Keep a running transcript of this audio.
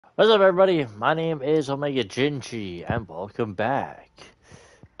What's up, everybody? My name is OmegaGingy, and welcome back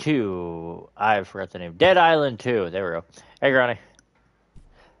to, I forgot the name, Dead Island 2. There we go. Hey, Granny.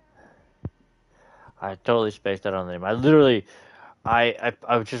 I totally spaced out on the name. I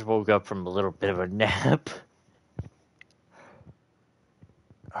just woke up from a little bit of a nap.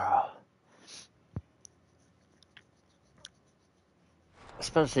 Oh. I was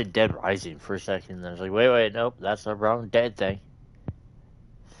supposed to say Dead Rising for a second, and I was like, wait, nope, that's the wrong Dead thing.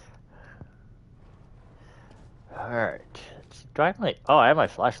 Alright. Do I have my, I have my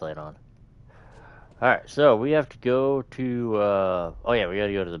flashlight on. Alright, so we have to go to, oh yeah, we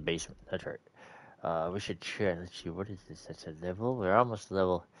gotta go to the basement. That's right. We should check. Let's see, what is this? That's a level. We're almost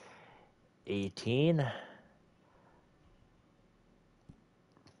level 18.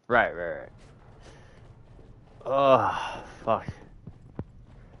 Right. Oh, fuck.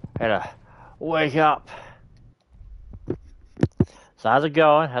 I gotta wake up. So how's it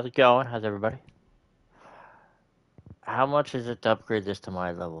going? How's everybody? How much is it to upgrade this to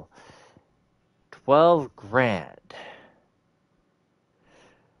my level? 12 grand.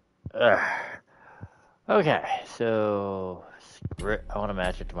 Ugh. Okay, so I want to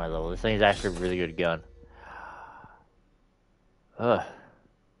match it to my level. This thing is actually a really good gun. Ugh.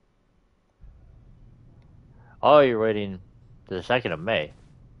 Oh, you're waiting to the 2nd of May.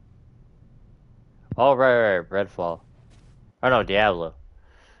 Oh, right. Redfall. Oh, no, Diablo.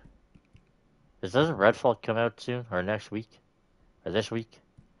 Doesn't Redfall come out soon? Or next week? Or this week?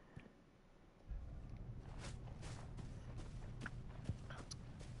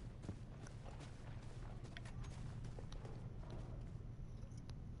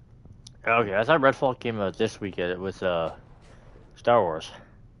 Okay, I thought Redfall came out this week with Star Wars.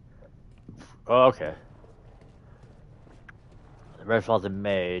 Oh, okay. Redfall's in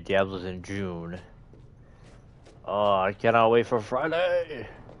May, Diablo's in June. Oh, I cannot wait for Friday.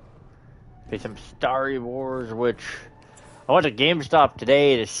 Play some Star Wars, which I went to GameStop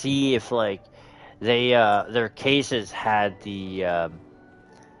today to see if like they their cases had the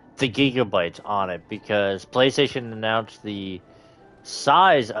gigabytes on it, because PlayStation announced the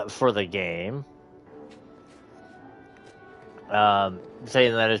size for the game,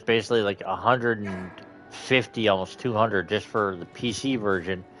 saying that it's basically like 150, almost 200 just for the PC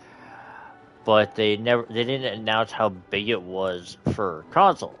version, but they didn't announce how big it was for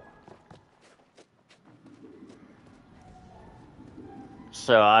console.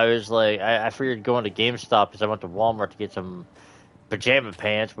 So I was like, I figured going to GameStop, because I went to Walmart to get some pajama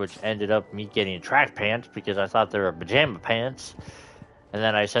pants, which ended up me getting track pants because I thought they were pajama pants. And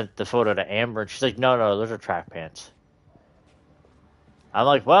then I sent the photo to Amber, and she's like, no, those are track pants. I'm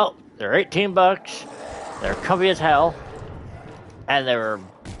like, well, they're 18 bucks, they're comfy as hell, and they were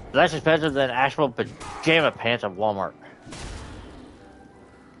less expensive than actual pajama pants at Walmart.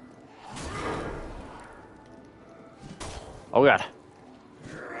 Oh, God.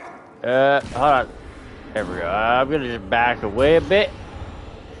 Hold on. There we go. I'm gonna just back away a bit.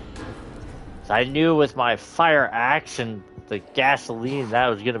 So I knew with my fire axe and the gasoline that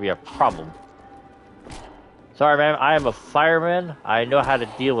was gonna be a problem. Sorry, man. I am a fireman. I know how to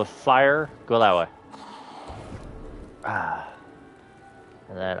deal with fire. Go that way.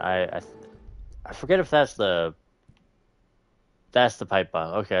 And then I forget if that's the pipe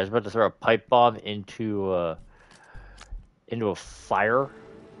bomb. Okay, I was about to throw a pipe bomb into a fire.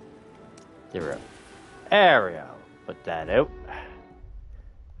 There we go. Put that out.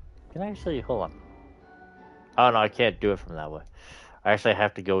 Can I actually hold on? Oh no, I can't do it from that way. I actually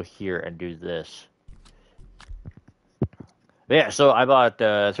have to go here and do this. But yeah, so I bought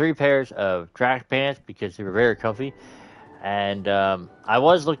 3 pairs of track pants because they were very comfy, and I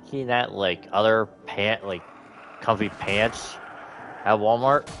was looking at like other comfy pants at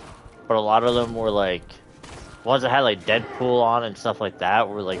Walmart, but a lot of them were like ones that had like Deadpool on and stuff like that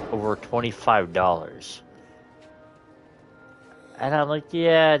were like over $25. And I'm like,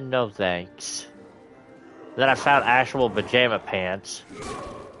 yeah, no thanks. Then I found actual pajama pants,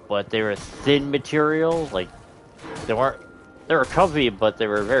 but they were thin material. Like they were comfy, but they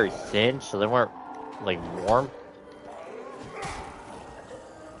were very thin, so they weren't like warm.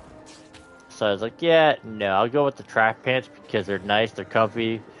 So I was like, yeah, no, I'll go with the track pants because they're nice, they're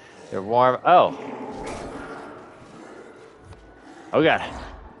comfy, they're warm. Oh God.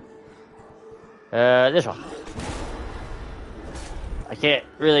 This one. I can't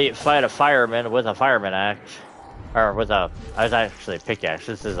really fight a fireman with a fireman axe. Or with I was actually a pickaxe.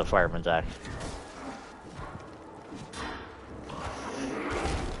 This is a fireman's axe.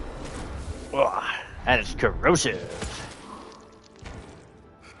 Ugh, and it's corrosive.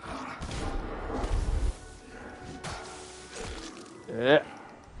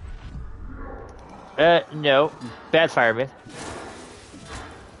 No. Bad fireman.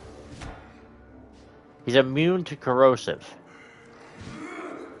 He's immune to corrosive.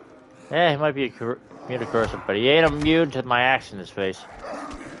 He might be immune to corrosive, but he ain't immune to my axe in his face.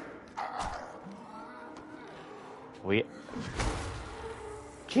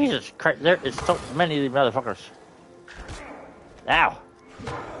 Jesus Christ, there is so many of these motherfuckers. Ow.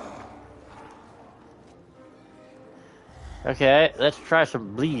 Okay, let's try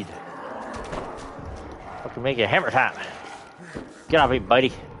some bleed. I can make it hammer time. Get off me,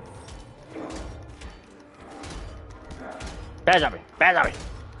 buddy. Bad zombie. Bad zombie.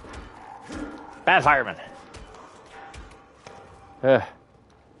 Bad fireman.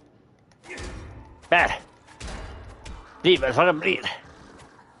 Bad. Bleed, motherfucker, bleed.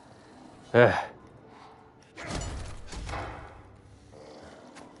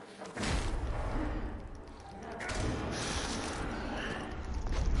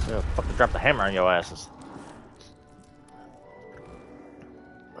 Fucking drop the hammer on your asses.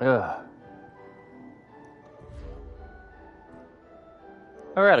 Alright,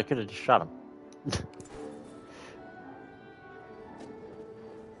 I could have just shot him.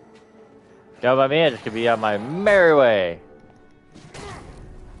 Don't mind me, I just could be on my merry way.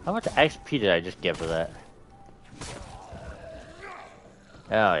 How much XP did I just get for that?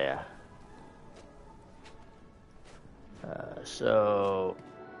 Oh yeah. So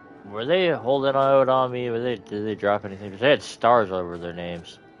were they holding out on me? Did they drop anything? Because they had stars over their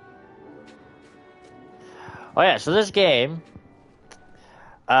names. Oh yeah, so this game,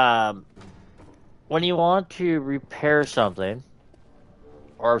 when you want to repair something,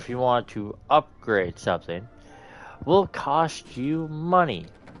 or if you want to upgrade something, will cost you money.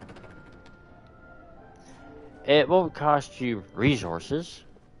 It won't cost you resources.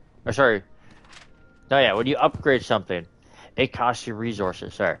 Or sorry. No, yeah, when you upgrade something, it costs you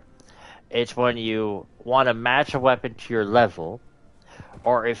resources. Sorry. It's when you want to match a weapon to your level,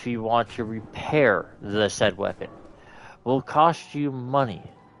 or if you want to repair the said weapon, will cost you money.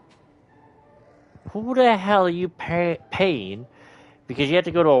 Who the hell are you paying? Because you have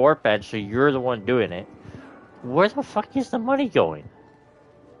to go to a workbench, so you're the one doing it. Where the fuck is the money going?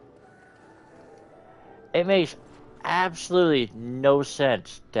 It makes absolutely no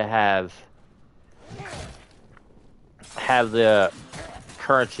sense to have the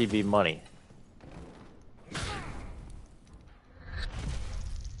currency be money.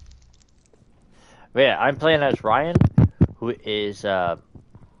 But yeah, I'm playing as Ryan, who is a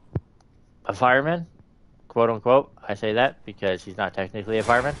fireman, quote unquote. I say that because he's not technically a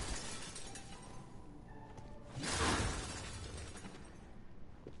fireman.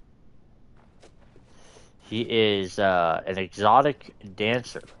 He is an exotic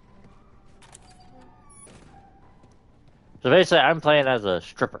dancer. So basically, I'm playing as a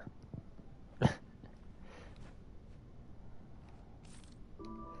stripper.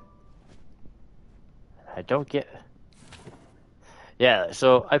 I don't get... Yeah,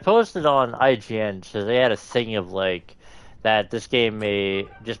 so I posted on IGN, so they had a thing of, like, that this game may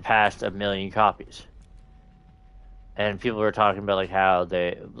just passed 1 million copies. And people were talking about, like, how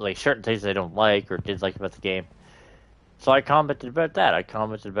they, like, certain things they don't like or did like about the game. So I commented about that. I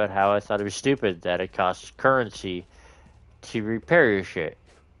commented about how I thought it was stupid that it costs currency to repair your shit.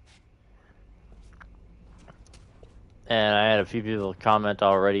 And I had a few people comment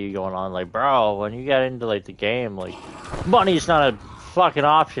already going on, like, bro, when you got into, like, the game, like, money's not a fucking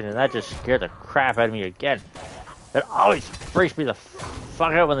option, and that just scared the crap out of me again. It always freaks me the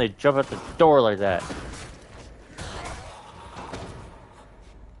fuck out when they jump out the door like that.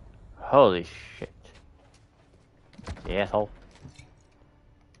 Holy shit. The asshole.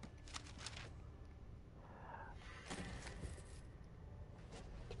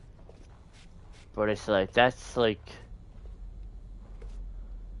 But it's like, that's like...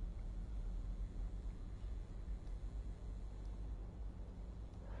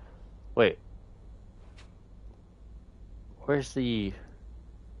 Wait. Where's the...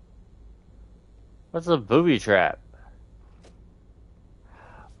 What's the booby trap?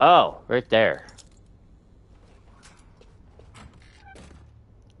 Oh, right there.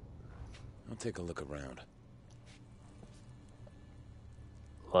 I'll take a look around.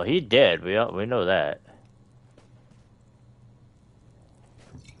 Well, he did. We know that.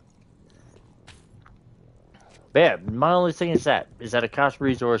 But yeah, my only thing is that it costs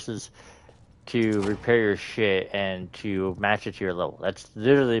resources to repair your shit and to match it to your level. That's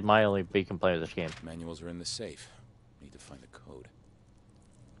literally my only big complaint with this game. Manuals are in the safe. Need to find the code.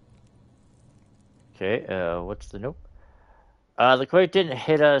 Okay, what's the note? The quake didn't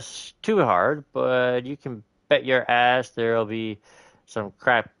hit us too hard, but you can bet your ass there'll be some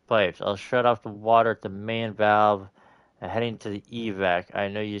crap pipes. I'll shut off the water at the main valve and heading to the evac. I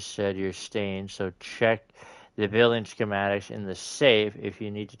know you said you're staying, so check the building schematics in the safe if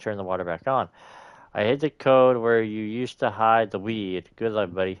you need to turn the water back on. I hid the code where you used to hide the weed. Good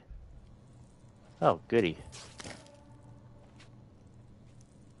luck, buddy. Oh, goody.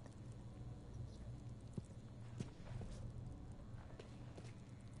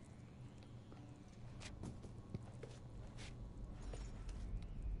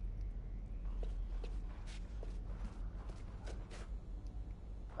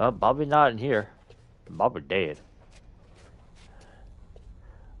 Oh, Bobby not in here. Bobby dead.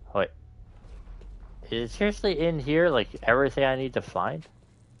 Wait. Is it seriously in here, like, everything I need to find?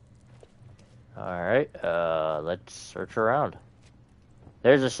 Alright, let's search around.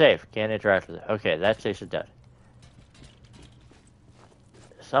 There's a safe. Can't interact with it. Okay, that safe is dead.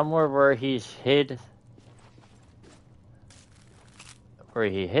 Somewhere where he's hid... Where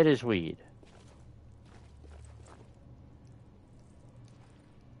he hid his weed.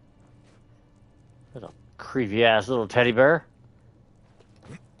 There's a creepy-ass little teddy bear.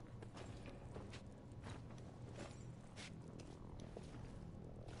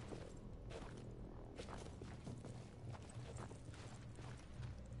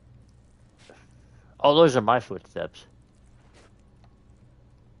 Oh, those are my footsteps.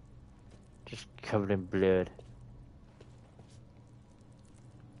 Just covered in blood.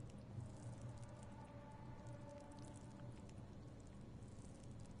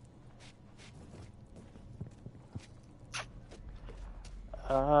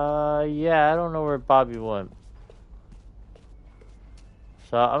 Yeah, I don't know where Bobby went.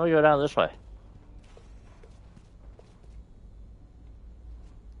 So I'm gonna go down this way.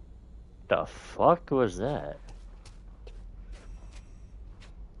 The fuck was that?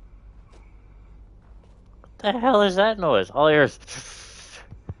 What the hell is that noise? All I hear is...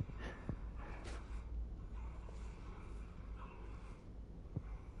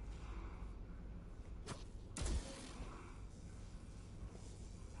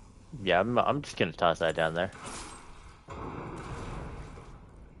 Yeah, I'm just gonna toss that down there.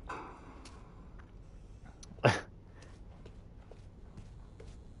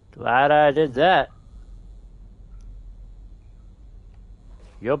 Glad I did that.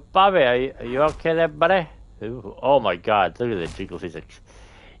 Yo, Bobby, are you okay there, buddy? Ooh, oh my god, look at the jiggle physics.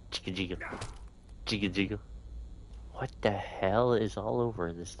 Jiggle, jiggle. Jiggle, jiggle. What the hell is all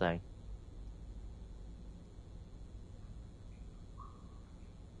over this thing?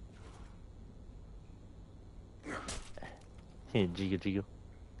 Jiggle, jiggle.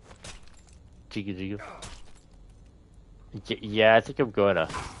 Jiggle, jiggle. Yeah, I think I'm gonna.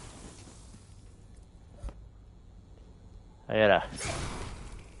 I gotta.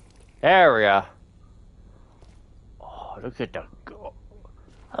 There we go. Oh, look at the. Look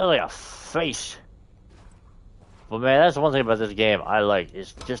like a face. But man, that's the one thing about this game I like.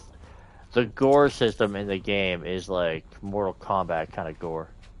 It's just the gore system in the game is like Mortal Kombat kind of gore.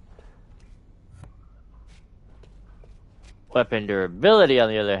 Weapon durability, on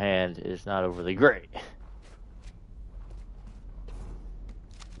the other hand, is not overly great.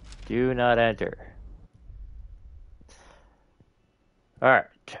 Do not enter. Alright.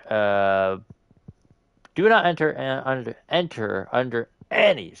 Do not enter under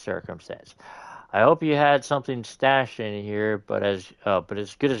any circumstance. I hope you had something stashed in here, but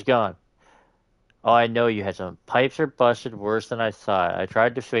it's good as gone. Oh, I know you had some. Pipes are busted worse than I thought. I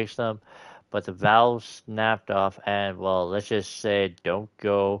tried to fix them, but the valve snapped off, and, well, let's just say don't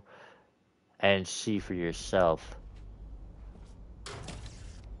go and see for yourself.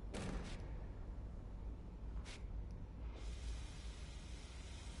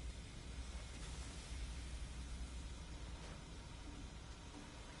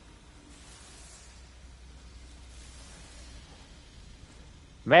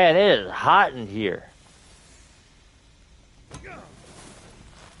 Man, it is hot in here.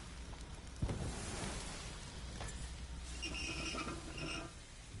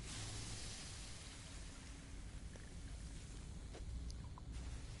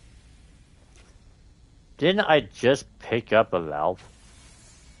 Didn't I just pick up a valve?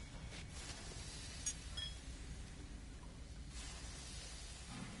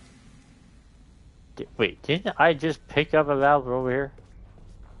 Wait, didn't I just pick up a valve over here?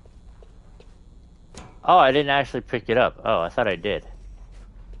 Oh, I didn't actually pick it up. Oh, I thought I did.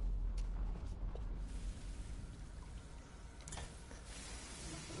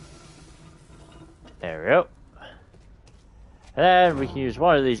 There we go. And we can use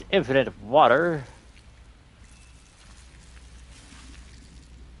one of these infinite water.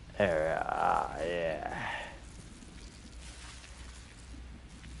 There, yeah.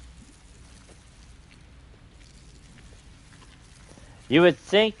 You would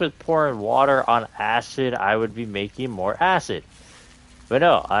think with pouring water on acid, I would be making more acid. But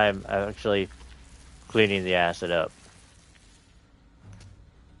no, I'm actually cleaning the acid up.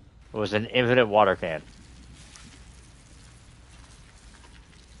 It was an infinite water can.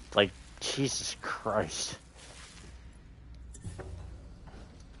 Like, Jesus Christ.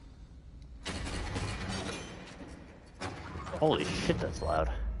 Holy shit, that's loud.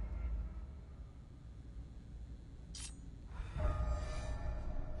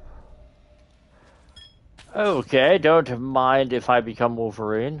 Okay, don't mind if I become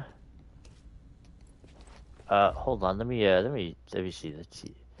Wolverine. Hold on, let me see, let's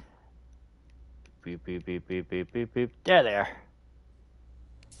see. Beep, beep, beep, beep, beep, beep, beep. There.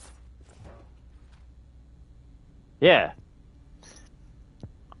 Yeah.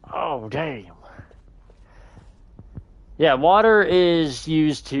 Oh, damn. Yeah, water is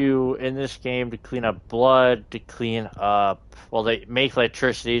used in this game to clean up blood, to clean up, well, they make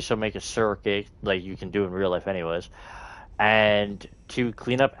electricity, so make a circuit, like you can do in real life anyways, and to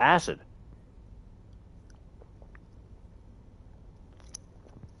clean up acid.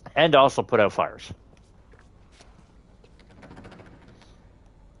 And also put out fires.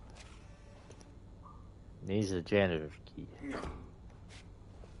 Needs the janitor's key.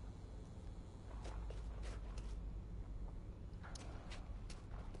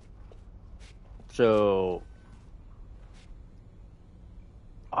 So,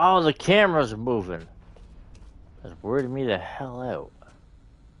 oh, the camera's moving. That's weirding me the hell out.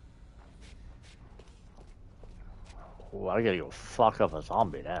 Oh, I gotta go fuck up a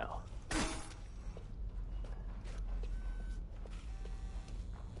zombie now.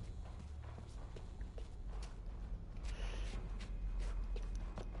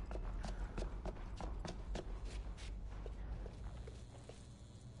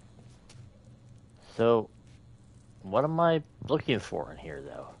 So, what am I looking for in here,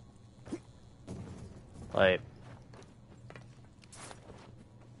 though? Like,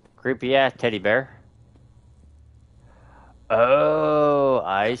 creepy ass teddy bear? Oh,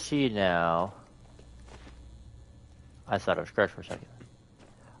 I see now. I thought it was scratched for a second.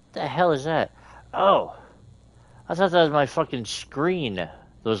 What the hell is that? Oh, I thought that was my fucking screen.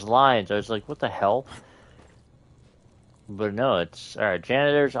 Those lines. I was like, what the hell? But no, it's alright.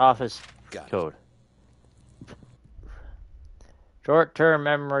 Janitor's office code. Short-term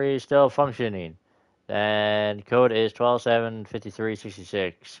memory still functioning. And code is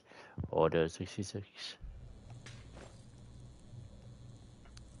 12.7.53.66. Order 66.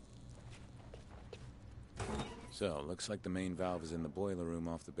 So, looks like the main valve is in the boiler room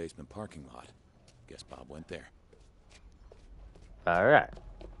off the basement parking lot. Guess Bob went there. Alright.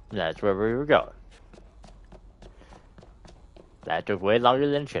 That's where we were going. That took way longer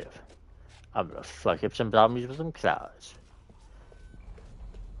than it should have. I'm gonna fuck up some zombies with some claws.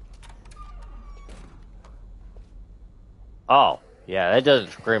 Oh, yeah, that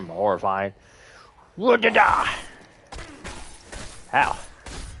doesn't scream horrifying. Woo-da-da! Ow.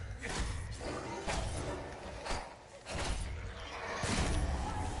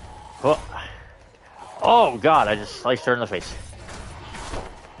 Oh, God, I just sliced her in the face.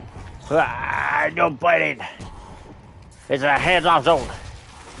 Ah, no biting. It's a hands-off zone.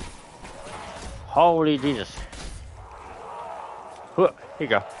 Holy Jesus. Here you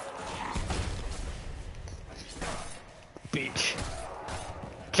go. Bitch.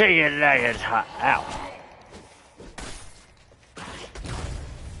 Take it like it's hot. Ow.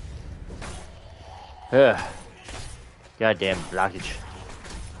 Goddamn blockage.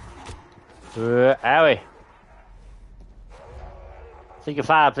 Owie. Single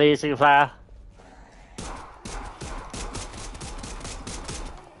fire, please. Single fire.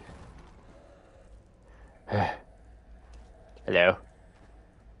 Hello.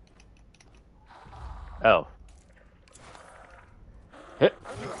 Oh.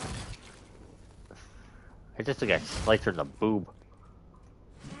 I just think I sliced her in the boob.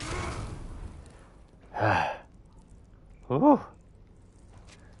 Ooh.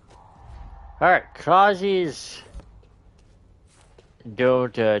 Alright, clauses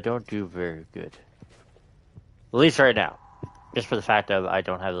don't do very good. At least right now. Just for the fact of I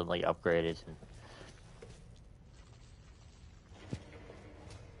don't have them like upgraded.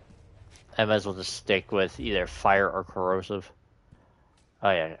 I might as well just stick with either fire or corrosive. Oh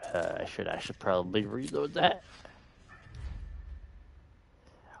yeah, I should probably reload that.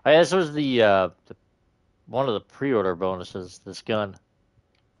 Oh yeah, this was the one of the pre-order bonuses, this gun.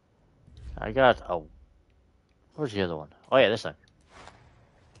 I got where's the other one? Oh yeah, this one.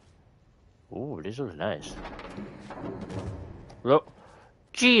 Ooh, this was nice.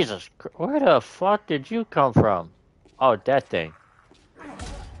 Jesus, where the fuck did you come from? Oh, that thing.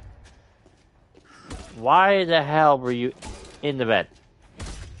 Why the hell were you in the bed?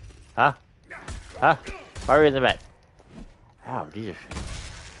 Huh? Huh? Why were you in the bed? Ow, Jesus.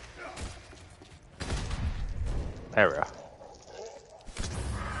 There we go.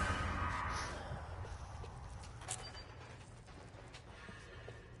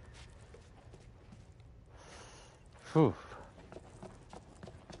 Whew.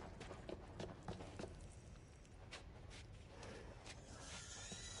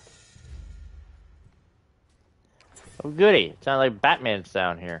 Oh, goody. It sounds like Batman's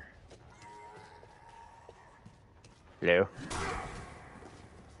down here. Hello.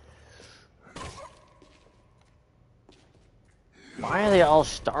 Why are they all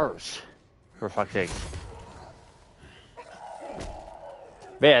stars? For fuck's sake.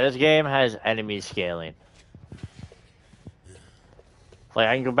 But yeah, this game has enemy scaling. Like,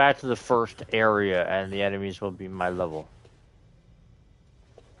 I can go back to the first area and the enemies will be my level.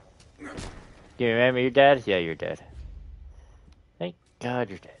 Give me, man, you're dead? Yeah, you're dead. Thank God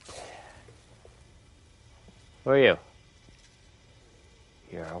you're dead. Who are you?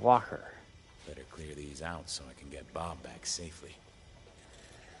 You're a walker. Better clear these out so I can get Bob back safely.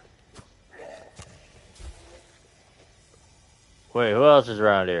 Wait, who else is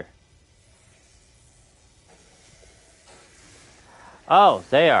around here? Oh,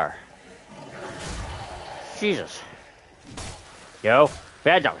 they are. Jesus. Yo,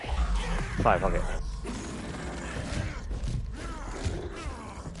 bad dog. Fine, fuck it.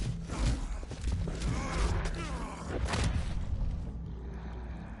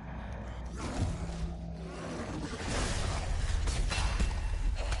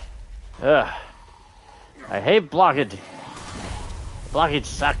 Ugh. I hate blockage. Blockage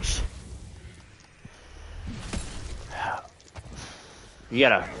sucks. You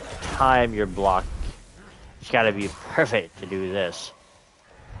gotta time your block. It's gotta be perfect to do this.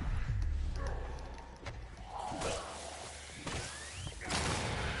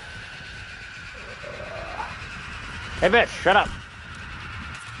 Hey, bitch, shut up.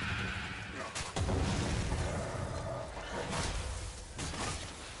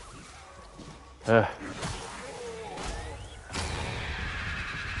 Ugh.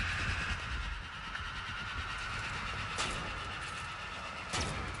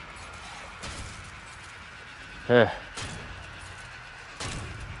 Ugh.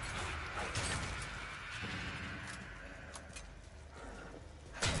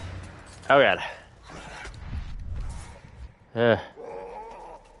 Oh god. Ugh.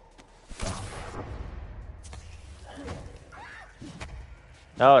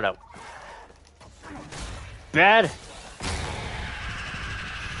 Oh no. Bad.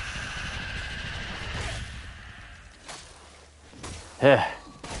 Ugh.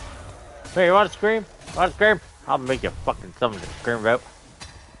 Wait, you wanna scream? Want to scream? I'll make you fucking something to scream about.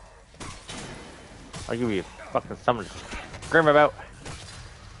 I'll give you fucking something to scream about.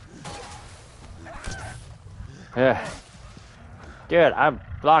 Ugh. Dude, I'm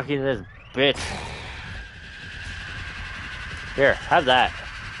blocking this bitch. Here, have that.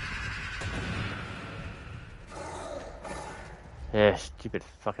 Yeah, stupid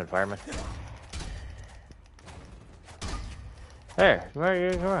fucking fireman. There, where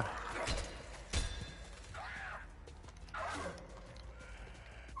are you? Come on.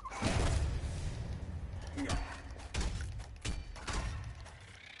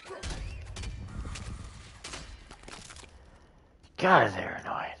 God, they're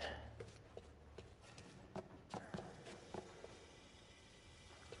annoying.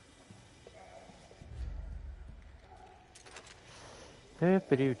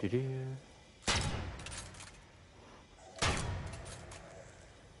 Do-ba-do-do-do.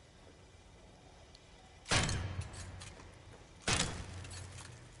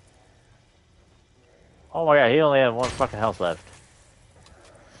 Oh my god, he only had one fucking health left.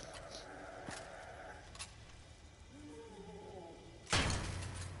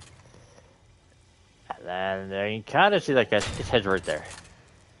 And then you can kind of see that guy's his head's right there.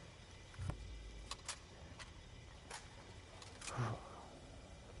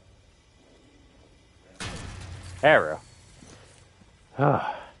 There we go.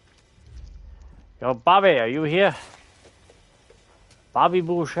 Yo, Bobby, are you here? Bobby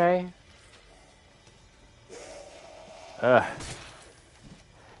Boucher?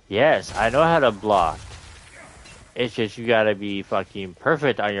 Yes, I know how to block. It's just you gotta be fucking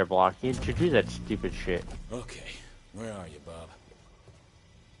perfect on your blocking to do that stupid shit. Okay, where are you, Bob?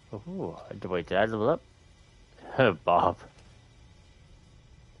 Ooh, wait, did I level up? Bob.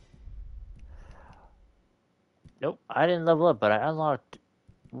 Nope, I didn't level up, but I unlocked...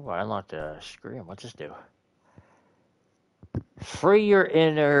 Ooh, I unlocked a screen. What's this do? Free your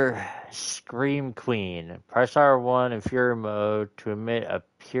inner Scream Queen. Press R1 in Fury mode to emit a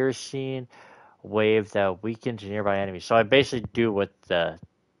piercing wave that weakens nearby enemies. So I basically do what the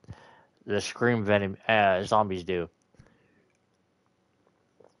Scream Venom zombies do.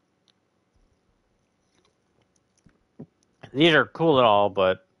 These are cool and all,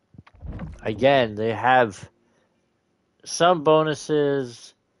 but again, they have some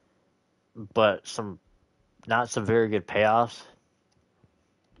bonuses, but not some very good payoffs.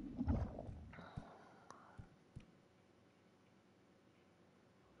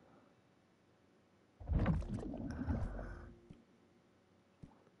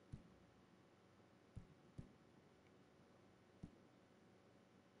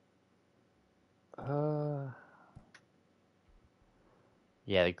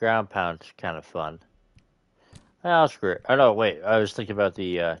 Yeah, the ground pound's kind of fun. Oh, screw it. Oh, no, wait. I was thinking about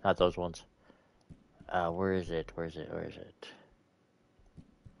the, not those ones. Where is it?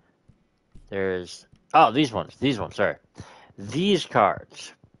 There's, oh, these ones, sorry. These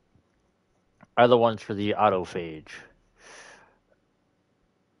cards are the ones for the autophage.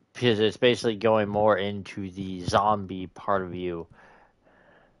 Because it's basically going more into the zombie part of you.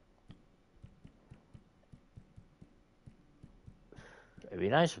 It'd be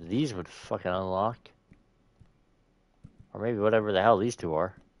nice if these would fucking unlock. Or maybe whatever the hell these two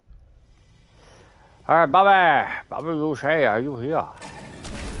are. Alright, Bobby! Bobby, you say, are you here?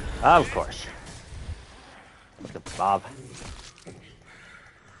 Of course. Look at Bob.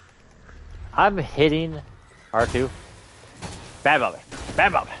 I'm hitting R2. Bad Bobby.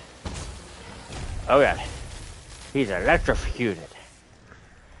 Bad Bobby. Oh god. He's electrocuted.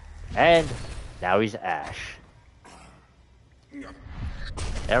 And now he's Ash.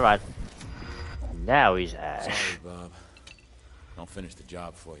 Never mind. Now he's Ash. Sorry, Bob. I'll finish the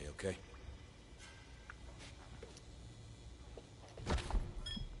job for you, okay?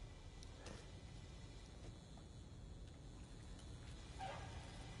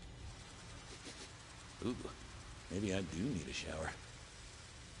 Ooh, maybe I do need a shower.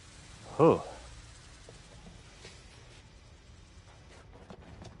 Whew.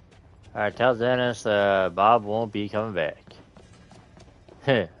 Alright, tell Dennis Bob won't be coming back.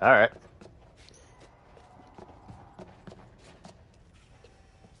 Alright.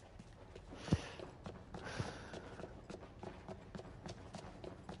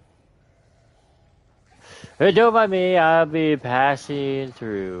 Hey, don't mind me, I'll be passing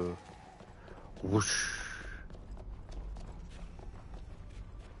through. Whoosh.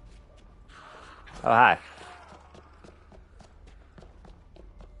 Oh, hi.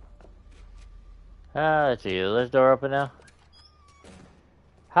 Let's see, is this door open now?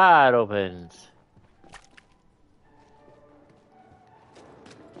 Hi, it opens.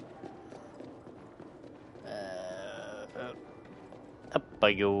 Up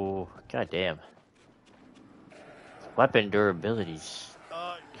I go. God damn. Weapon durabilities.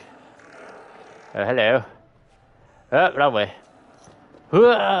 Oh, hello. Oh, wrong way.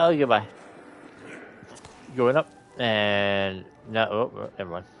 Oh, goodbye. Going up. And no, oh,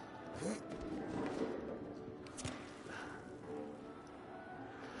 never mind.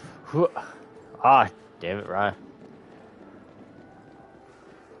 Ah, damn it, Ryan.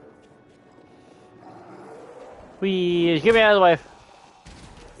 Please get me out of the way.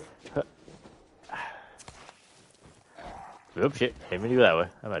 Oops, shit. Didn't mean to go that way.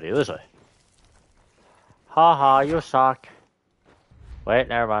 I'm gonna do this way. Ha ha, you suck. Wait,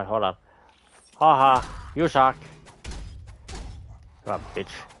 never mind. Hold on. Ha ha, you suck. Come on,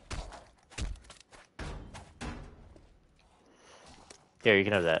 bitch. Here, you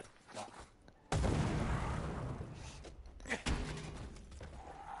can have that.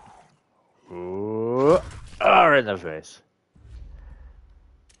 Ooh. Oh, right in the face.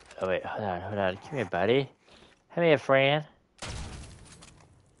 Oh, wait, hold on. Come here, buddy. Come here, friend.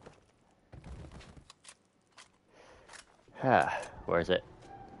 Where is it?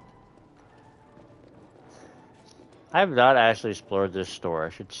 I have not actually explored this store. I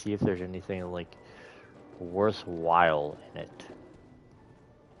should see if there's anything, like, worthwhile in it.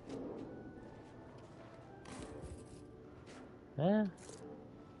 Yeah.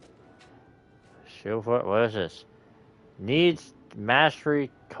 Show for what is this? Needs mastery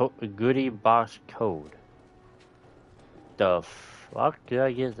goodie box code. The fuck did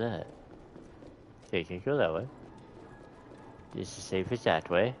I get that? Okay, can you go that way? This is safe as that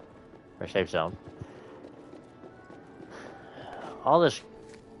way. Or safe zone. All this...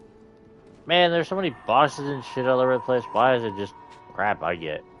 Man, there's so many boxes and shit all over the place. Why is it just crap I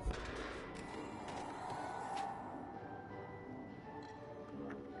get?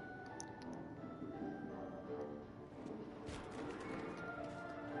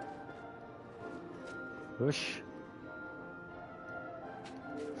 Push.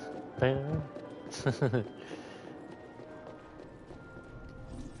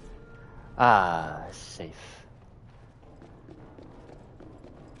 Ah, safe.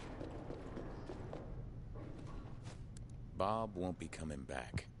 Bob won't be coming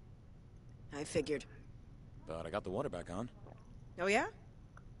back. I figured. But I got the water back on. Oh yeah?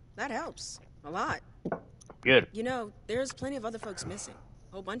 That helps. A lot. Good. You know, there's plenty of other folks missing.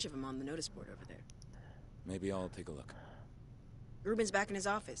 A whole bunch of them on the notice board over there. Maybe I'll take a look. Ruben's back in his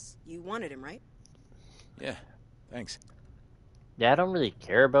office. You wanted him, right? Yeah, thanks. Yeah, I don't really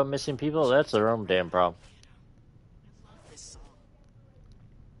care about missing people. That's their own damn problem.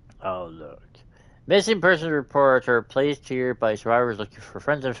 Oh, look. Missing persons reports are placed here by survivors looking for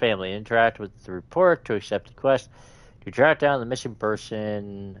friends and family. Interact with the report to accept the quest to track down the missing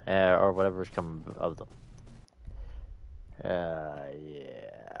person or whatever is coming of them. Yeah.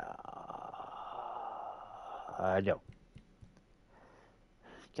 I know.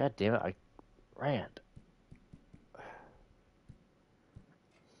 God damn it, I ran.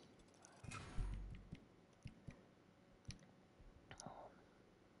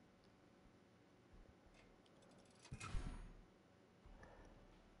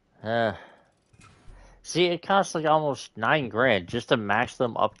 See, it costs like almost $9,000 just to max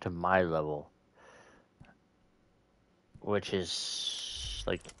them up to my level, which is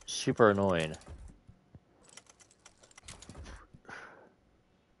like super annoying.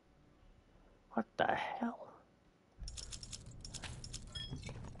 What the hell?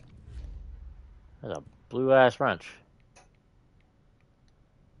 There's a blue ass wrench.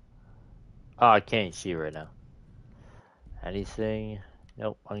 Oh, I can't see right now. Anything?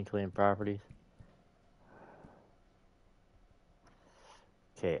 Nope. Unclaimed properties.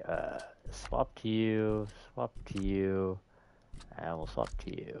 Okay, swap to you, and we'll swap to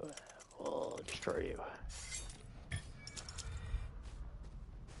you. We'll destroy you.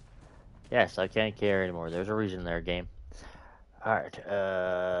 Yes, I can't care anymore. There's a reason there, game. Alright,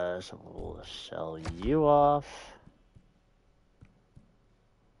 so we'll sell you off.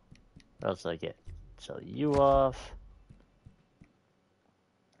 What else did I get? Sell you off.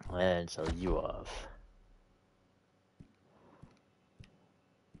 And sell you off.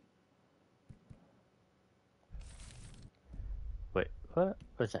 Wait, what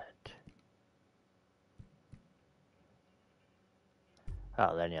was that?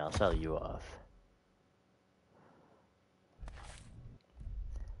 Oh, then yeah, I'll sell you off.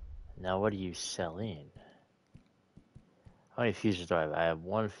 Now what are you selling? How many fuses do I have? I have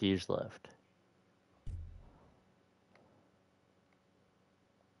one fuse left.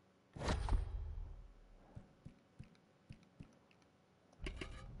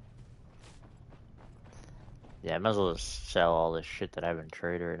 Yeah, I might as well just sell all this shit that I have in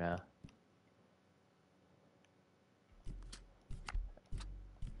trade right now.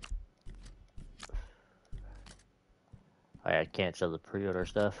 I can't sell the pre-order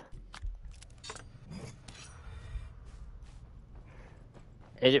stuff.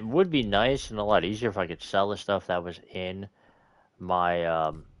 It would be nice and a lot easier if I could sell the stuff that was in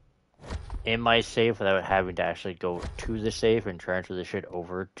my safe without having to actually go to the safe and transfer the shit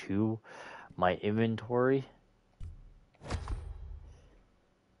over to my inventory.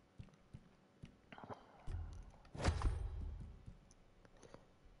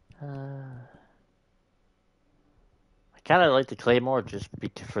 I kind of like the Claymore just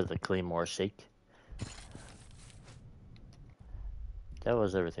for the Claymore's sake. That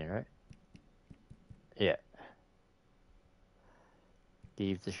was everything, right? Yeah.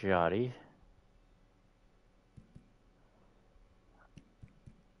 Leave the shoddy.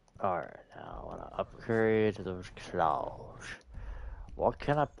 Alright, now I want to upgrade those claws. What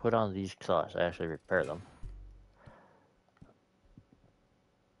can I put on these claws? I actually repair them.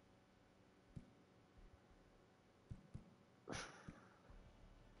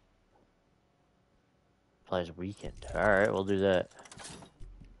 Applies weakened. Alright, we'll do that.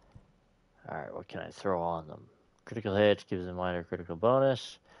 Alright, what can I throw on them? Critical hits gives a minor critical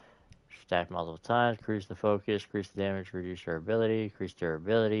bonus. Stack multiple times. Increase the focus. Increase the damage. Reduce durability. Increase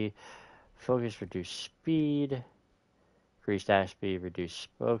durability. Focus. Reduce speed. Increase dash speed. Reduce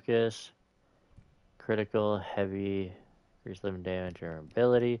focus. Critical. Heavy. Increase limb damage.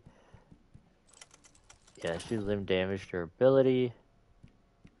 Durability. Yeah, let's do limb damage. Durability.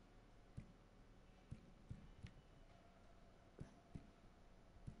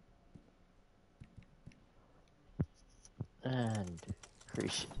 And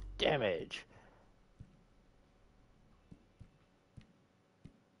increase damage.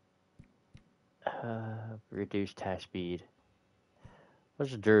 Reduce dash speed.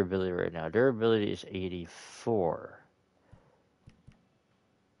 What's the durability right now? Durability is 84.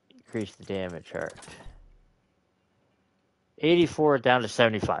 Increase the damage chart. 84 down to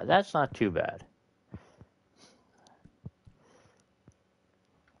 75. That's not too bad.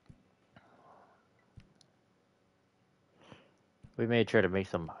 We may try to make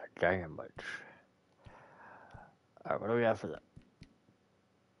some damage. Alright, what do we have for that?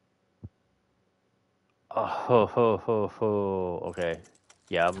 Oh, ho, ho, ho, ho. Okay.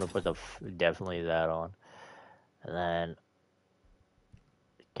 Yeah, I'm gonna put definitely that on. And then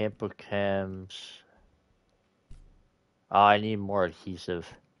Campo Chems. Oh, I need more adhesive.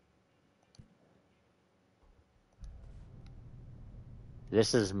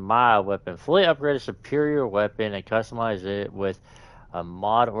 This is my weapon. Fully upgrade a superior weapon and customize it with a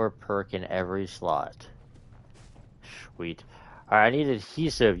mod or perk in every slot. Sweet. Alright, I need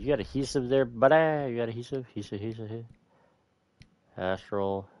adhesive. You got adhesive there, buddy? You got adhesive? Adhesive.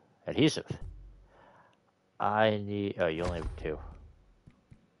 Astral. Adhesive. I need... Oh, you only have 2.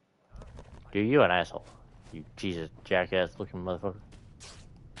 Dude, you an asshole. You Jesus jackass looking motherfucker.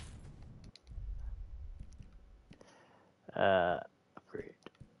 Upgrade.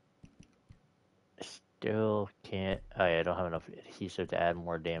 Still can't... Oh yeah, I don't have enough adhesive to add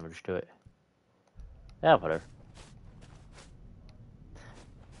more damage to it. Yeah, whatever.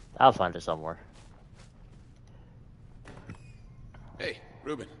 I'll find it somewhere. Hey,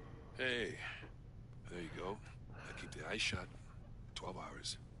 Ruben. Hey, there you go. Now keep the eyes shut. 12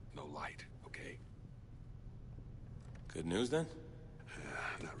 hours, no light, okay? Good news then?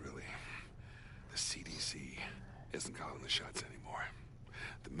 Not really. The CDC isn't calling the shots anymore.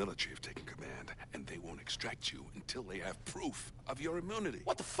 The military have taken command, and they won't extract you until they have proof of your immunity.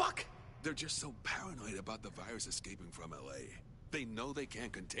 What the fuck? They're just so paranoid about the virus escaping from LA. They know they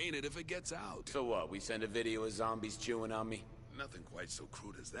can't contain it if it gets out. So what, we send a video of zombies chewing on me? Nothing quite so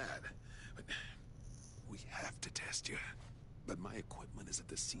crude as that. But we have to test you. But my equipment is at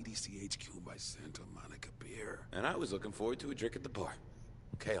the CDC HQ by Santa Monica Pier. And I was looking forward to a drink at the bar.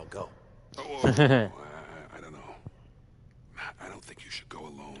 Okay, I'll go. Oh, I don't know. I don't think you should go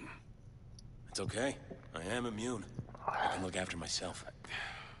alone. It's okay. I am immune. I can look after myself.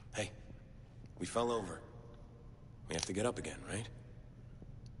 Hey, we fell over. We have to get up again, right?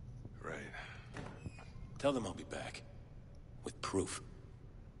 Right. Tell them I'll be back. With proof.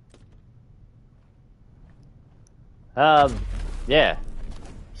 Yeah.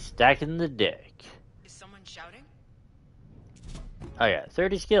 Stacking the deck. Is someone shouting? Oh yeah,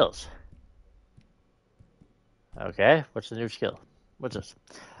 30 skills. Okay, what's the new skill? What's this?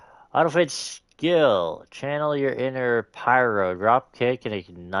 Autofade skill. Channel your inner pyro. Drop kick and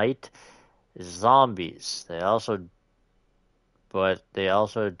ignite zombies. They also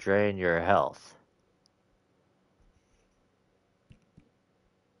drain your health.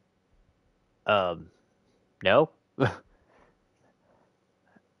 No?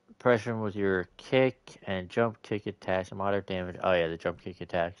 Pressure with your kick and jump kick attacks and moderate damage. Oh yeah, the jump kick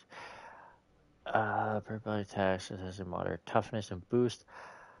attacks. Per body attacks has a moderate toughness and boost.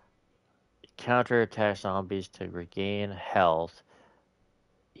 Counter attack zombies to regain health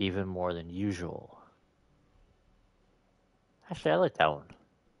even more than usual. Actually, I like that one.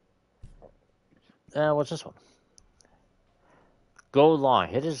 What's this one? Go long.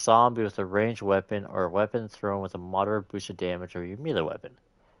 Hit a zombie with a ranged weapon or a weapon thrown with a moderate boost of damage or your melee weapon.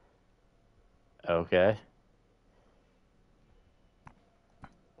 Okay.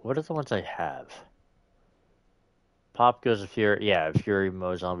 What are the ones I have? Pop goes a Fury. Yeah, Fury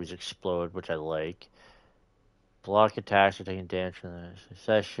mode zombies explode, which I like. Block attacks are taking damage from the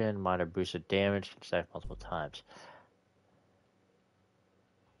session. Minor boost of damage can stack multiple times.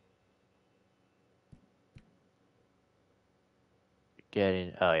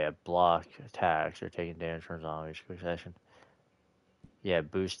 Oh yeah, block attacks are taking damage from zombies. Quick session. Yeah,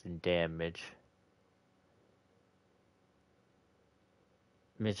 boost in damage.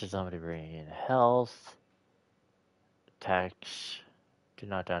 Mr. Zombie bringing in health. Attacks to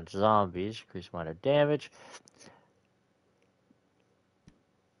knock down zombies. Increase minor damage.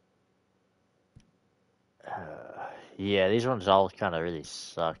 Yeah, these ones all kind of really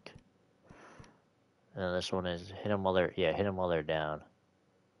suck. And this one is hit them while they're down.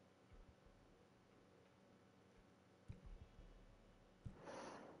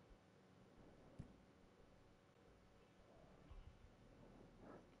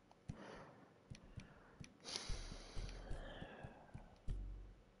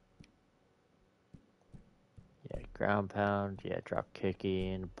 Yeah, ground pound. Yeah, drop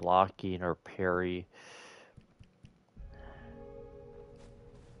kicking, blocking, or parry.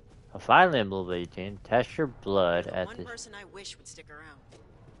 Oh, finally, I'm level 18. Test your blood You're the at one this. person I wish would stick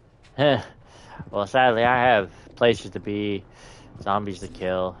around. Well, sadly, I have places to be, zombies to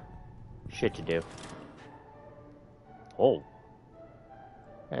kill, shit to do. Oh.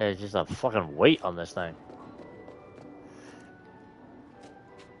 There's just a fucking weight on this thing.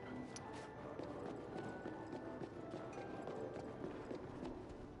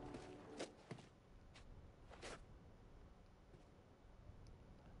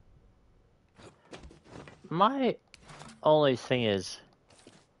 My only thing is,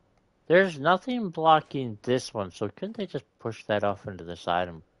 there's nothing blocking this one, so couldn't they just push that off into the side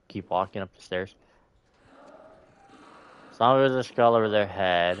and keep walking up the stairs? As long as there's a skull over their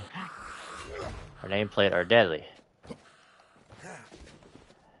head, our nameplate are deadly.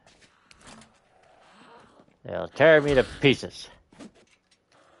 They'll tear me to pieces.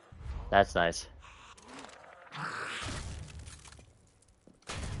 That's nice.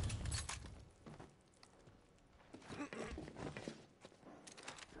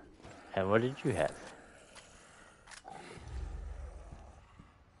 And what did you have?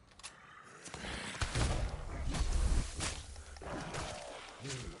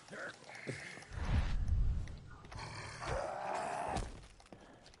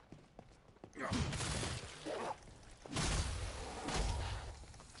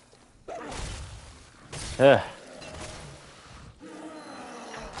 Ugh.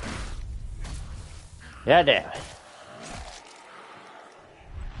 Yeah, damn.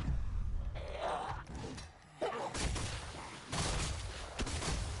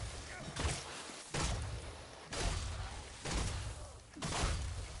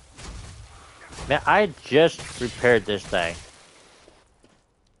 Man, I just repaired this thing.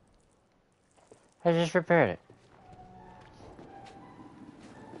 I just repaired it.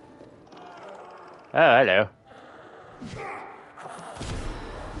 Oh, hello.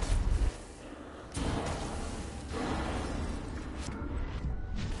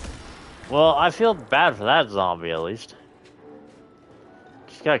 Well, I feel bad for that zombie, at least.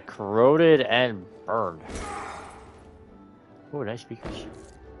 Just got corroded and burned. Oh, nice speakers.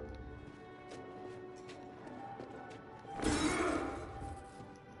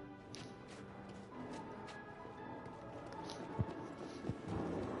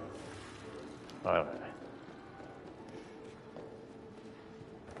 Okay.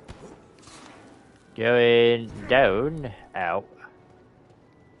 Going down, out.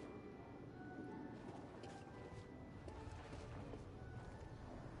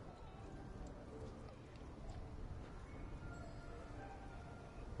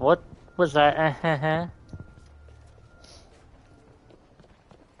 What was that?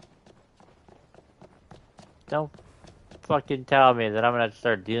 Don't fucking tell me that I'm gonna have to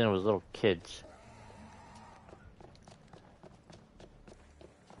start dealing with little kids.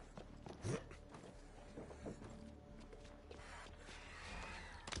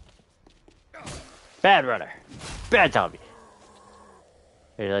 Bad runner. Bad zombie.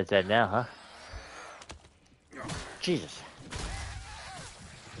 You like that now, huh? Jesus.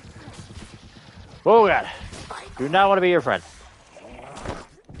 Oh god. Do not want to be your friend.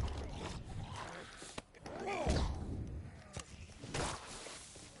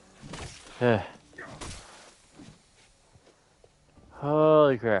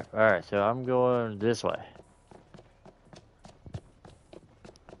 Holy crap. Alright, so I'm going this way.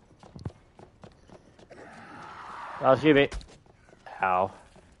 Oh, excuse me. Ow.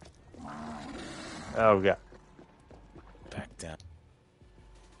 Oh god. Back down.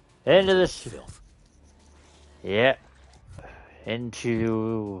 Into this. Filth. Yeah.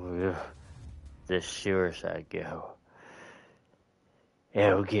 Into the sewers I go.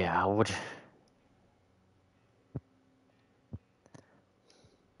 Oh god.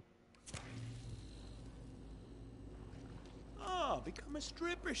 Oh, become a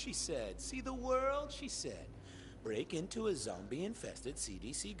stripper, she said. See the world, she said. Break into a zombie-infested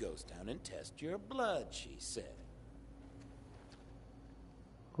CDC ghost town and test your blood, she said.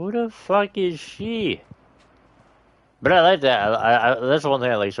 Who the fuck is she? But I like that. That's the one thing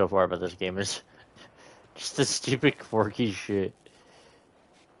I like so far about this game is just the stupid quirky shit.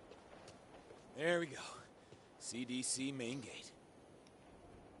 There we go. CDC main gate.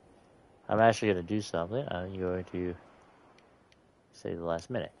 I'm actually gonna do something. I'm going to say the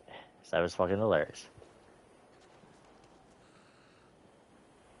last minute. So that was fucking hilarious.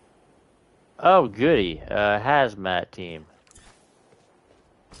 Oh goody, hazmat team.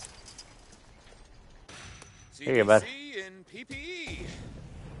 Here you go, bud. CDC in PPE.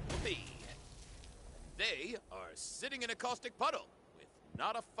 Whoopee. They are sitting in a caustic puddle with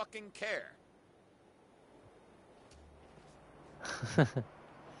not a fucking care.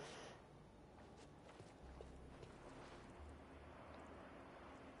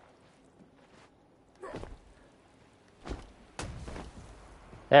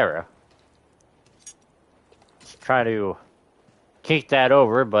 There we go. Let's try to kick that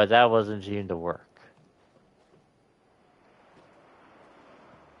over, but that wasn't seem to work.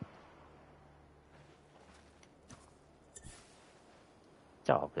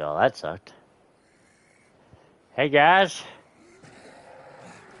 Oh, well, that sucked. Hey, guys.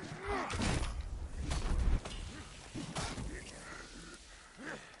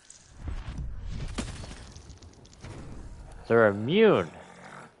 They're immune.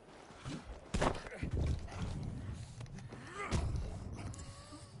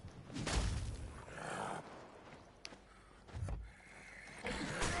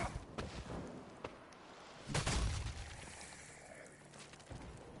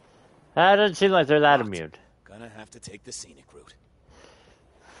 That doesn't seem like they're that immune. Gonna have to take the scenic route.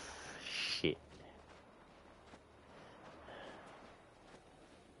 Shit.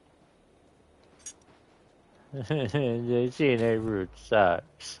 The scenic route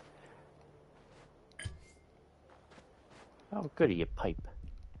sucks. Oh, goody, a pipe.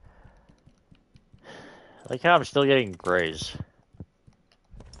 I like how I'm still getting grays.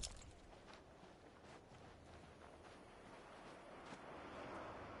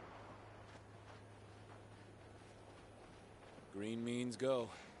 Green means go.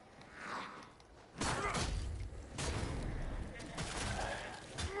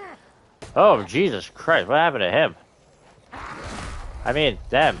 Oh, Jesus Christ, what happened to him? I mean,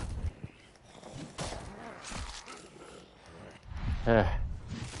 them.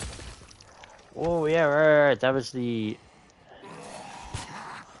 Oh, yeah, right, that was the...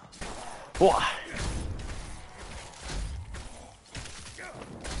 Whoa.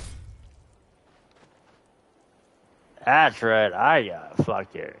 That's right, I got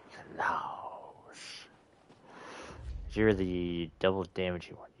fucking close. You're the double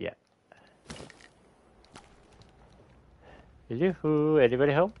damaging one, yeah. Hello,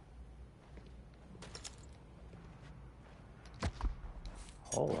 anybody home?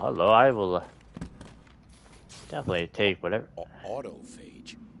 Oh, hello, I will definitely take whatever.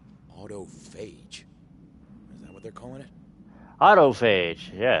 Autophage. Autophage. Is that what they're calling it?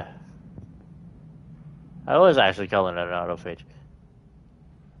 Autophage, yeah. I was actually calling it an autophage.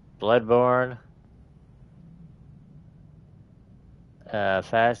 Bloodborne.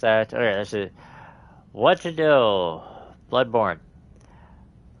 Fast act. Okay, that's it. What to do? Bloodborne.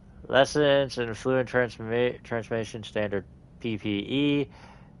 Lessons in fluid transmission standard PPE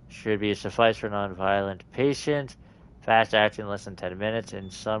should be suffice for non-violent patients. Fast action less than 10 minutes in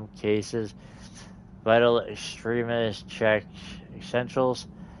some cases. Vital extremist check essentials.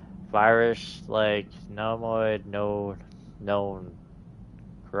 Virus like pneumoid known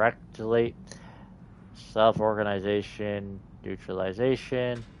correctly. Self-organization,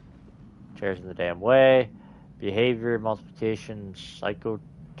 neutralization. Chairs in the damn way. Behavior multiplication,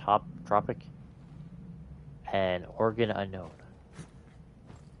 psychotropic, and organ unknown.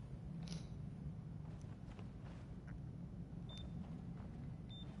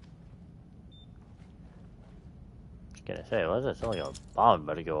 I was gonna say, why does that sound like a bomb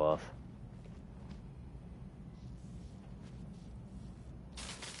about to go off?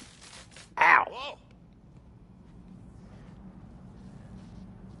 Ow! Whoa.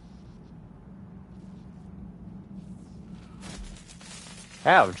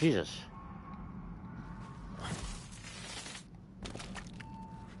 Ow, Jesus.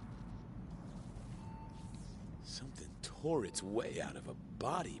 Something tore its way out of a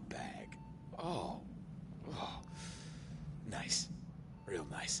body bag. Oh. Oh. Nice. Real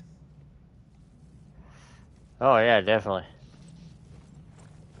nice. Oh, yeah, definitely.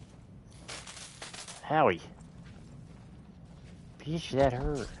 Howie. Bitch, that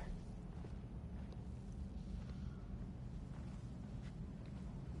hurt.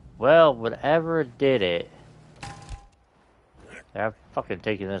 Well, whatever did it. I'm fucking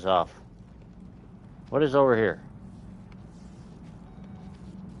taking this off. What is over here?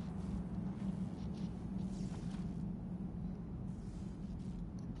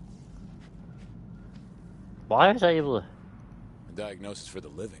 Why is I able to... A diagnosis for the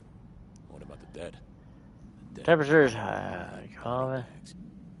living. What about the dead? The dead Temperatures... body common... bags.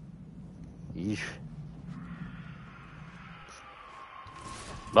 Yeesh.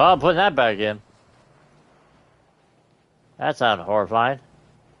 Well, I'm putting that back in. That sounded horrifying.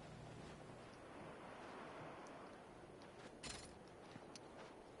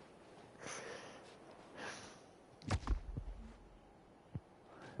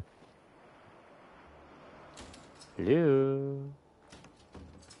 Hello.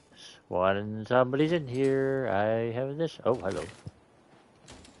 Somebody's in here. I have this. Oh, hello.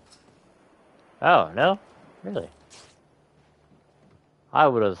 Oh, no? Really? I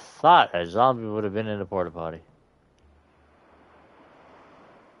would have thought a zombie would have been in the porta potty.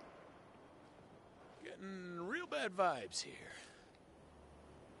 Getting real bad vibes here.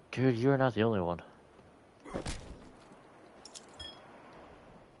 Dude, you're not the only one.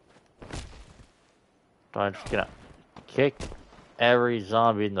 So I'm just gonna kick every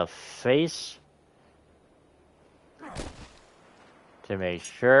zombie in the face to make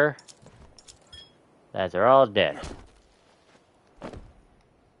sure that they're all dead.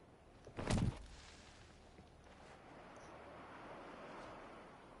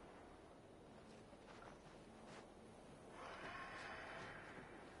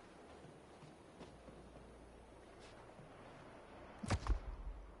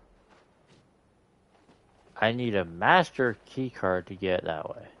 I need a master key card to get that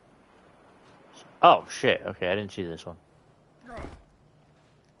way. Oh shit, okay, I didn't see this one.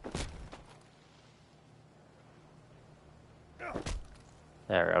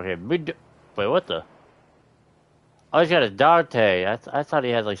 There, okay. Wait, what the? Oh, he's got a dog tag. I thought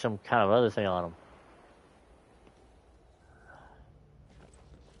he had like some kind of other thing on him.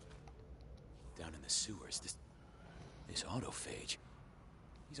 Down in the sewers, this autophage.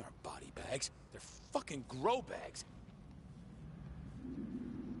 These aren't body bags. They're fucking grow bags.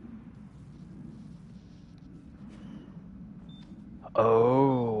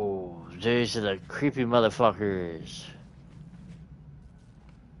 Oh, these are the creepy motherfuckers.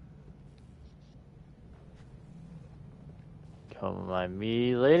 Come on,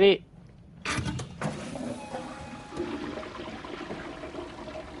 me, lady.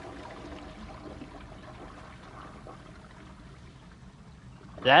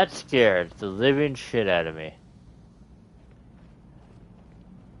 That scared the living shit out of me.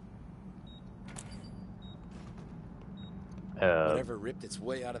 Whatever ripped its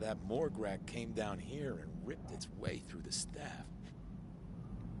way out of that morgue rack came down here and ripped its way through the staff.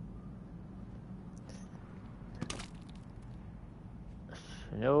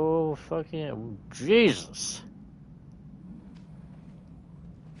 No fucking Jesus.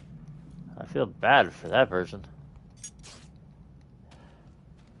 I feel bad for that person.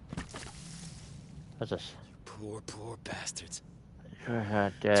 What's this? Poor bastards. You're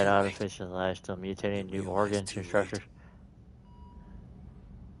not dead, artificial life, still mutating new organs and structures.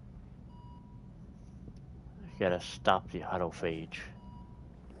 You gotta stop the autophage.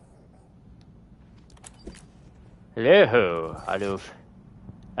 Hello, autoph.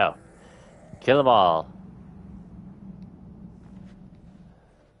 Oh. Kill them all.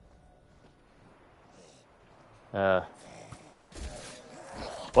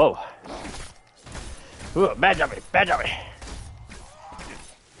 Whoa. Ooh, bad zombie, bad zombie.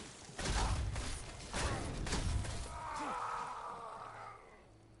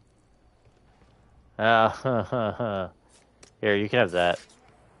 Here, you can have that.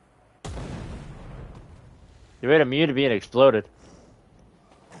 You're immune to being exploded.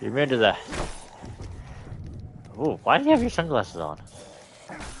 You're immune to that. Ooh, why do you have your sunglasses on?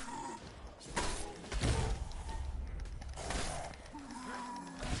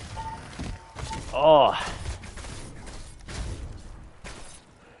 Oh.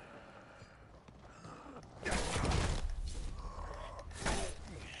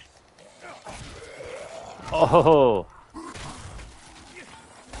 Oh.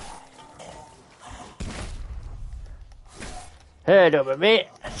 Hey, don't me.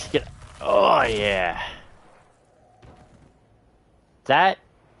 Let's get. Oh yeah. That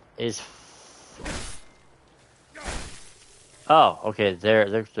is. Oh, okay. They're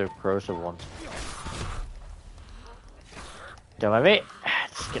the corrosive ones. Don't mind me.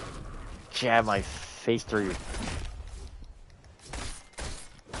 Just gonna jab my face through you.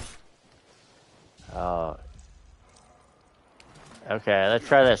 Oh. Okay, let's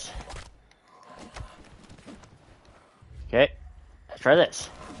try this. Okay, let's try this.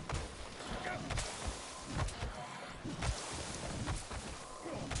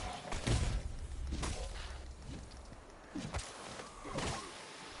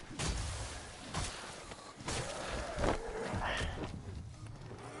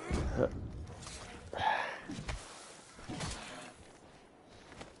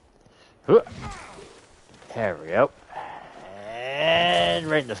 There we go. And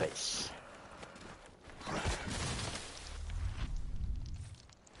right in the face.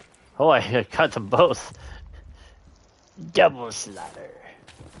 Oh, I got them both. Double slaughter.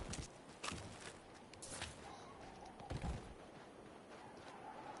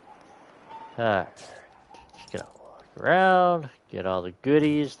 Alright. Just gonna walk around, get all the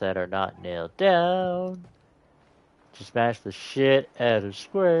goodies that are not nailed down. Just smash the shit out of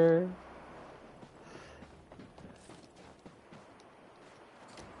square.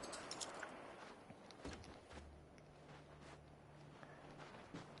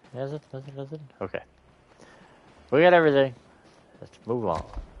 Nothing. Okay. We got everything. Let's move on.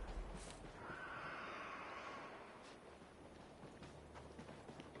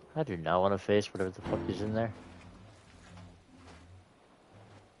 I do not want to face whatever the fuck is in there.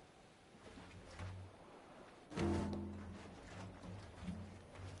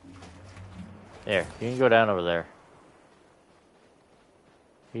 There, you can go down over there.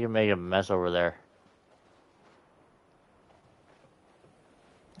 You can make a mess over there.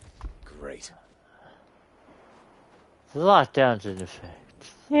 Great. The lockdown's in effect.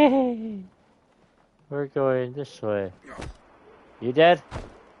 Yay! We're going this way. You dead?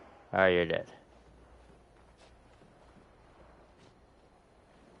 Alright, you're dead.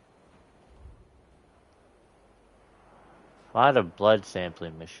 Find a blood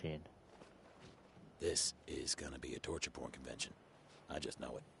sampling machine. This is gonna be a torture porn convention. I just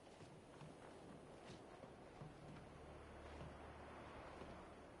know it.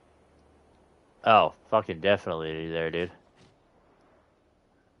 Oh, fucking definitely there, dude.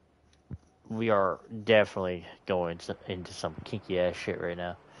 We are definitely going into some kinky ass shit right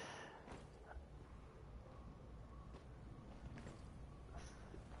now.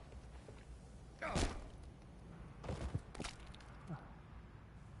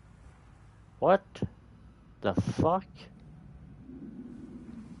 What the fuck?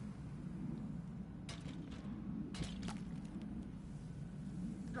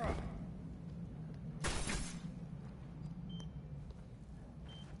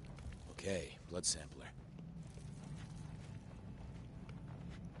 Okay, blood sampler.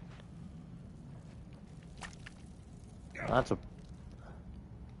 That's a...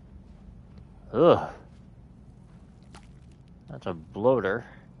 Ugh. That's a bloater.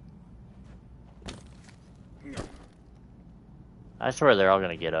 I swear they're all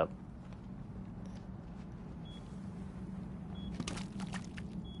gonna get up.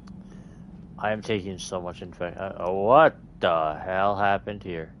 I am taking so much infection. What the hell happened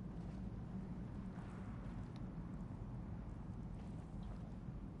here?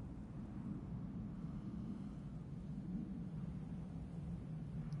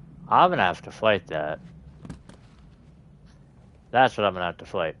 I'm gonna have to fight that. That's what I'm gonna have to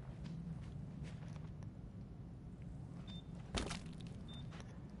fight.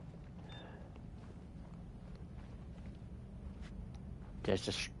 There's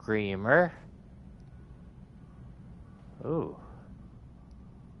a screamer. Ooh.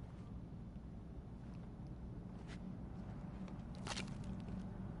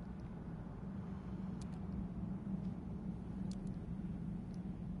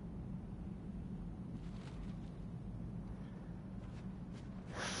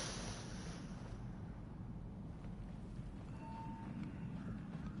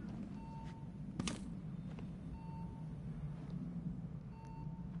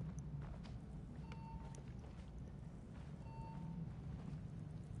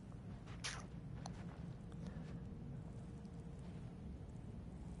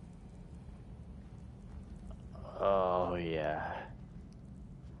 Oh, yeah.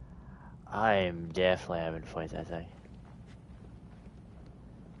 I am definitely having to fight that thing.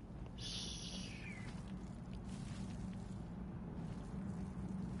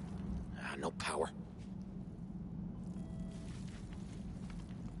 Ah, no power.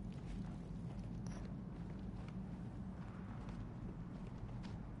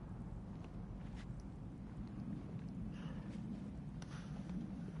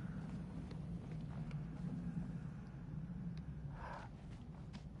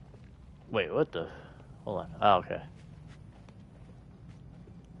 Wait, what the? Hold on. Oh, okay.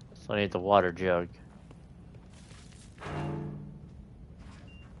 So I need the water jug.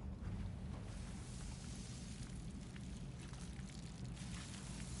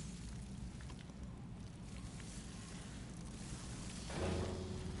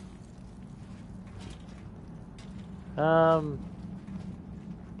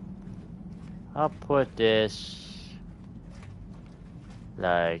 I'll put this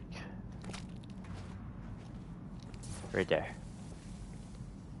like right there.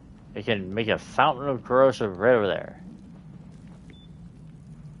 It can make a fountain of corrosive right over there.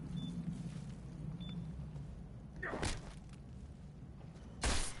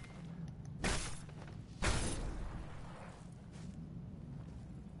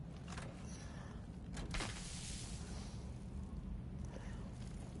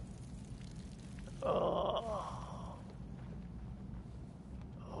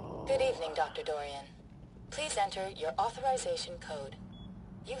 Good evening, Dr. Dorian. Please enter your authorization code.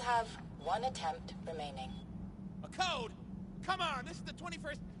 You have one attempt remaining. A code? Come on, this is the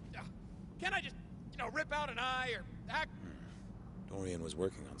 21st... Can't I just, rip out an eye or act... Dorian was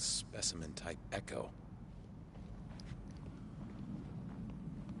working on specimen type Echo.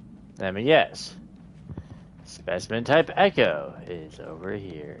 Let me guess. Specimen type Echo is over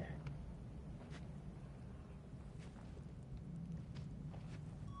here.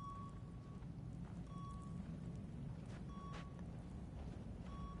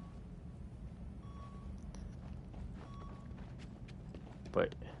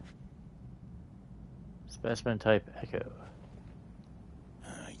 Wait. Specimen type Echo.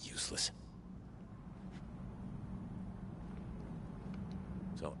 Useless.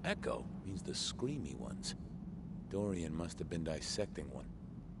 So Echo means the screamy ones. Dorian must have been dissecting one.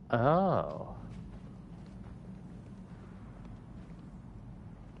 Oh.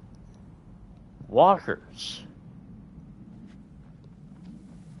 Walkers.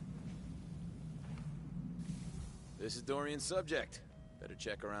 This is Dorian's subject. Better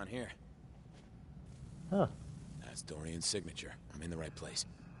check around here. Huh. That's Dorian's signature. I'm in the right place.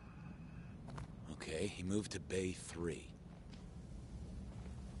 Okay, he moved to Bay 3.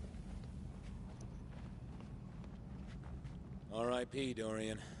 R.I.P.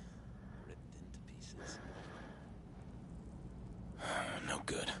 Dorian. Ripped into pieces. No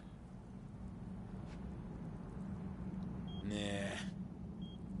good. Nah.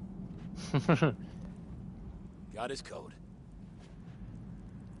 Got his code.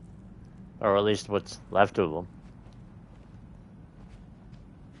 Or at least what's left of them.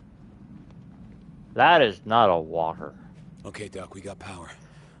 That is not a walker. Okay, Doc, we got power.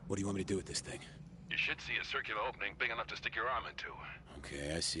 What do you want me to do with this thing? You should see a circular opening big enough to stick your arm into.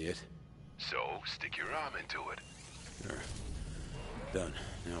 Okay, I see it. So, stick your arm into it. Sure. Done.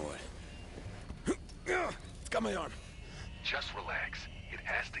 Now what? It's got my arm. Just relax. It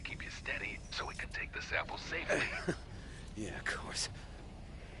has to keep you steady so it can take the sample safely. Yeah, of course.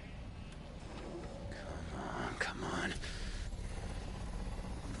 Come on.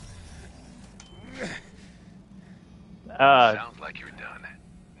 Sounds like you're done.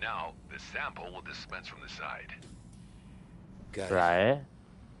 Now, the sample will dispense from the side. Got it. Right.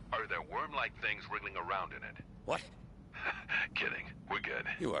 Are there worm-like things wriggling around in it? What? Kidding. We're good.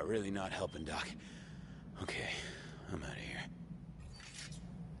 You are really not helping, Doc. Okay, I'm out of here.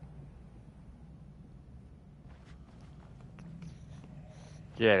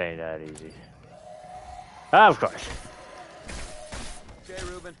 It ain't that easy. Of course. Okay,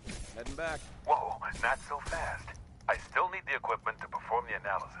 Ruben. Heading back. Whoa, not so fast. I still need the equipment to perform the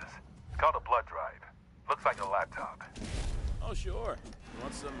analysis. It's called a blood drive. Looks like a laptop. Oh, sure. You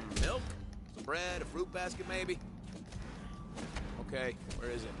want some milk? Some bread? A fruit basket, maybe? Okay,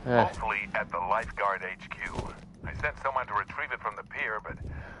 where is it? Hopefully at the lifeguard HQ. I sent someone to retrieve it from the pier, but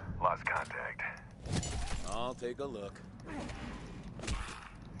lost contact. I'll take a look.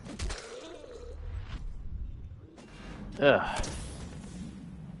 Ugh.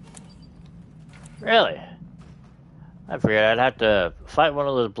 Really? I figured I'd have to fight one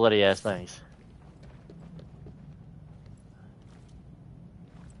of those bloody ass things.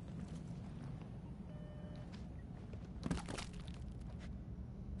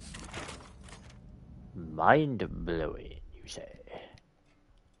 Mind blowing, you say?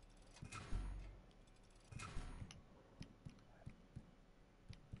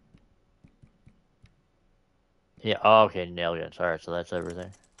 Yeah, oh, okay, nail guns. Alright, so that's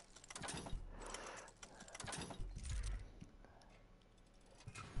everything.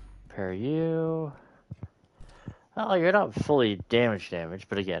 Repair you. Oh, you're not fully damaged,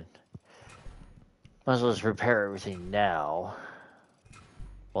 but again. Might as well just repair everything now.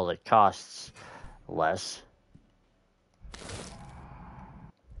 Well, it costs less.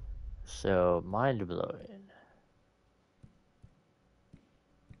 So, mind blowing.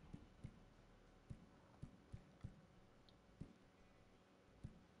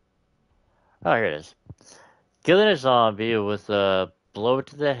 Oh, here it is. Killing a zombie with a blow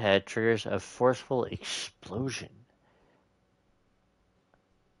to the head triggers a forceful explosion.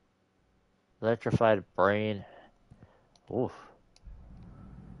 Electrified brain. Oof.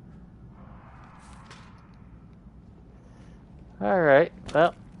 Alright,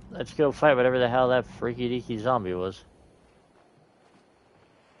 well, let's go fight whatever the hell that freaky deaky zombie was.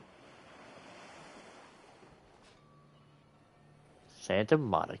 Santa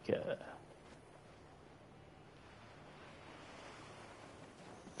Monica.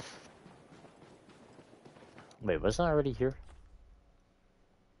 Wait, wasn't I already here?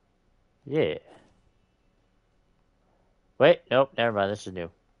 Yeah. Wait, nope, never mind, this is new.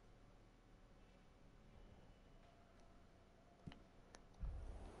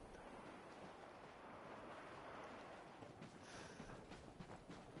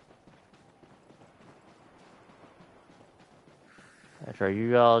 That's right.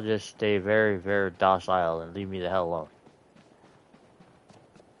 You all just stay very, very docile and leave me the hell alone.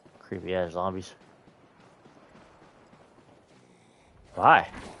 Creepy ass zombies. Why?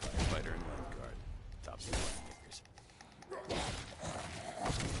 Firefighter and lifeguard. Top secret knickers.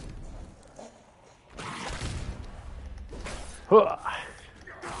 Huh.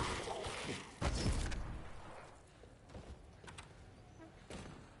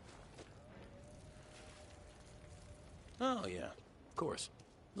 Oh, yeah. Of course.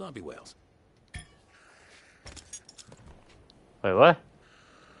 Zombie whales. Wait, what?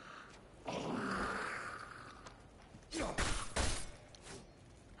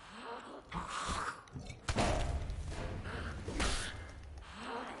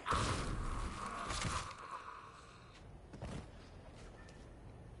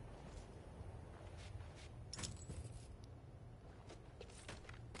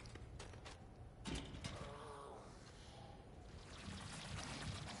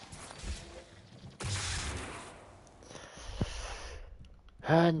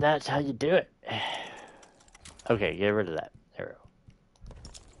 And that's how you do it. Okay, get rid of that. There we go.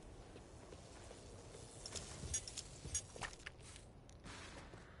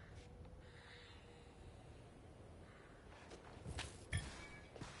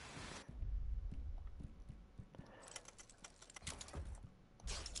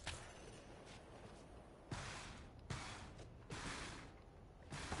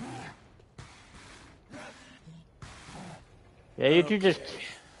 Yeah, you two just...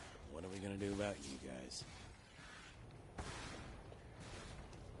 What are we gonna do about you guys?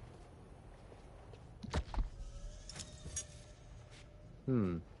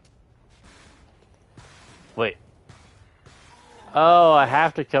 Wait. Oh, I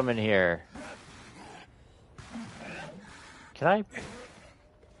have to come in here. Can I...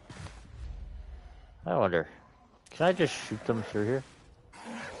 I wonder. Can I just shoot them through here?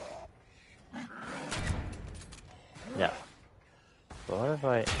 No. But what if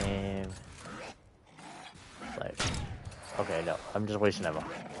I aim... Like... Okay, no. I'm just wasting ammo.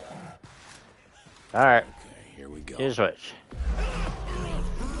 Alright. Okay, here we go. Here's switch.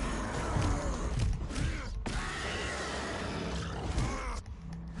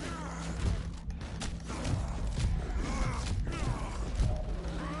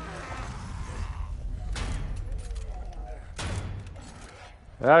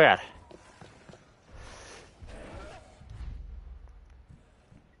 Oh god.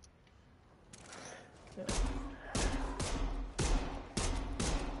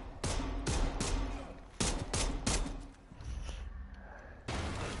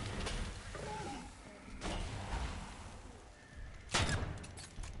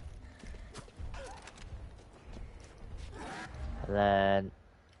 And then,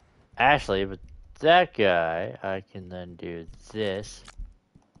 actually, with that guy, I can then do this.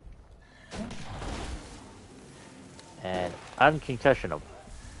 And unconcussion him.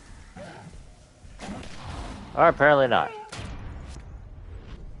 Or apparently not.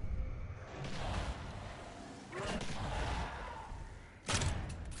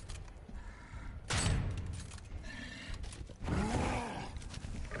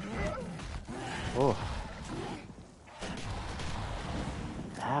 Oh.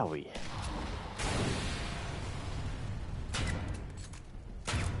 Owie.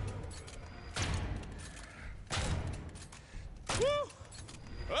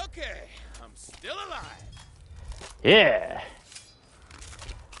 Okay, I'm still alive. Yeah.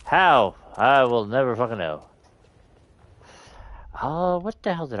 How? I will never fucking know. Oh, what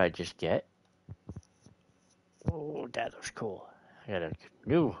the hell did I just get? Oh, that was cool. I got a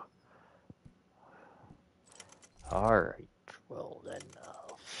new. Alright. Well, then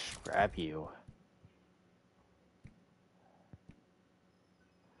I'll grab you.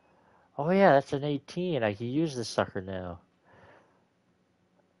 Oh, yeah, that's an 18. I can use this sucker now.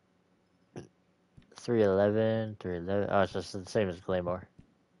 311, 311. Oh, it's just the same as Claymore.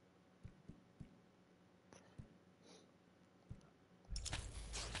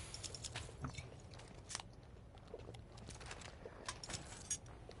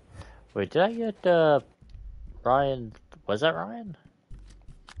 Wait, did I get, Ryan? Was that Ryan?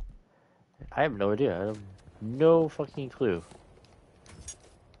 I have no idea. I have no fucking clue.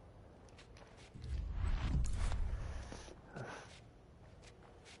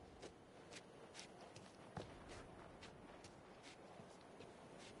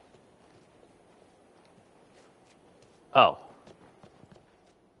 Oh.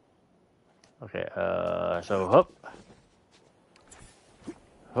 Okay, so, hoop.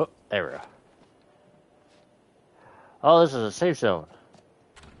 Hoop, there we go. Oh, this is a safe zone.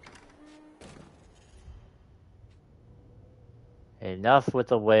 And Enough with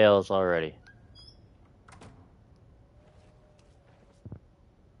the whales already.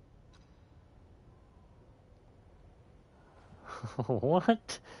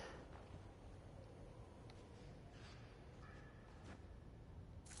 What?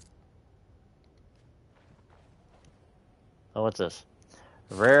 Oh, what's this?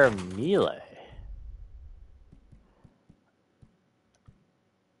 Rare melee.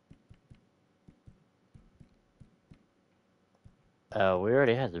 We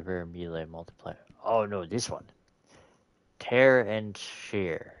already had the rare melee multiplier. Oh no, this one. Tear and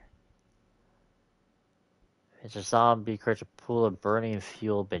shear. It's a zombie creates a pool of burning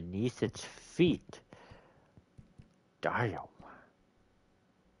fuel beneath its feet. Damn.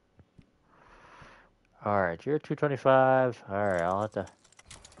 Alright, you're 225. Alright, I'll have to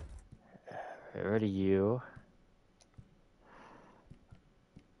get rid of you.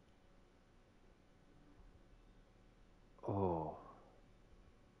 Oh.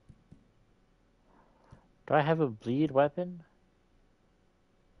 Do I have a bleed weapon?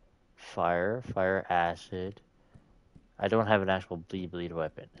 Fire, acid. I don't have an actual bleed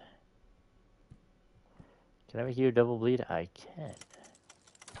weapon. Can I make you a double bleed? I can.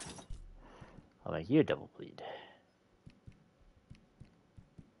 I'll make you a double bleed.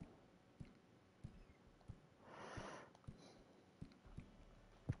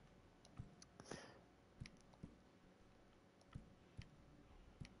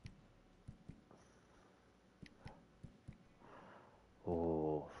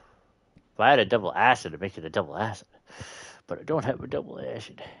 Oh. If I had a double acid, I'd make it a double acid. But I don't have a double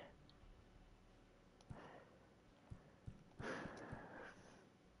acid.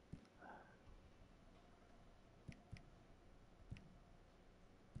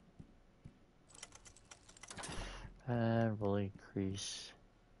 And we'll increase.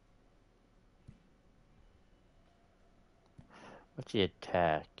 What's the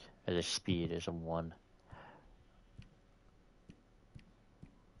attack? The speed is a 1.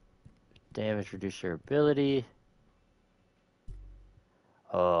 Damage reduce your ability.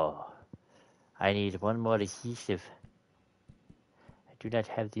 Oh. I need one more adhesive. I do not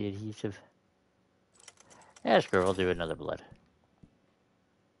have the adhesive. Yeah, screw it, we'll do another blood.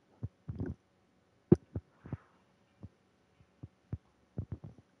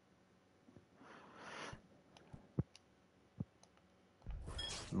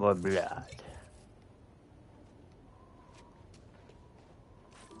 More blood.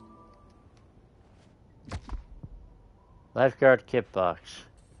 Lifeguard kit box.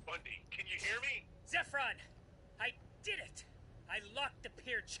 Bundy, can you hear me? Zephron! I did it! I locked the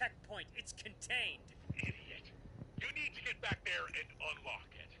pier checkpoint. It's contained. Idiot. You need to get back there and unlock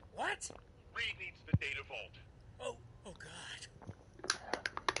it. What? Reed needs the data vault. Oh God.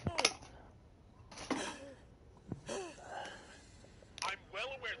 I'm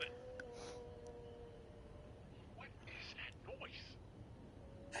well aware that... What is that noise?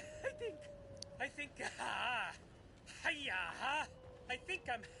 I think,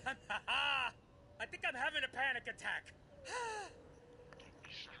 I think I'm having a panic attack.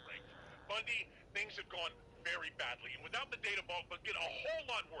 Strength. Bundy, things have gone very badly, and without the data vault, will get a whole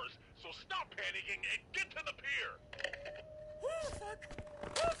lot worse. So stop panicking and get to the pier. Oh, fuck.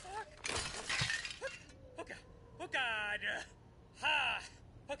 Oh, fuck. Okay. Oh, God.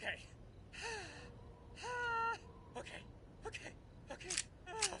 Okay. Okay.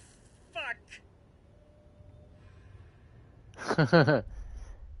 Oh, fuck.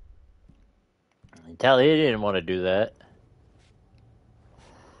 Tell he didn't want to do that.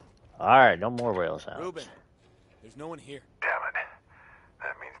 Alright, no more whale sounds. Ruben, there's no one here. Damn it.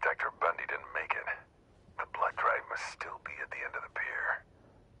 That means Dr. Bundy didn't make it. The blood drive must still be at the end of the pier.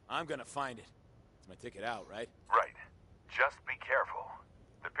 I'm gonna find it. It's my ticket out, right? Right. Just be careful.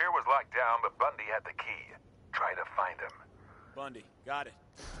 The pier was locked down, but Bundy had the key. Try to find him. Bundy, got it.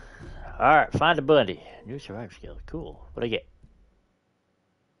 Alright, find a Bundy. New survival skill. Cool. What'd I get?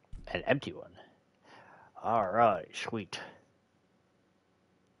 An empty one. Alright, sweet.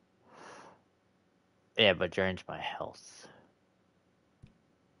 Yeah, but drains my health.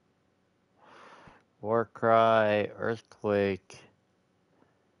 War cry, earthquake,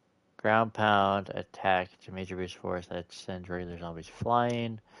 ground pound, attack. It's a major boost force that sends regular zombies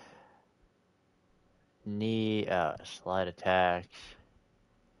flying. Knee, slide attacks.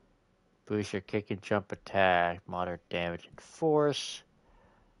 Boost your kick and jump attack. Moderate damage and force.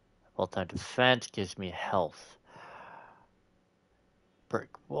 All-time defense gives me health. Brick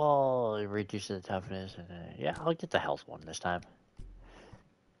wall, it reduces the toughness. And, yeah, I'll get the health one this time.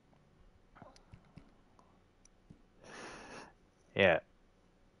 Yeah.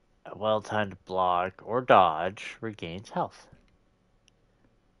 A well-timed block or dodge regains health.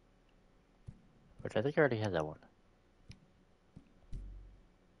 Which I think I already had that one.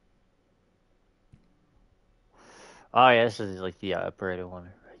 Oh yeah, this is like the operator one.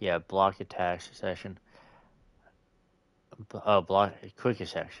 Yeah, block attack succession. Oh, block quick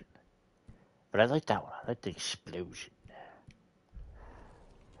succession. But I like that one. I like the explosion.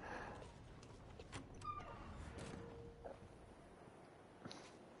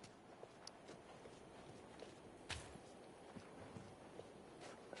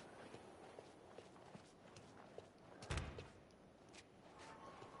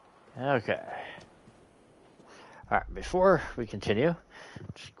 Okay. Alright, before we continue,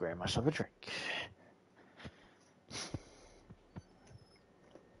 just grab myself a drink.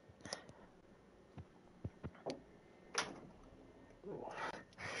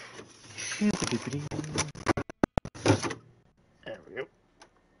 There we go.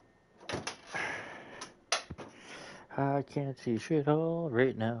 I can't see shit all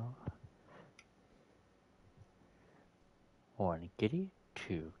right now. One kitty,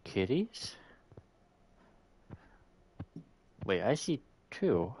 two kitties. Wait, I see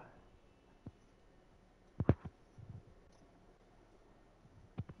two.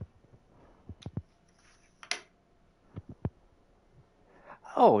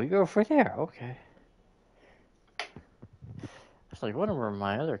 Oh, you're over there. Okay. I was like, wondering where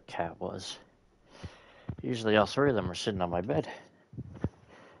my other cat was. Usually all three of them are sitting on my bed.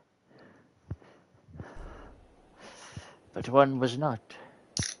 But one was not.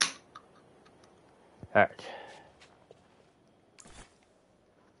 Alright.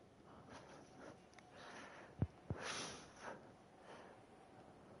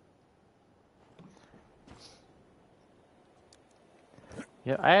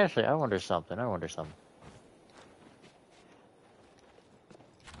 Yeah, I wonder something.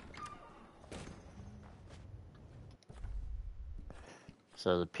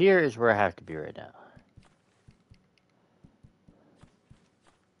 So the pier is where I have to be right now.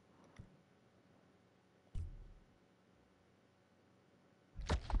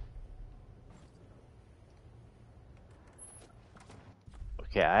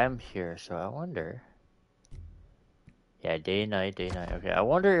 Okay, I'm here, so I wonder. Yeah, day, night. Okay, I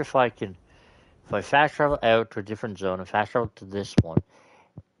wonder if I fast travel out to a different zone and fast travel to this one,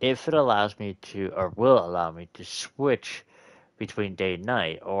 if it allows me to, or will allow me to switch between day and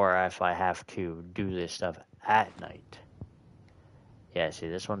night, or if I have to do this stuff at night. Yeah, see,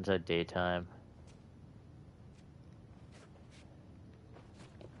 this one's at daytime.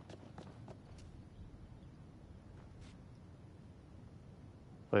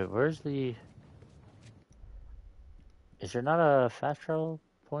 Wait, where's the... Is there not a fast travel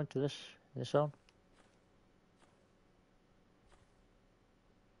point to this zone?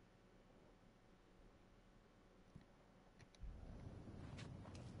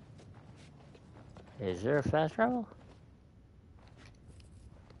 Is there a fast travel?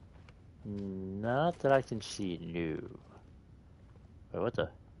 Not that I can see, no. Wait, what the?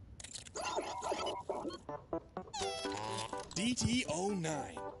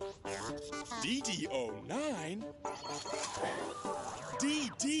 DD09. DD09?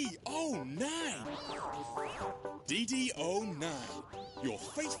 DD09! DD09, your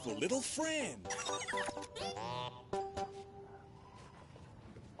faithful little friend.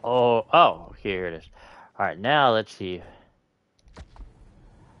 Oh, okay, here it is. Alright, now let's see.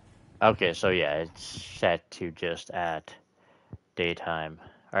 Okay, so yeah, it's set to just at daytime,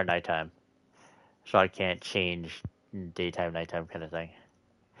 or nighttime. So I can't change daytime, nighttime kind of thing.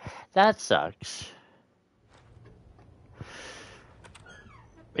 That sucks.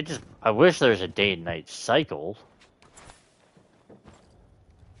 I wish there was a day and night cycle.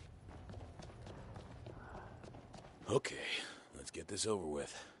 Okay, let's get this over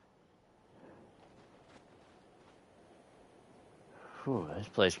with. Whew, this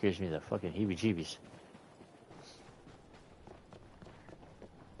place gives me the fucking heebie-jeebies.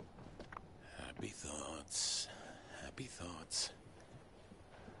 Happy thoughts. Happy thoughts.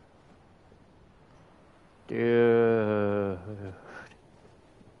 Dude.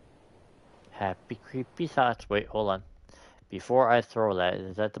 Happy creepy thoughts. Wait, hold on. Before I throw that,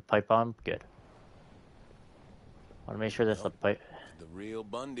 is that the pipe bomb? Good. I want to make sure that's the pipe. The real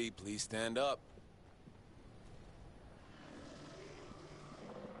Bundy, please stand up.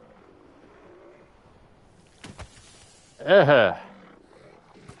 Ah,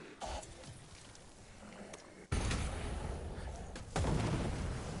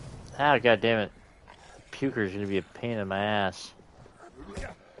 god damn it. Puker's gonna be a pain in my ass.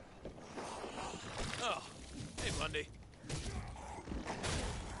 Oh, hey, Bundy.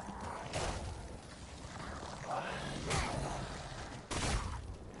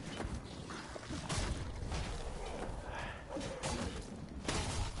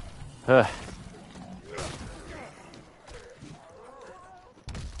 Huh.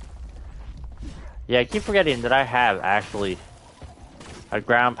 Yeah, I keep forgetting that I have actually a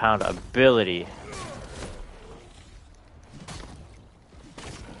ground pound ability.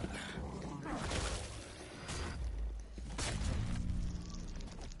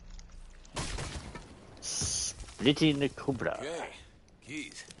 Splitting the Cobra. Okay,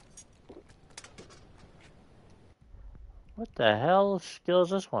 keys. What the hell skill is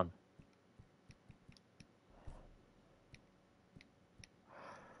this one?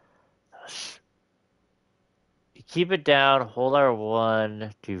 You keep it down, hold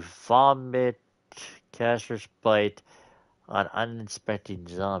R1 to vomit caster's bite on uninspected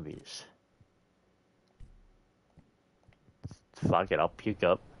zombies. Fuck it, I'll puke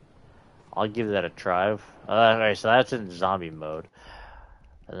up. I'll give that a try. Okay, so that's in zombie mode.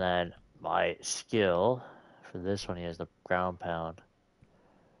 And then my skill for this one, he has the ground pound.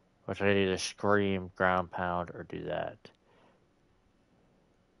 Which I can either scream, ground pound, or do that.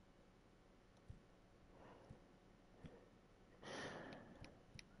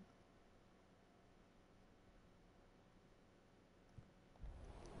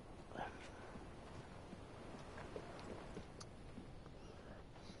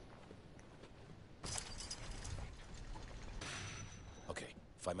 Okay,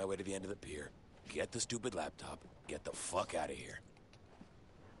 find my way to the end of the pier. Get the stupid laptop. Get the fuck out of here.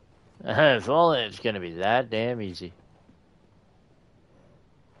 If only it's gonna be that damn easy.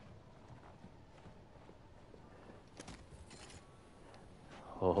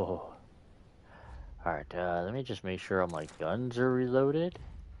 Oh. Alright, let me just make sure all my guns are reloaded.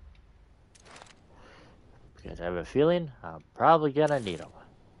 Because I have a feeling I'm probably gonna need them.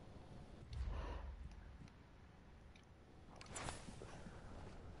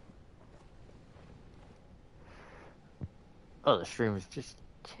 Oh, the stream is just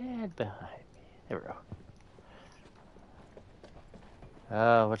a tad behind me. There we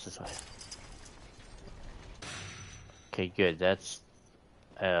go. What's this way? Okay, good. That's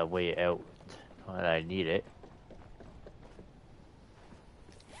way out when I need it.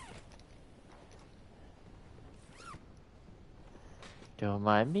 Don't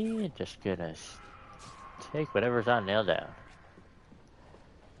mind me, just gonna take whatever's on nail down.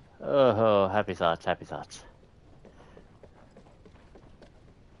 Oh, happy thoughts, happy thoughts.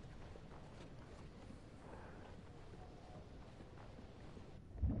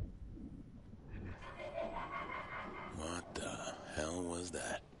 What the hell was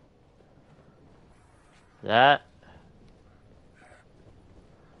that? That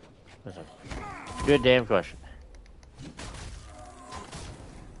was a good damn question.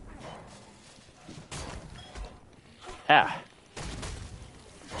 Ah.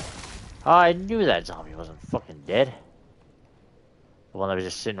 Oh, I knew that zombie wasn't fucking dead. The one that was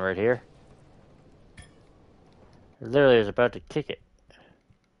just sitting right here. I literally was about to kick it.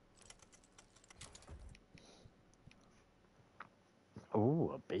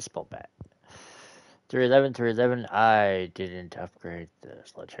 Ooh, a baseball bat. 311, 311. I didn't upgrade the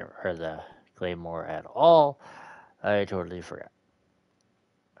sledgehammer or the claymore at all. I totally forgot.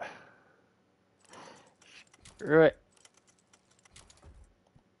 Screw it.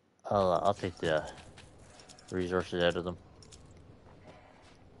 I'll take the resources out of them.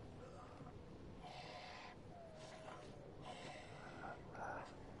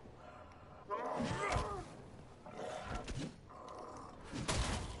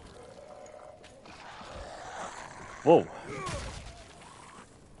 Whoa.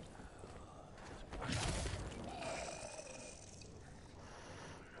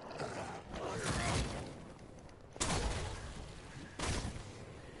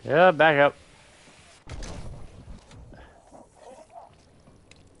 Yeah, back up.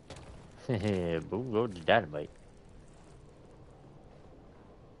 Boom, go to dynamite.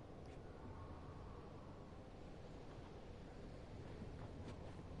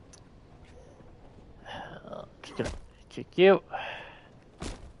 Just gonna kick you.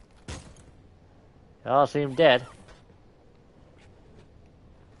 Y'all seem dead.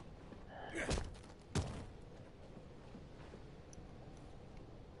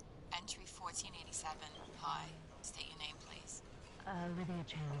 Entry 1487. Hi. State your name, please. Lydia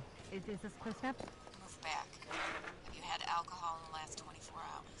Chan. Is this close enough? Move back. Have you had alcohol in the last 24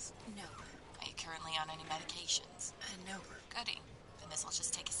 hours? No. Are you currently on any medications? No. Goody. Then this will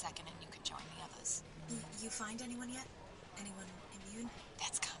just take a second and you can join the others. You find anyone yet? Anyone immune?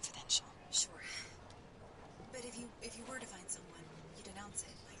 That's confidential. Sure. But if you were to find someone, you'd announce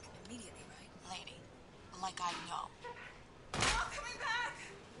it, like, immediately, right? Lady, like I know. Oh, coming back!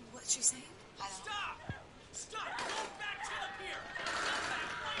 What's she saying? I don't... Stop! Stop! Go back to the pier! Come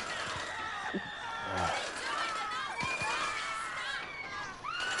back right now!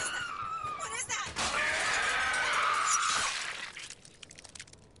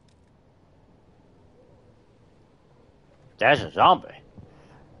 That's a zombie.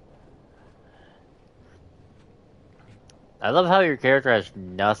 I love how your character has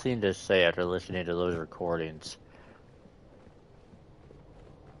nothing to say after listening to those recordings.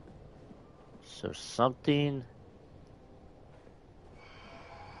 So something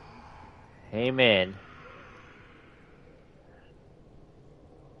came in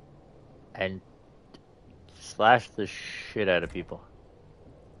and slashed the shit out of people.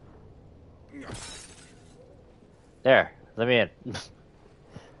 There, let me in.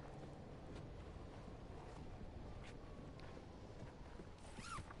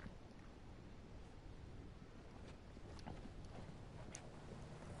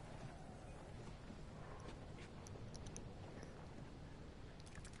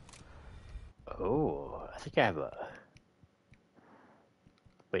 Oh, I think I have a...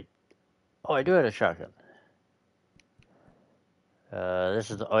 Wait. Oh, I do have a shotgun. This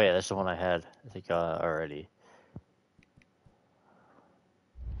is the... Oh, yeah, this is the one I had, I think, already.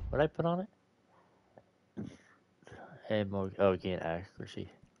 What did I put on it? Ammo... Oh, gain accuracy.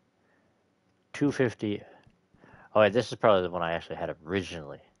 250. Oh, wait, this is probably the one I actually had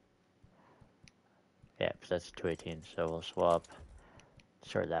originally. Yeah, because that's 218, so we'll swap.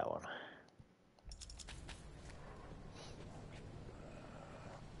 Start that one.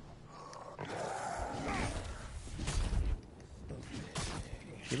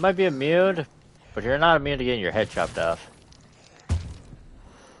 You might be immune, but you're not immune to getting your head chopped off.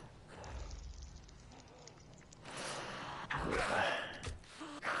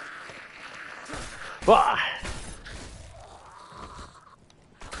 Wah!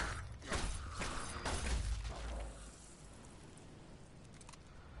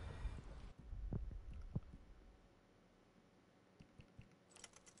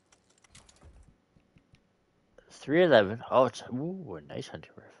 .311. Oh, it's ooh, a nice hunting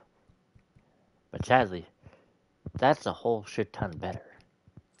rifle. But sadly, that's a whole shit ton better.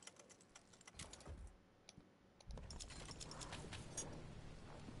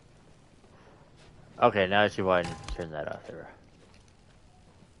 Okay, now I see why I need to turn that off there.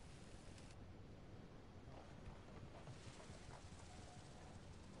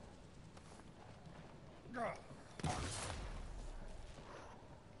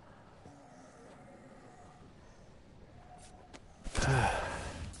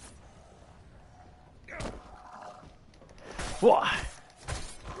 Whoa!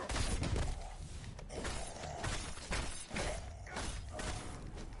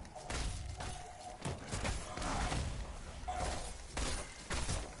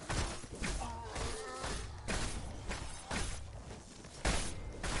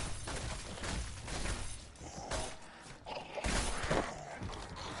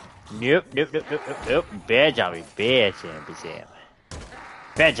 Nope, nope, nope, nope, nope, nope. Bad zombie, bad zombie, Sam.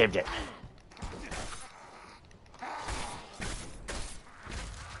 Bad zombie.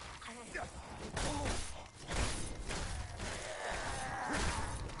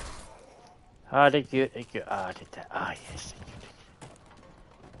 Oh, thank you, thank you. Oh, take that. Oh, yes, thank you.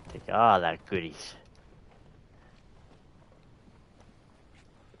 Take all that goodies.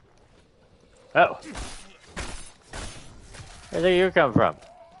 Oh. Where did you come from?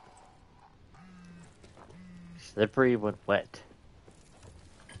 Slippery when wet.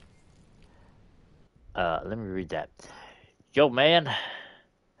 Let me read that. Yo, man.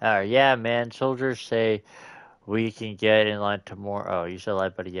 Yeah, man. Soldiers say we can get in line tomorrow. Oh, you said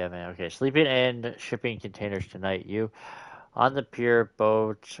live, buddy. Yeah, man. Okay. Sleeping and shipping containers tonight. You on the pier.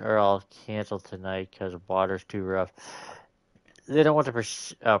 Boats are all canceled tonight because the water's too rough. They don't want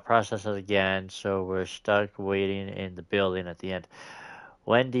to process it again, so we're stuck waiting in the building at the end.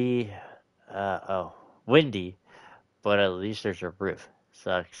 Windy, but at least there's a roof.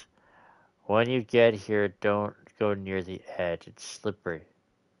 Sucks. When you get here, don't go near the edge. It's slippery.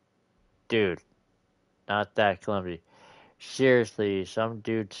 Dude, not that clumsy. Seriously, some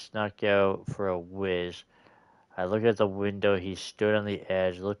dude snuck out for a whiz. I look at the window. He stood on the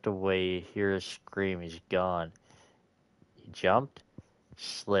edge, looked away, hear a scream. He's gone. He jumped,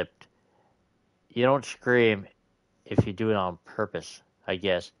 slipped. You don't scream if you do it on purpose, I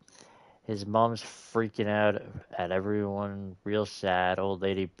guess. His mom's freaking out at everyone, real sad. Old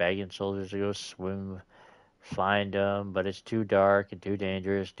lady begging soldiers to go swim, find him, but it's too dark and too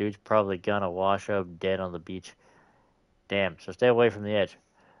dangerous. Dude's probably gonna wash up dead on the beach. Damn, so stay away from the edge.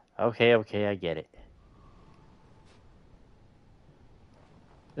 Okay, I get it.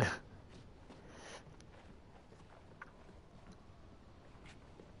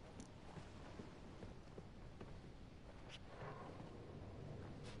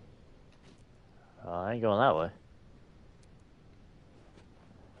 I ain't going that way.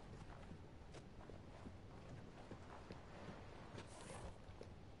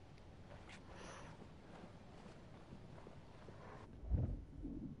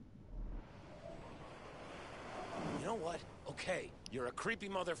 Okay, you're a creepy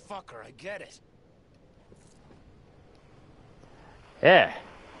motherfucker, I get it. Yeah.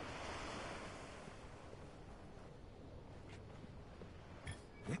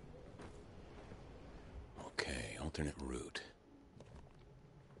 Okay, alternate route.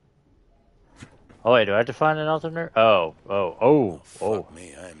 Oh wait, do I have to find an alternate? Oh. Fuck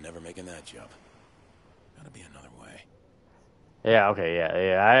me, I am never making that jump. Gotta be another way. Yeah, okay,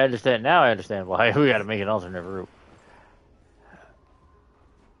 yeah. I understand. Now I understand why we gotta make an alternate route.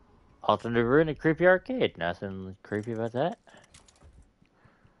 Alternate route in a creepy arcade. Nothing creepy about that.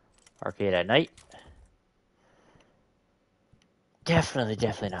 Arcade at night.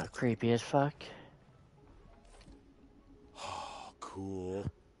 Definitely not creepy as fuck. Oh, cool.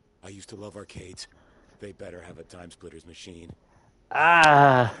 I used to love arcades. They better have a time splitters machine.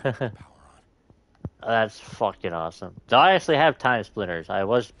 Ah, Power on. that's fucking awesome. So I actually have time splitters. I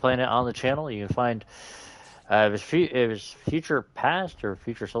was playing it on the channel. You can find it was Future Past or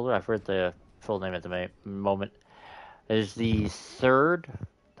Future Solar. I forget the full name at the moment. It is the third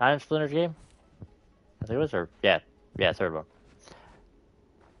time splitters game. I think it was, or yeah, third one.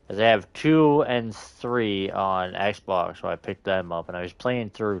 They have 2 and 3 on Xbox, so I picked them up, and I was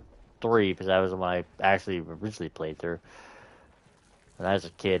playing through 3 because that was the one I actually originally played through when I was a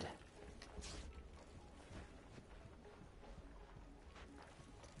kid.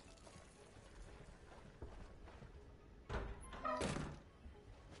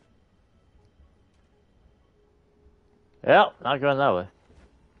 Yep, not going that way.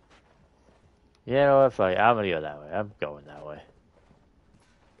 You know what? I'm gonna go that way. I'm going that way.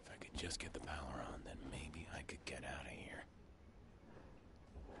 If I could just get the power on, then maybe I could get out of here.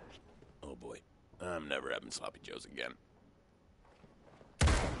 Oh boy, I'm never having sloppy joes again.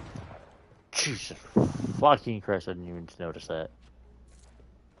 Jesus fucking Christ, I didn't even notice that.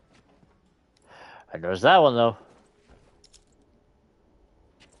 I noticed that one, though.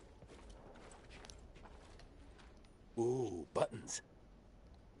 Ooh, buttons.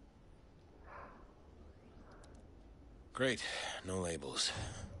 Great, no labels.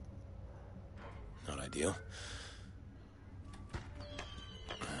 Not ideal.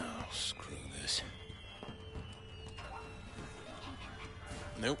 Oh, screw this.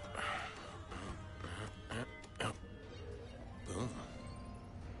 Nope. Boom.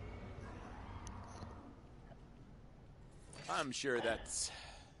 I'm sure that's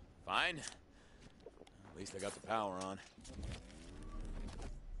fine. At least I got the power on.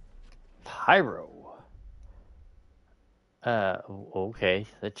 Pyro. Okay,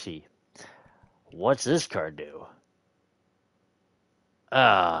 let's see. What's this card do?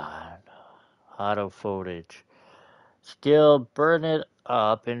 Auto footage. Skill, burn it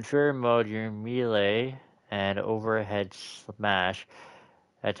up. In fury mode, your melee and overhead smash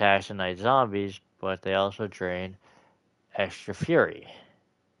attacks ignite zombies, but they also drain extra fury.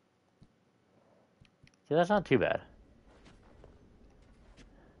 See, that's not too bad.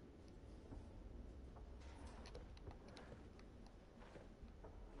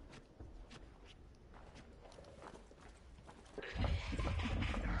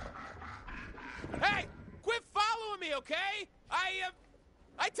 Hey! Quit following me, okay?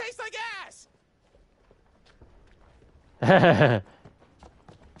 I taste like ass!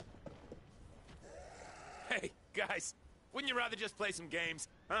 Hey, guys, wouldn't you rather just play some games,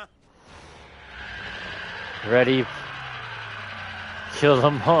 huh? Ready. Kill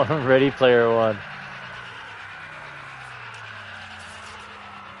them all. Ready Player One.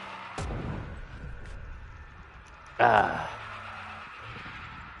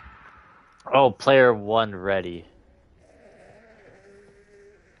 Oh, Player One ready.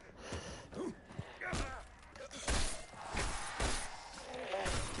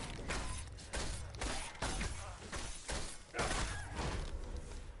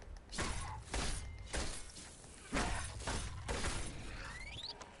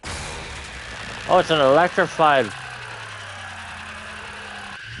 Oh, it's an electrified.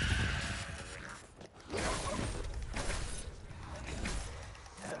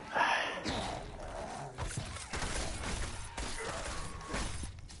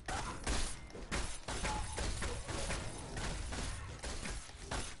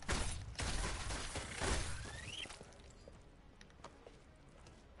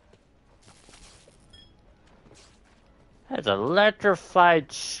 That's an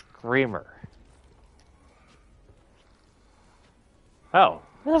electrified screamer. Oh,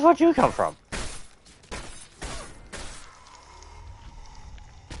 where the fuck did you come from?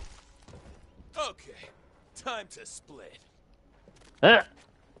 Okay, time to split. That's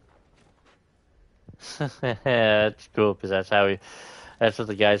cool because that's what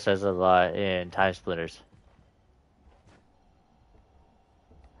the guy says a lot in Time Splitters.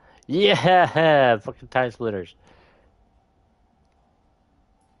 Yeah, fucking time splitters.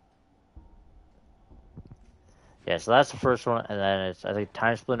 Yeah, so that's the first one, and then it's I think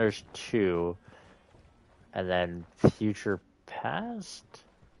Time Splitters 2, and then Future Past.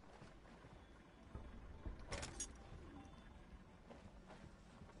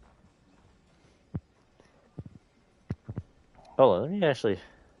 Hold on, let me actually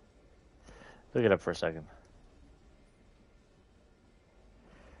look it up for a second.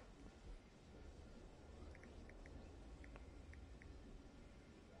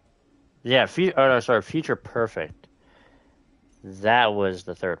 Yeah, Future Perfect. That was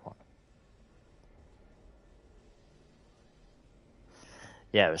the third one.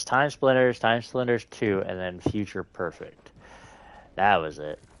 Yeah, it was Time Splitters 2, and then Future Perfect. That was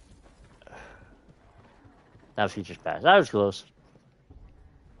it. Not Futures Past. That was close.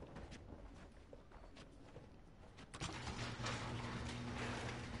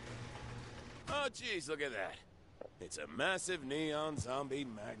 Oh, jeez, look at that. It's a massive neon zombie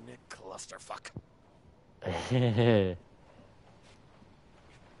magnet clusterfuck.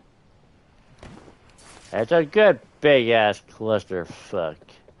 That's a good big ass clusterfuck.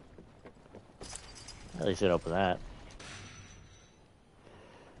 At least it opened that.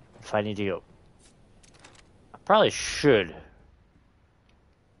 If I need to go, I probably should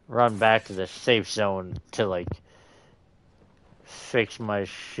run back to the safe zone to like fix my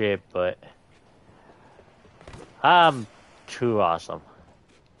shit, but I'm too awesome.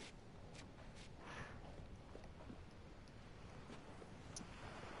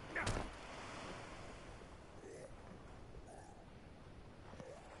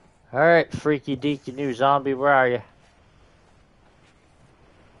 Alright, freaky deaky new zombie, where are you?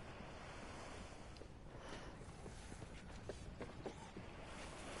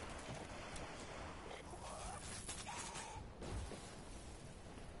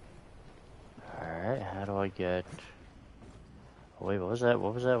 Alright, how do I get... Oh, wait, what was that?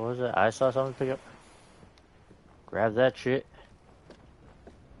 What was that? What was that? I saw something pick up. Grab that shit.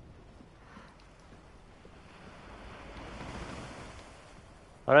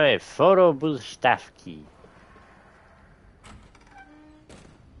 Alright, photo booth staff key.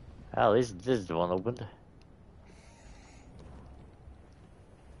 At least this is the one opened.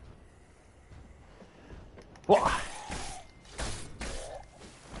 What?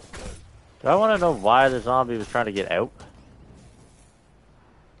 Do I want to know why the zombie was trying to get out?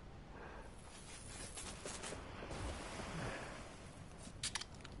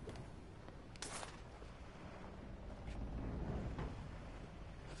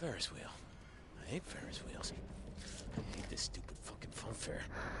 Ferris wheel. I hate Ferris wheels. I hate this stupid fucking fun fair.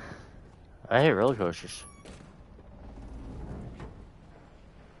 I hate roller coasters.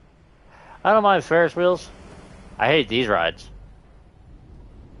 I don't mind Ferris wheels. I hate these rides.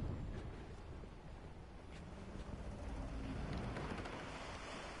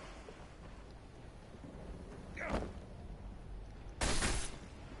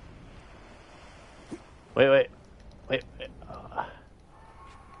 Wait.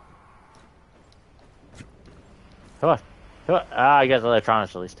 Come on. Ah, I got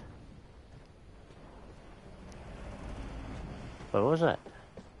electronics at least. Wait, what was that?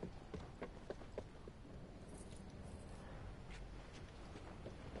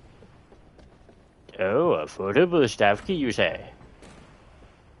 Oh, a photo booth staff key, you say?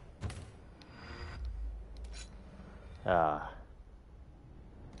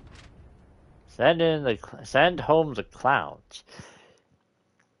 Send home the clowns.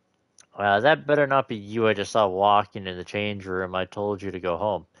 Well, that better not be you I just saw walking in the change room. I told you to go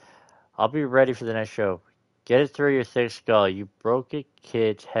home. I'll be ready for the next show. Get it through your thick skull. You broke a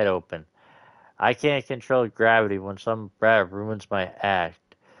kid's head open. I can't control gravity when some brat ruins my act.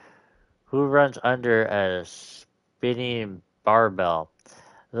 Who runs under a spinning barbell?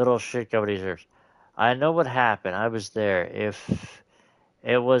 Little shit company deserves. I know what happened. I was there. If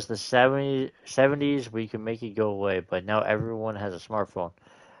it was the 70s, we could make it go away. But now everyone has a smartphone.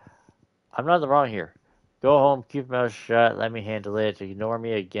 I'm not in the wrong here. Go home, keep your mouth shut, let me handle it. Ignore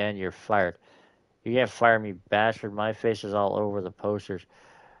me again, you're fired. You can't fire me, bastard. My face is all over the posters.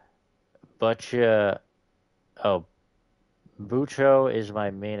 But Bucho is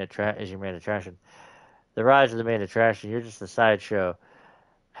your main attraction. The rides are the main attraction. You're just a sideshow,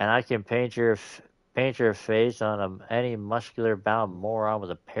 and I can paint your face on any muscular bound moron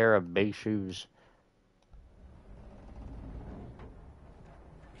with a pair of big shoes.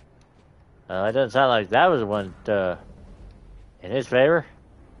 It doesn't sound like that was one in his favor.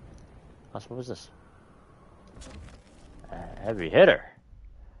 What was this? Heavy hitter.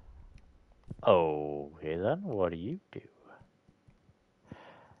 Okay then, what do you do?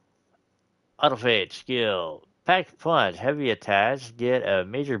 Auto fade skill. Pack punch. Heavy attacks get a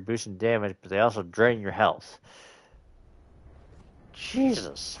major boost in damage, but they also drain your health.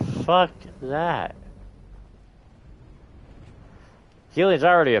 Jesus, fuck that. Healing's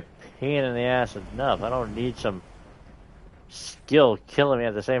already a pain in the ass enough. I don't need some skill killing me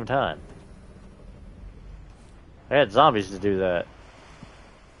at the same time. I had zombies to do that.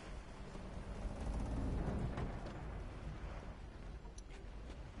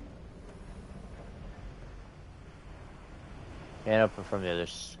 Can't open from the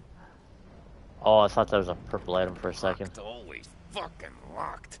others. Oh, I thought that was a purple item for a second. It's always fucking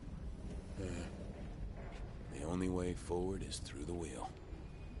locked. The only way forward is through the wheel.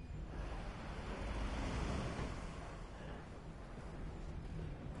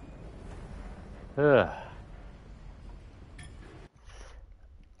 Ugh.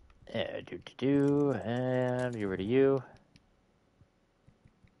 And get rid of you.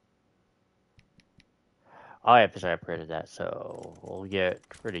 Oh, yeah, because I upgraded that, so we'll get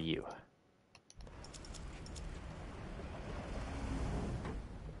rid of you.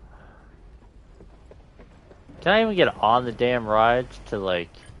 Can I even get on the damn rides to, like...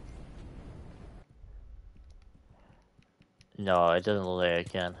 No, it doesn't look like I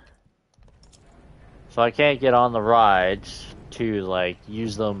can. So I can't get on the rides to, like,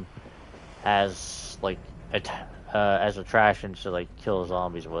 use them as, like, as attractions to, like, kill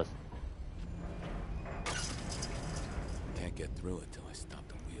zombies with. Can't get through it till I stop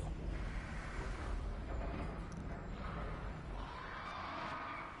the wheel.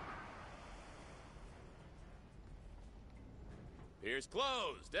 Pier's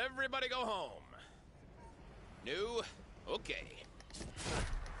closed. Everybody go home. New. Okay.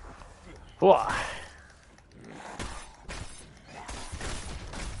 Whoa.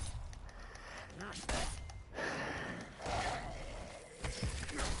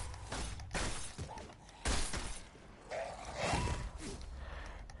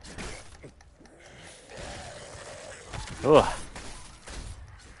 Ugh.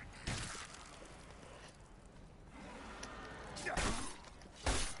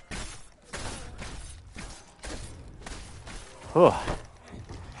 Whew.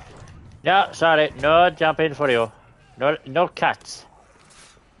 No, sorry, no jumping for you. No cuts.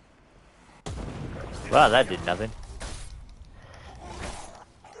 Well, that did nothing.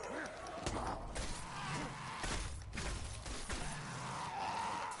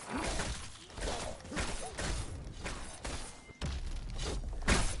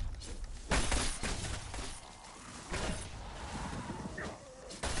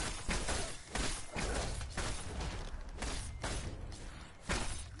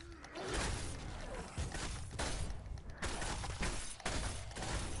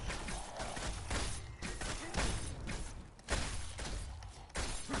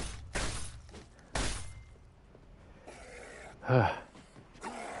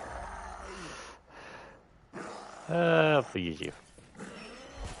 Please you.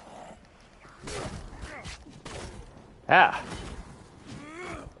 Ah.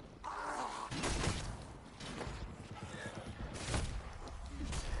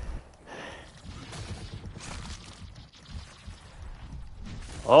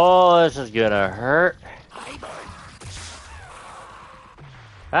 Oh, this is gonna hurt.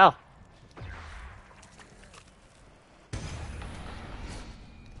 Ow.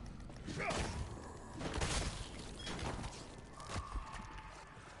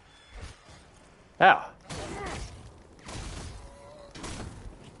 Ow.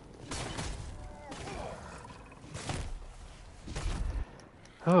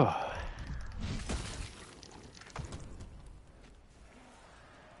 Oh.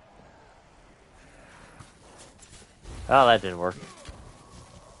 Oh, that didn't work.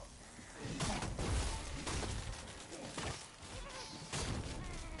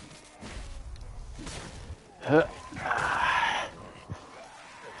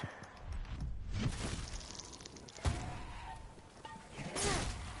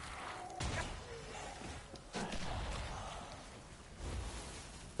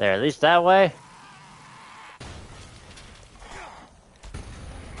 There, at least that way.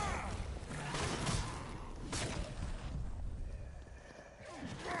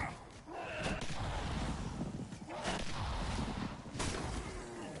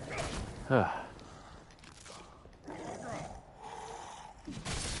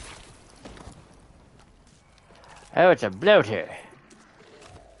 Oh, it's a bloater.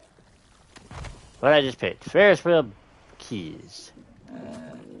 What I just picked. Ferris wheel keys.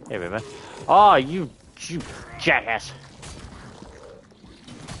 Hey, wait a minute. Oh, you jackass.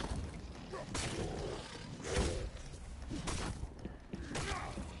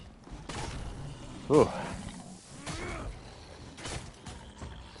 Ooh.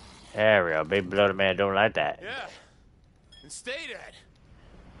 There we go. Big bloated man don't like that. Yeah. And stay dead.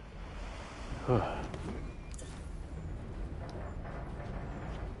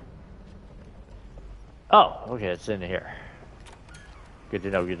 Oh, okay, it's in here. Good to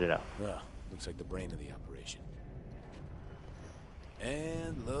know, good to know. Well, looks like the brain of the operation.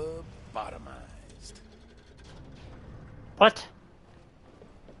 And lobotomized. What?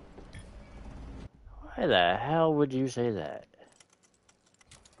 Why the hell would you say that?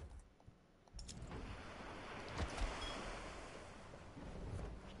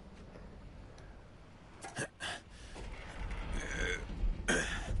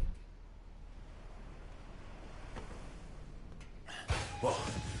 Whoa.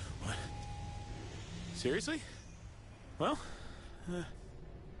 What? Seriously? Well,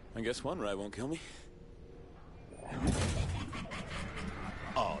 I guess one ride won't kill me.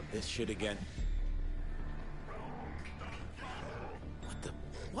 Oh, this shit again. What the?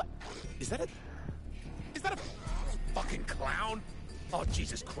 What? Is that a fucking clown? Oh,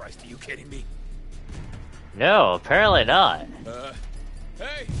 Jesus Christ, are you kidding me? No, apparently not.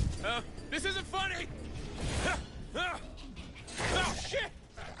 Hey, this isn't funny! Oh, shit!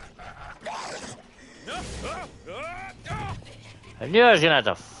 I knew I was gonna have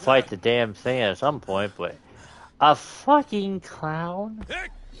to fight the damn thing at some point, but a fucking clown? Hey,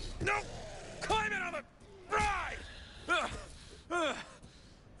 no! Climb it on the ride!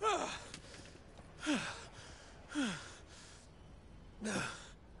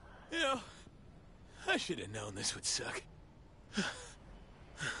 You know, I should have known this would suck.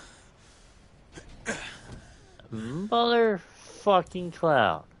 Motherfucking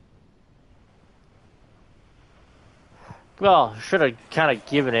clown. Well, should have kind of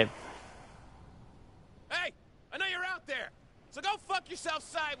given it. Hey, I know you're out there, so go fuck yourself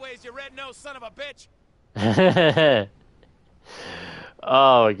sideways, you red-nosed son of a bitch!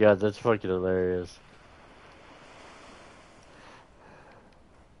 Oh my god, that's fucking hilarious.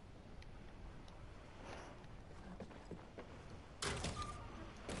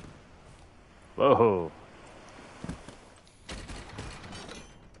 Whoa.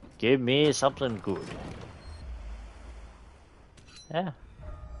 Give me something good. Yeah.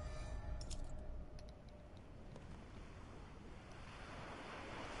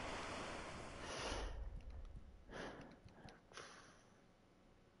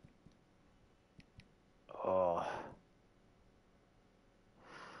 Oh.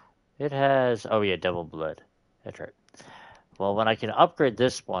 It has, oh yeah, double blood. That's right. Well, when I can upgrade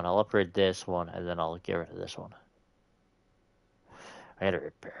this one, I'll upgrade this one, and then I'll get rid of this one. I gotta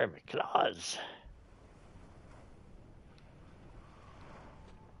repair my claws.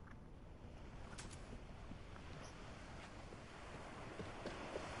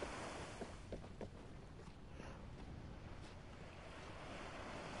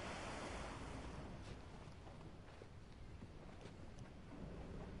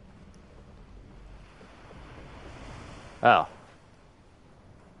 Oh.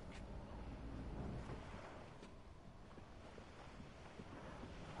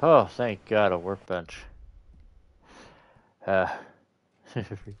 Oh, thank God, a workbench.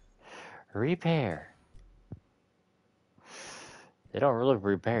 Repair. They don't look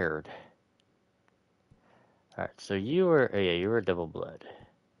repaired. Alright, so you were, oh yeah, you were double blood.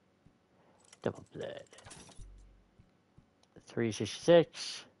 Double blood.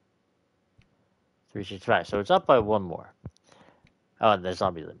 366. 365. So it's up by one more. Oh, and the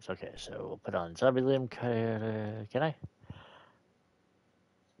zombie limbs. Okay, so we'll put on zombie limb. Can I?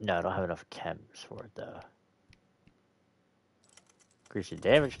 No, I don't have enough chems for it, though. Increasing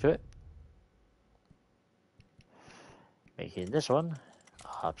damage to it. Making this one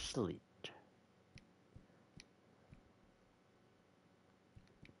obsolete.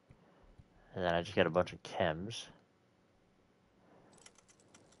 And then I just got a bunch of chems.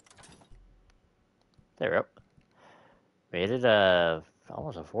 There we go. Made it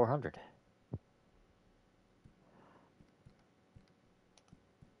almost a 400.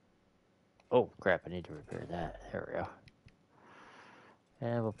 Oh crap, I need to repair that. There we go.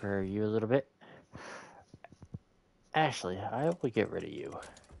 And we'll repair you a little bit. Actually, I will get rid of you.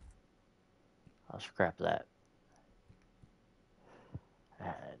 I'll scrap that.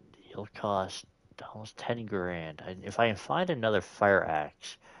 And you'll cost almost 10 grand. If I can find another fire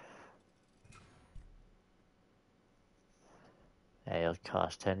axe, it'll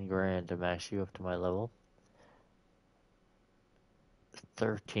cost 10 grand to max you up to my level.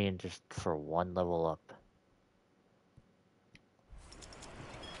 13 just for one level up.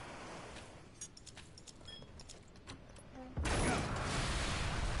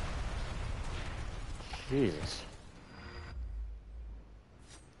 Jesus.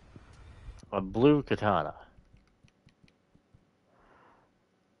 A blue katana.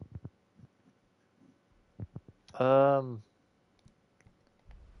 Whoa,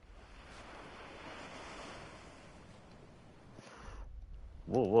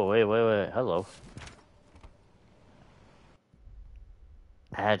 wait. Hello.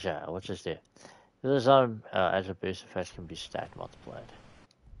 Agile. What's this do? This agile boost effects can be stacked multiplied.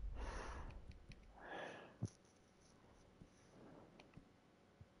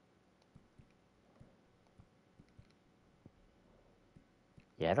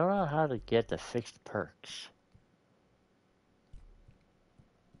 Yeah, I don't know how to get the fixed perks.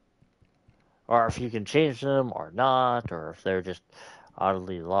 Or if you can change them or not, or if they're just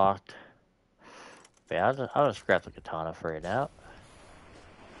oddly locked. But yeah, I'll just scrap the katana for right now.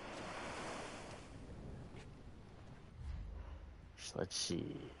 So let's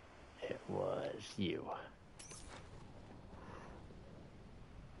see. It was you.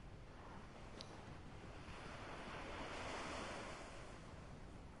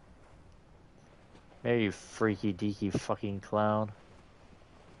 There, you freaky deaky fucking clown.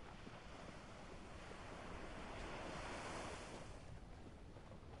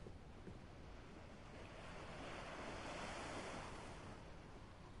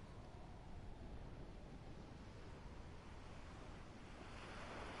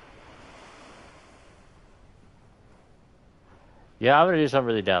 Yeah, I'm gonna do something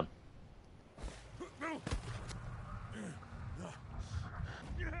really dumb.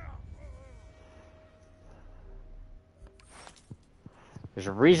 There's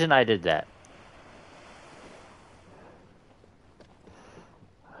a reason I did that.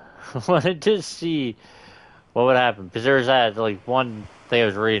 I wanted to see what would happen. Because there was that, like, one thing I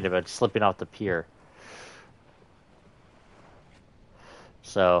was reading about slipping off the pier.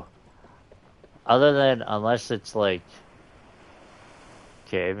 So, other than, unless it's like,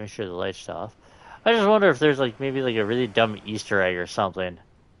 okay, make sure the light's off. I just wonder if there's like maybe like a really dumb Easter egg or something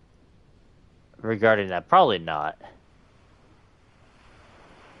regarding that. Probably not.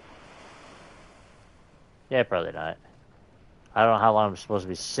 Yeah, probably not. I don't know how long I'm supposed to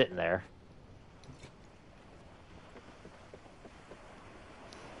be sitting there.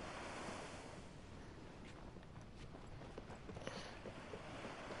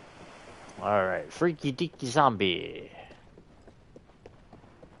 Alright, freaky deaky zombie.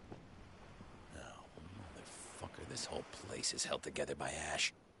 Oh, motherfucker, this whole place is held together by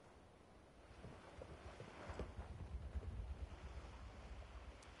ash.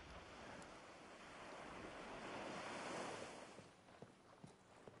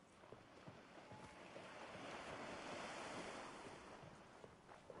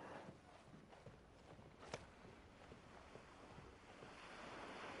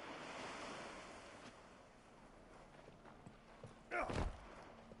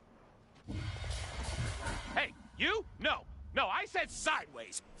 Hey, you? No, I said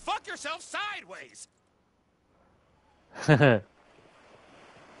sideways. Fuck yourself sideways.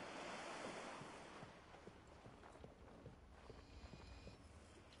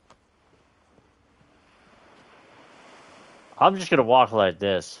 I'm just gonna walk like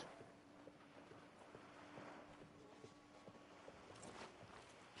this.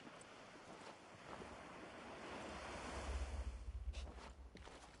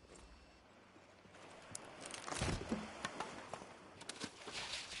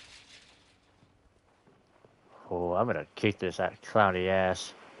 Oh, I'm gonna kick this clowny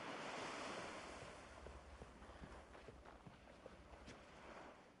ass.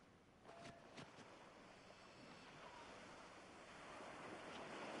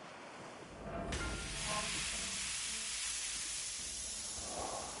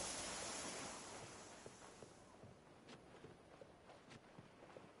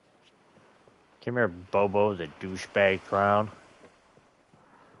 Come here, Bobo, the douchebag clown.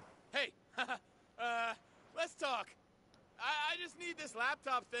 Hey, let's talk. I just need this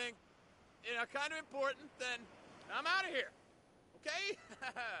laptop thing. You know, kind of important, then I'm out of here. Okay?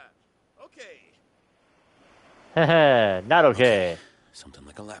 Okay. Not okay. Something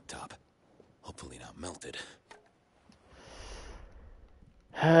like a laptop. Hopefully not melted.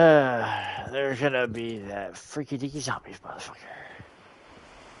 There's gonna be that freaky deaky zombies, motherfucker.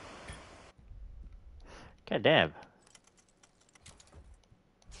 God damn.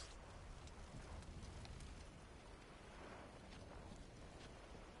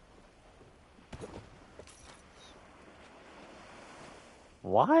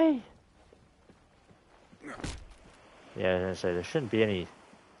 Why? Yeah, I was gonna say, there shouldn't be any...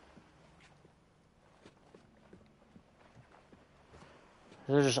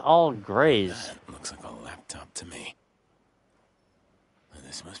 They're just all grays. That looks like a to me. And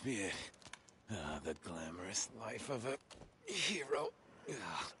this must be it. Ah, the glamorous life of a hero. Ugh.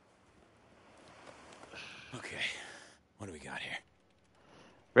 Okay, what do we got here?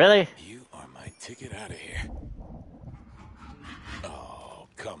 Really? You are my ticket out of here. Oh,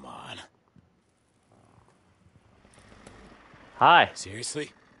 come on. Hi.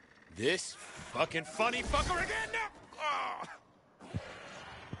 Seriously? This fucking funny fucker again? No! Oh.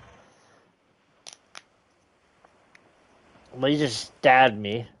 Well, you just stabbed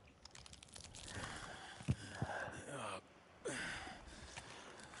me. Oh,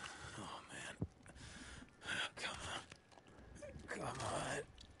 man. Come on.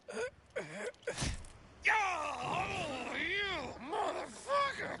 Oh, you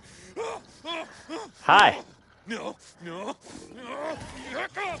motherfucker! Hi. No.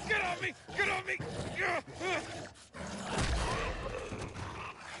 Get off me! Get off me!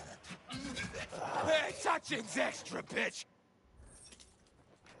 Hey, touching's extra, bitch!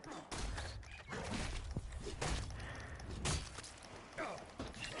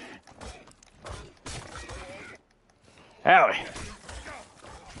 Howdy.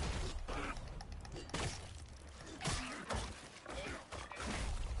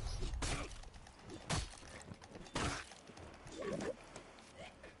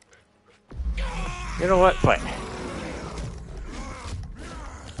 You know what? Fight.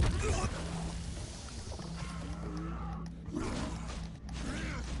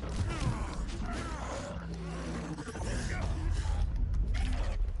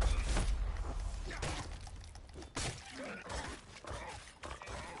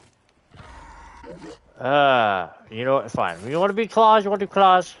 You know what? Fine. You want to be claws? You want to do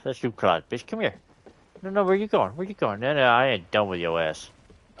claws? Let's do claws. Bitch, come here. No, where you going? Where you going? No, I ain't done with your ass.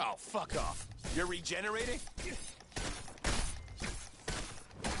 Oh, fuck off. You're regenerating?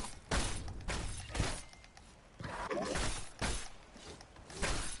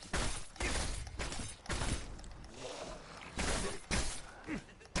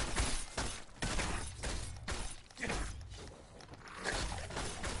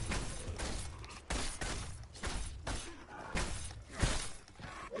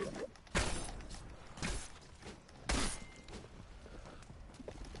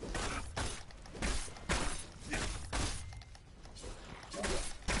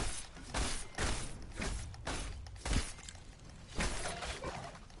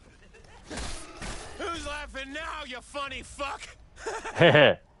 Who's laughing now, you funny fuck?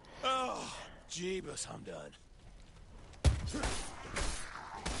 Oh, jeebus, I'm done.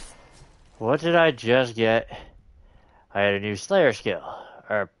 What did I just get? I had a new Slayer skill.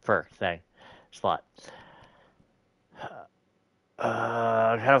 Or perk thing. Slot. Cut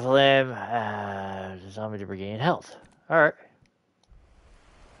off a limb. Zombie to regain health. Alright.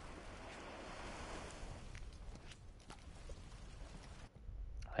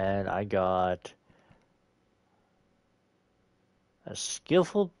 And I got a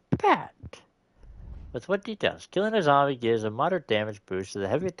skillful bat. With what details? Killing a zombie gives a moderate damage boost to the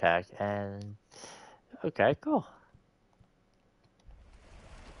heavy attack and... Okay, cool.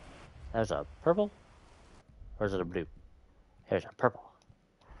 That's a purple? Or is it a blue? Here's a purple.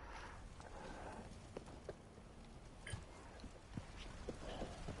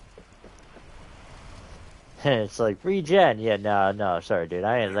 It's like regen. Yeah, no, sorry, dude.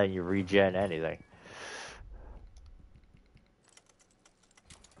 I ain't letting you regen anything.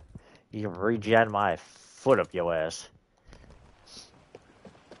 You can regen my foot up your ass.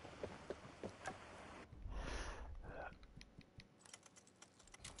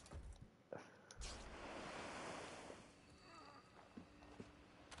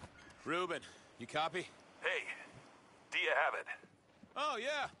 Ruben, you copy? Hey, do you have it? Oh,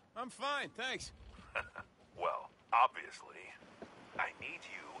 yeah. I'm fine, thanks. Well, obviously, I need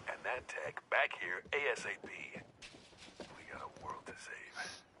you and that tech back here ASAP. We got a world to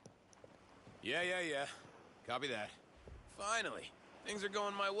save. Yeah. Copy that. Finally, things are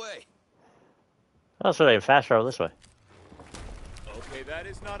going my way. Oh, so they fast travel this way. Okay, that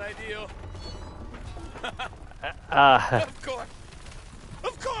is not ideal. Of course!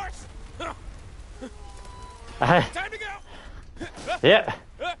 Of course! Time to go! Yeah.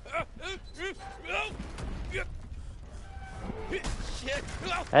 Shit.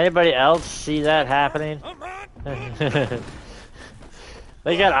 Anybody else see that happening?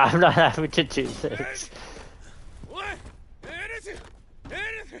 They got. I'm not having to do this. One,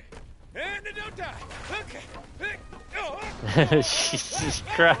 and don't die. Okay. Jesus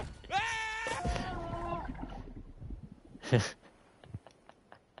Christ.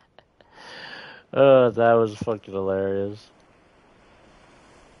 Oh, that was fucking hilarious.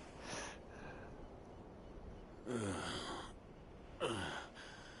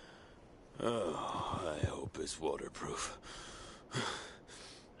 Oh, I hope it's waterproof.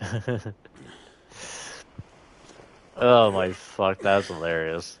 Oh my fuck, that's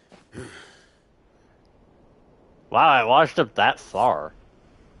hilarious. Wow, I watched up that far.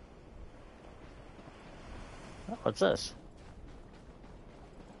 Oh, what's this?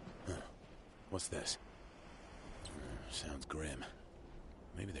 What's this? Sounds grim.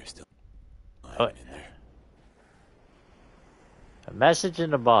 Maybe there's still Oh, in there. A message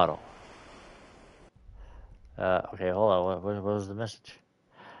in a bottle. Okay, hold on. What was the message?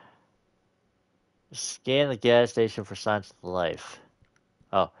 Scan the gas station for signs of life.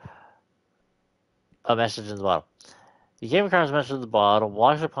 Oh. A message in the bottle. You came across a message in the bottle.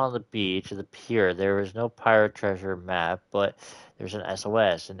 Washed upon the beach of the pier. There was no pirate treasure map, but there's an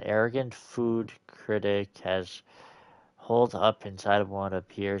SOS. An arrogant food critic has holed up inside of one of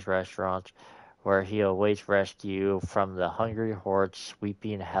Pierre's restaurants where he awaits rescue from the hungry horde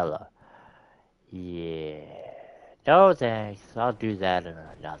sweeping hella. Yeah. No thanks. I'll do that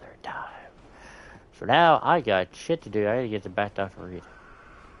another time. For now, I got shit to do. I gotta get the back Dr. Reed.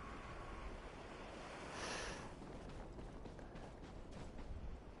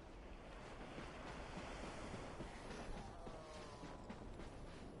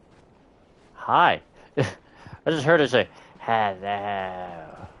 Hi. I just heard it say,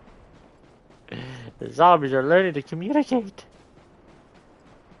 hello. The zombies are learning to communicate.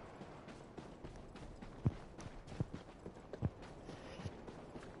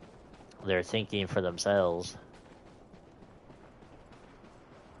 They're thinking for themselves.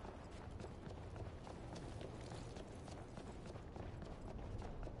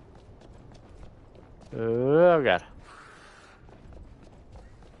 Oh god.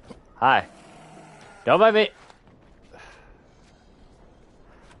 Hi. Don't bite me.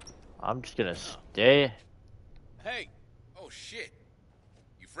 I'm just gonna stay. Hey! Oh shit!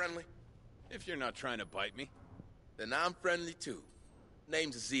 You friendly? If you're not trying to bite me. Then I'm friendly too.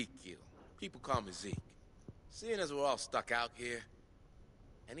 Name's Ezekiel. People call me Zeke. Seeing as we're all stuck out here,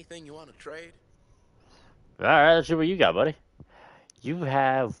 anything you want to trade? Alright, let's see what you got, buddy. You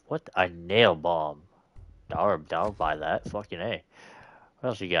have, what? A nail bomb. I'll buy that. Fucking A. What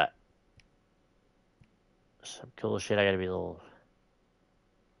else you got? Some cool shit. I gotta be a little.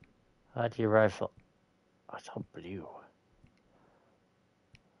 ID rifle. Oh, it's all blue.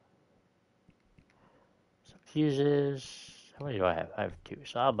 Some fuses. How many do I have? I have 2.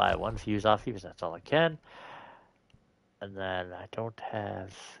 So I'll buy 1 fuse off you because that's all I can. And then I don't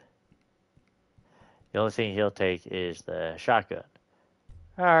have. The only thing he'll take is the shotgun.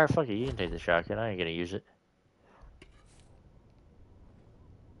 Alright, fuck it. You can take the shotgun. I ain't gonna use it.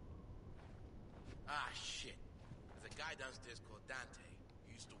 Ah, shit. There's a guy downstairs called Dante.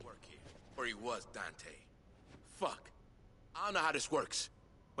 He used to work here. Or he was Dante. Fuck. I don't know how this works.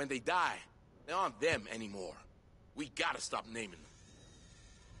 When they die, they aren't them anymore. We gotta stop naming them.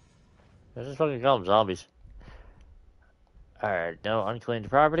 Let's just fucking call them zombies. Alright, no unclaimed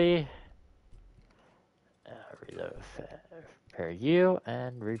property. Reload. Repair you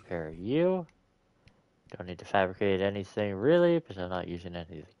and repair you. Don't need to fabricate anything really because I'm not using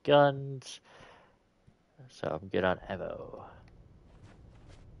any of the guns. So I'm good on ammo.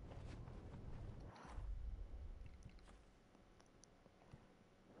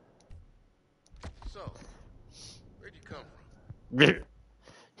 So, where'd you come from?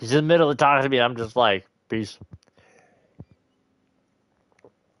 He's in the middle of talking to me. I'm just like, peace.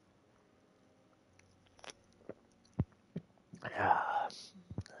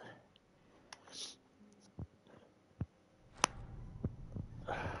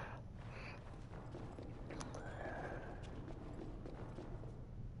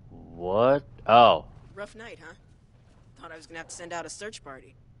 What? Oh. Rough night, huh? Thought I was gonna have to send out a search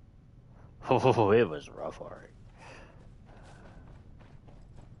party. Oh, it was rough, alright.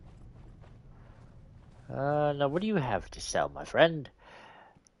 Now what do you have to sell, my friend?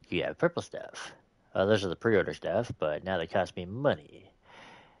 You have purple stuff. Those are the pre-order stuff, but now they cost me money.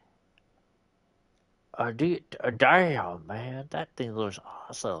 Damn, man, that thing looks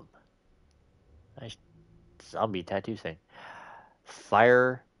awesome. Nice zombie tattoo thing.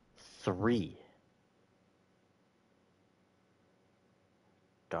 Fire 3.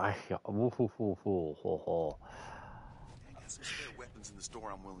 I got some spare weapons in the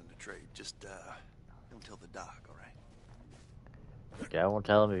store I'm willing to trade. Just, don't tell the doc, all right? Okay, I won't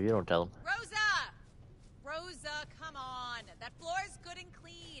tell him if you don't tell him. Rosa! Rosa, come on. That floor's good and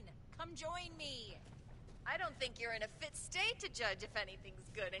clean. Come join me. I don't think you're in a fit state to judge if anything's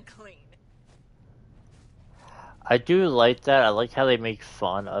good and clean. I do like that. I like how they make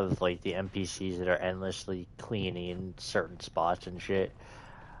fun of like the NPCs that are endlessly cleaning certain spots and shit.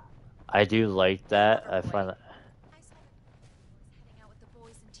 I do like that. I find that. I saw the was heading out with the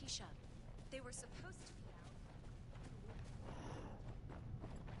boys and Tisha. They were supposed to be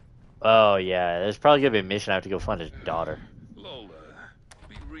out. Oh yeah, there's probably gonna be a mission. I have to go find his daughter. Lola,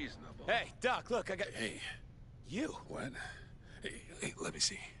 be reasonable. Hey, Doc, look, I got... Hey. You? What? Hey, let me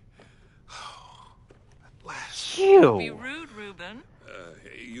see. At last. You. Be rude, Reuben.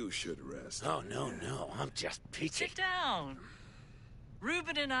 Hey, you should rest. Oh, no, I'm just peachy. Sit down.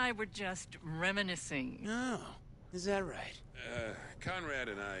 Reuben and I were just reminiscing. Oh, is that right? Conrad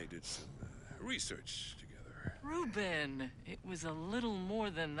and I did some research together. Reuben, it was a little more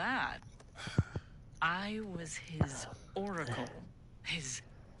than that. I was his oracle, his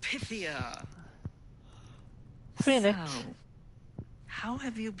Pythia. Phoenix. So, how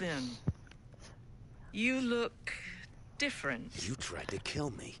have you been? You look different. You tried to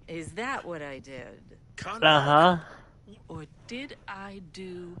kill me. Is that what I did? Uh-huh. Or did I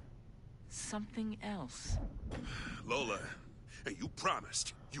do something else? Lola, hey, you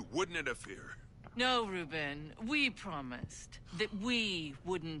promised you wouldn't interfere. No, Reuben, we promised that we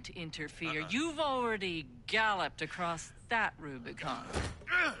wouldn't interfere. You've already galloped across that Rubicon.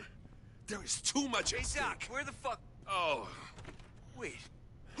 There is too much at stake. Hey, Doc, where the fuck... Oh. Wait,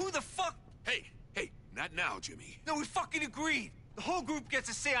 who the fuck... Hey, not now, Jimmy. No, we fucking agreed. The whole group gets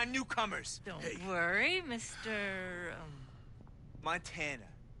a say on newcomers. Don't worry, Mr. Montana.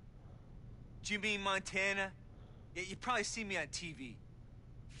 Jimmy Montana? Yeah, you probably see me on TV.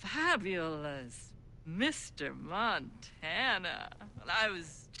 Fabulous. Mr. Montana. Well, I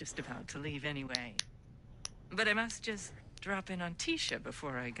was just about to leave anyway. But I must just drop in on Tisha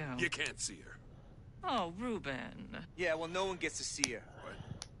before I go. You can't see her. Oh, Reuben. Yeah, well, no one gets to see her. What?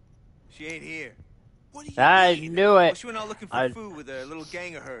 She ain't here. What do you I mean? knew Well, it. she went out looking for food with a little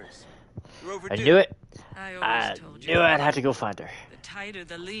gang of hers. You're overdue. I knew it. I I always told you. knew I'd have to go find her. The tighter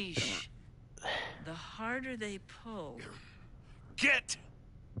the leash, the harder they pull. Get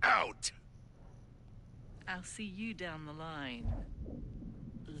out! I'll see you down the line.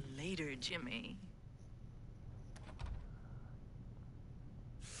 Later, Jimmy.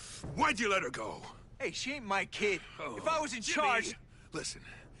 Why'd you let her go? Hey, she ain't my kid. Oh, If I was in Jimmy, charge... Listen.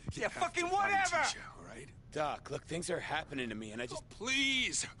 you Yeah, have fucking to find whatever! Tisha, all right? Doc, look, things are happening to me, and I just...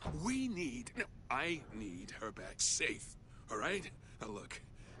 Please, I need her back safe, all right? Now look,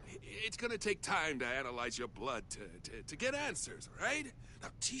 it's gonna take time to analyze your blood to get answers, all right? Now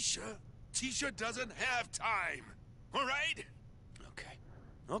Tisha doesn't have time, all right?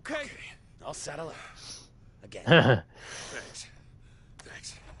 Okay. I'll settle it. Again.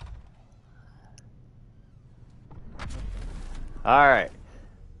 Thanks. All right.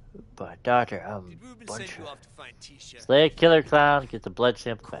 But Doctor, Did Reuben send you off to find Tisha? slay a killer clown, get the blood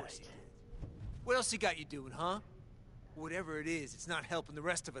sample back. What else he got you doing, huh? Whatever it is, it's not helping the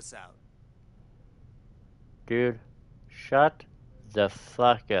rest of us out. Dude, shut the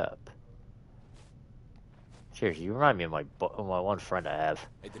fuck up. Seriously, you remind me of my one friend I have.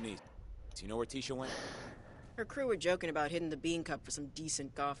 Hey, Denise, do you know where Tisha went? Her crew were joking about hitting the Bean Cup for some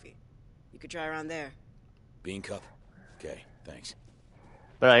decent coffee. You could try around there. Bean Cup? Okay, thanks.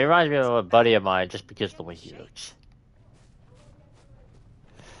 But he reminds me of a buddy of mine just because of the way he looks.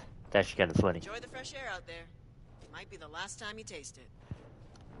 It's actually kind of funny. Enjoy the fresh air out there. Might be the last time you taste it.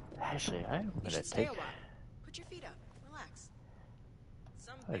 Actually, I'm You gonna should stay take. a while. Put your feet up. Relax.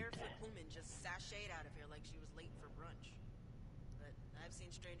 Some barefoot woman just sashayed out of here like she was late for brunch. But I've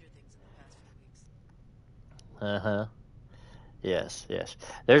seen stranger things in the past few weeks. Uh-huh. Yes.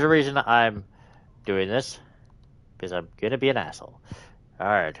 There's a reason I'm doing this. Because I'm gonna be an asshole.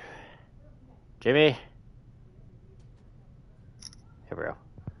 Alright. Jimmy. Here we go.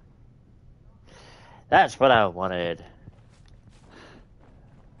 That's what I wanted.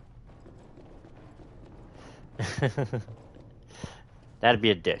 That'd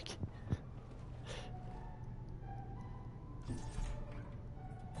be a dick.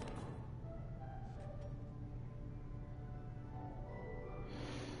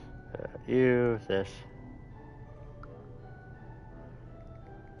 This.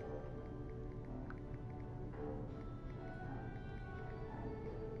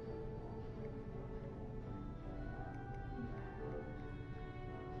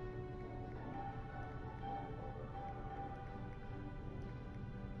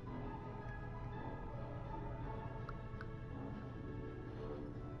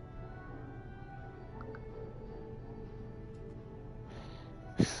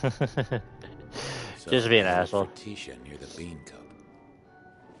 Just be an asshole. Tisha near the Bean Cup.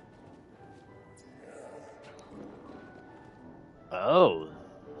 Oh.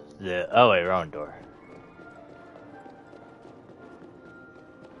 Oh, wait, wrong door.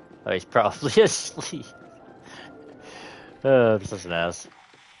 Oh, he's probably asleep. Oh, I'm such an ass.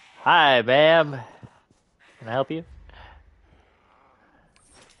 Hi, ma'am. Can I help you?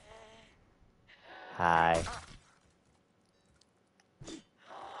 Hi.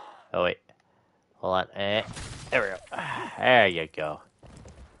 Oh, wait. Hold on. There we go. There you go.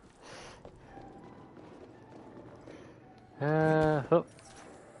 Oh.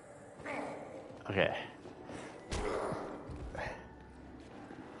 Okay.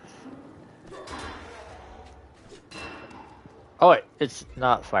 Oh, wait. It's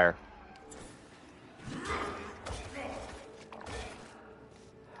not fire.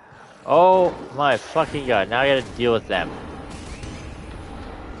 Oh, my fucking god. Now I gotta deal with them.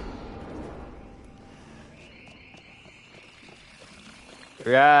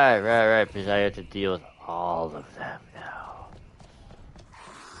 Right. Because I have to deal with all of them now.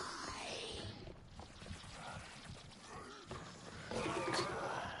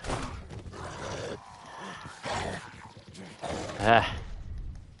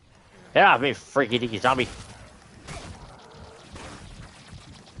 Get off me, freaky deaky zombie.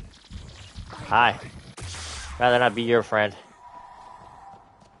 Hi. Rather not be your friend.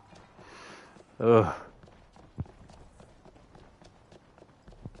 Ugh.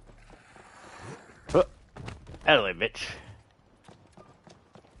 Oh, anyway, bitch.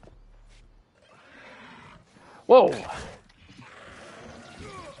 Whoa.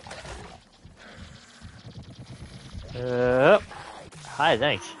 Hi,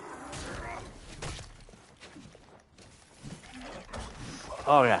 thanks.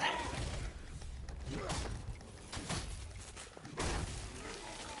 Oh, God.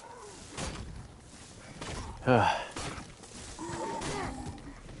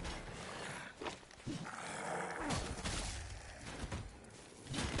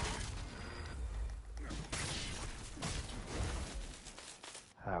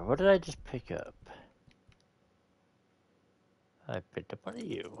 What did I just pick up? I picked up one of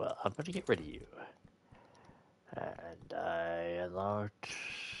you. Well, I'm going to get rid of you. And I unlocked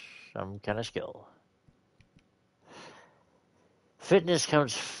some kind of skill. Fitness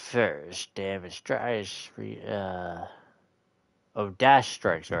comes first. Damage strikes. Dash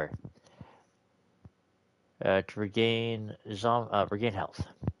strike, sorry. To regain regain health.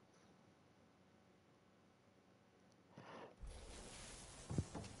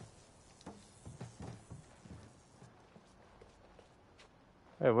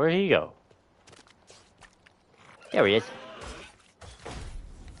 Wait, where'd he go? There he is.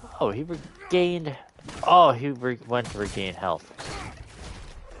 Oh, he regained. Oh, he went to regain health.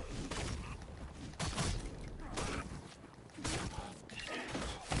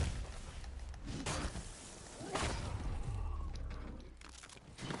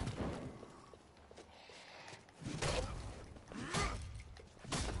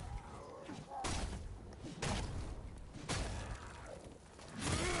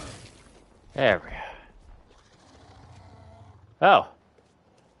 There we go. Oh.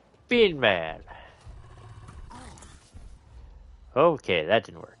 Bean Man. Okay, that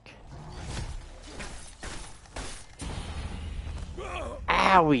didn't work.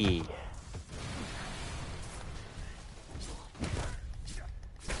 Owie.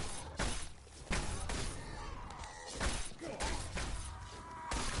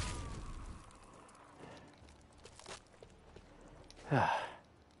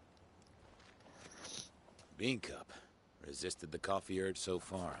 Bean cup. Resisted the coffee urge so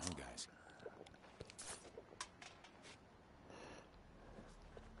far, huh, guys?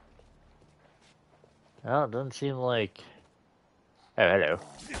 Well, it doesn't seem like... Oh, hello.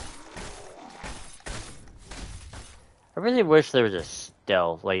 I really wish there was a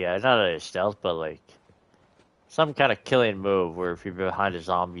stealth, like, not a stealth, but like, some kind of killing move where if you're behind a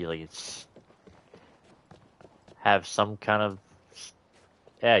zombie, like, it's... have some kind of...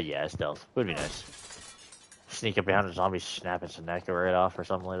 Yeah, stealth. Would be nice. Sneak up behind a zombie, snap its neck right off or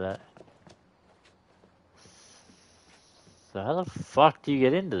something like that. So how the fuck do you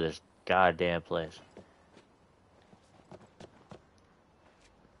get into this goddamn place?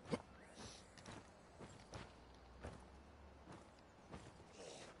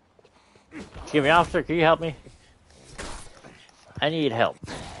 Excuse me, officer, can you help me? I need help.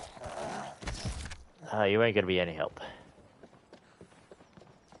 You ain't gonna be any help.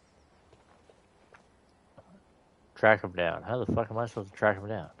 Track him down. How the fuck am I supposed to track him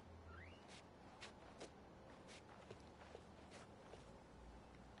down?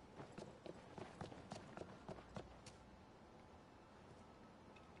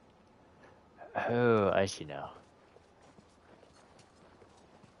 Oh, I see now.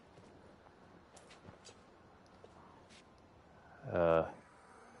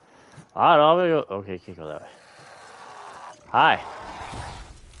 I don't know. I'm gonna go. Okay, can't go that way. Hi.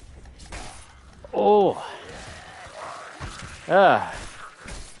 Oh. Ah.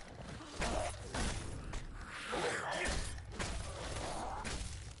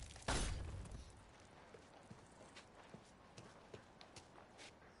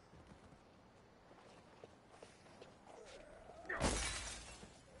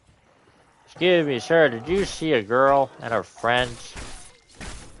 Excuse me, sir. Did you see a girl and her friends?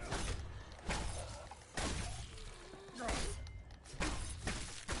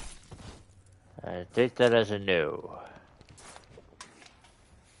 I take that as a no.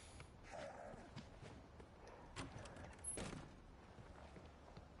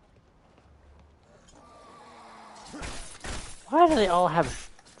 Why do they all have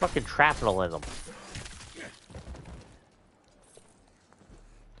fucking shrapnel in them?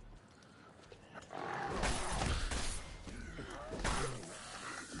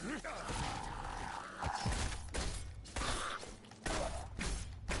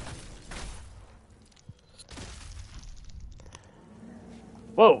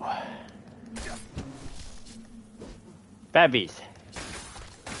 Whoa. Babbies.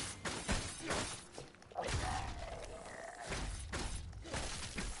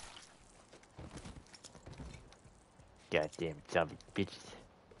 Goddamn zombie bitches.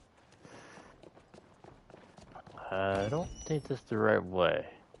 I don't think that's the right way.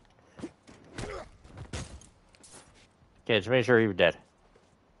 Okay, just make sure you're dead.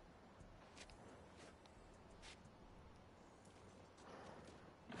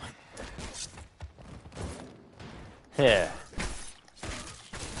 Yeah.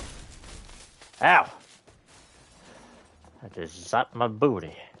 Ow! I just zapped my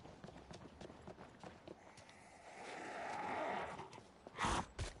booty.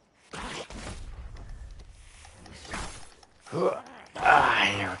 Here we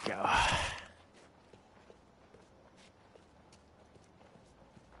go.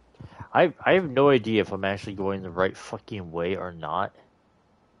 I have no idea if I'm actually going the right fucking way or not.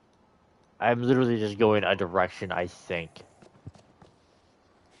 I'm literally just going a direction I think.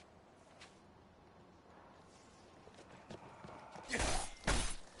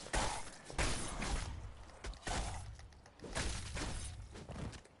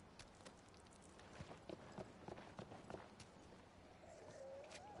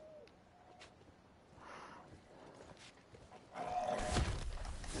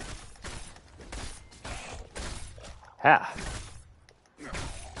 Ha!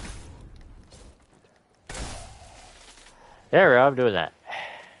 There we go, I'm doing that.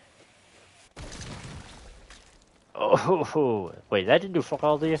 Oh, wait, that didn't do fuck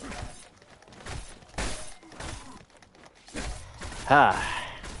all to you? Ha!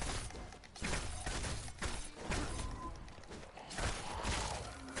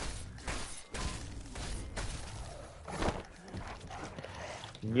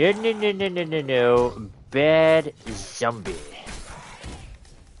 No, no, no, no, no, no, no. Bad zombie.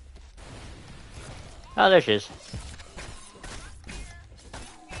 Oh, there she is.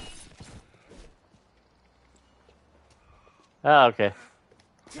 Oh, okay.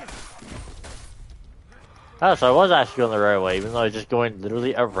 Oh, so I was actually going the right way, even though I was just going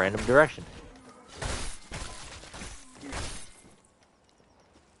literally a random direction.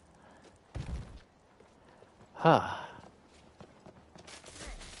 Huh.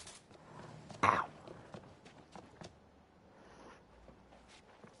 Ow.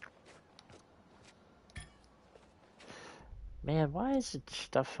 Man, why is it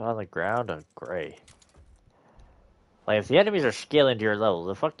stuff on the ground a gray? Like, if the enemies are scaling to your level,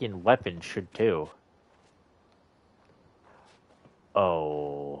 the fucking weapon should too.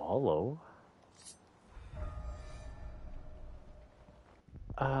 Oh, hello.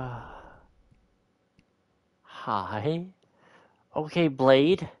 Hi. Okay,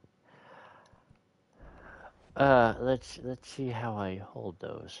 Blade. Let's see how I hold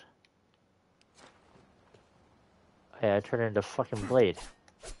those. Yeah, I turn into fucking Blade.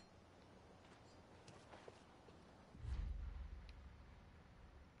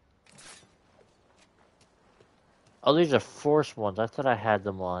 Oh, these are force ones. I thought I had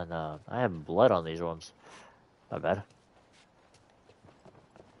them on, I have blood on these ones. Not bad.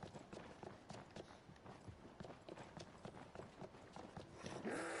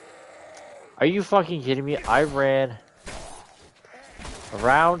 Are you fucking kidding me? I ran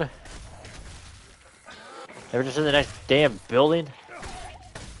around. They were just in the next damn building.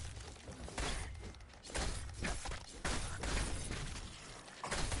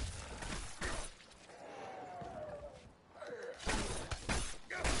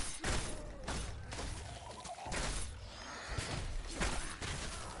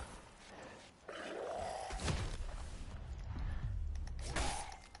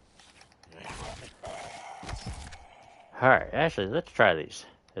 Alright, actually, let's try these.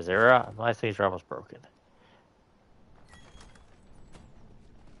 Because my things are almost broken.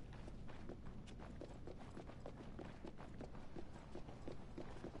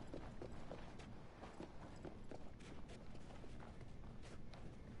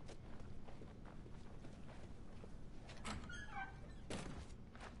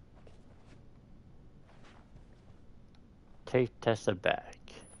 Test the bag.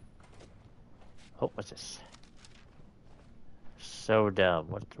 Oh, what's this? So dumb.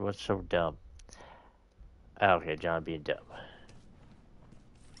 What's so dumb? Oh, okay, John being dumb.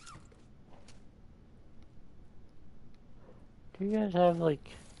 Do you guys have, like,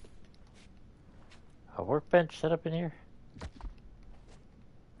 a workbench set up in here?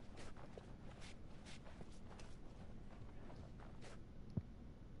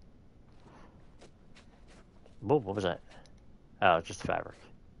 Whoa, what was that? Oh, it's just fabric.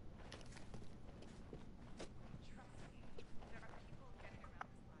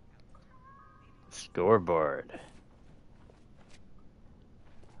 Scoreboard.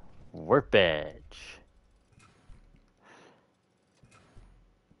 Workbench.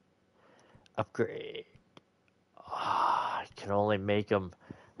 Upgrade. I can only make them.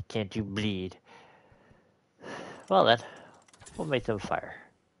 Can't you bleed? Well then, we'll make them fire.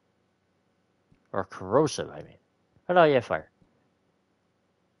 Or corrosive, I mean. Oh no, yeah, fire.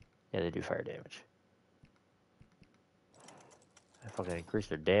 Yeah, they do fire damage. I fucking increase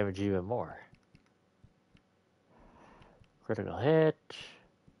their damage even more. Critical hit.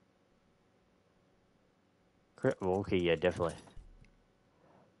 Oh, okay, yeah, definitely.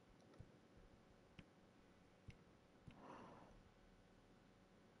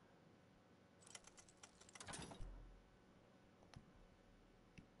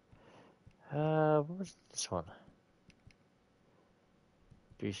 What was this one?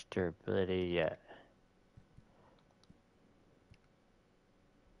 Reduce durability, yeah.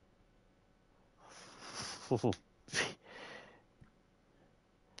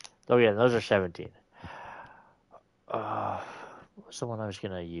 Oh yeah, those are 17. What's the one I was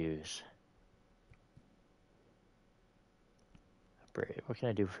gonna use? Upgrade. What can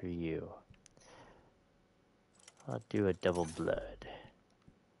I do for you? I'll do a double blood.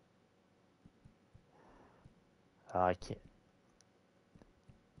 I can't.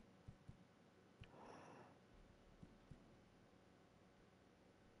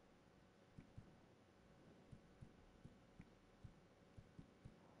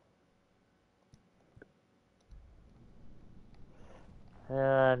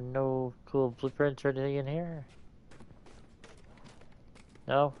 No cool blueprints or anything in here?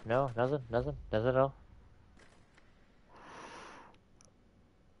 No, nothing at all.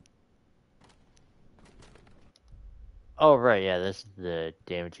 Oh, right, yeah, this is the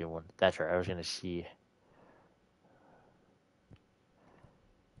damaging one. That's right, I was gonna see.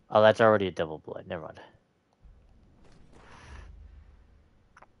 Oh, that's already a double blood. Never mind.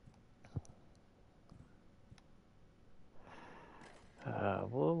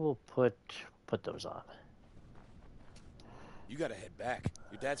 We'll put those on. You gotta head back.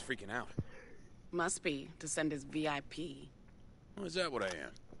 Your dad's freaking out. Must be, to send his VIP. Oh, is that what I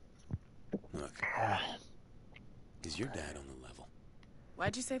am? Look. Is your dad on the level?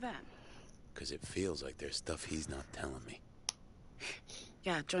 Why'd you say that? Because it feels like there's stuff he's not telling me.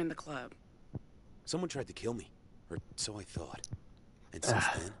 Yeah, join the club. Someone tried to kill me. Or so I thought. And since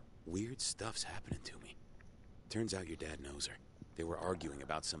then, weird stuff's happening to me. Turns out your dad knows her. They were arguing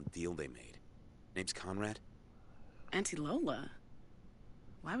about some deal they made. Name's Conrad? Auntie Lola?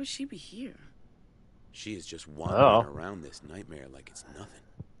 Why would she be here? She is just wandering around this nightmare like it's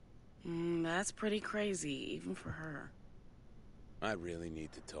nothing. That's pretty crazy, even for her. I really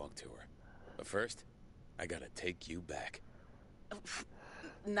need to talk to her. But first, I gotta take you back.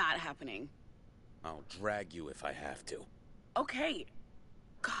 Not happening. I'll drag you if I have to. Okay.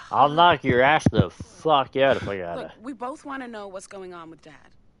 God. I'll knock your ass the fuck out if I gotta. Look, we both want to know what's going on with Dad,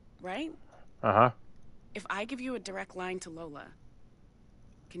 right? Uh-huh. If I give you a direct line to Lola,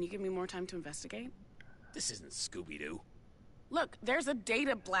 can you give me more time to investigate? This isn't Scooby-Doo. Look, there's a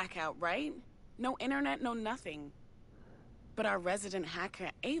data blackout, right? No internet, no nothing. But our resident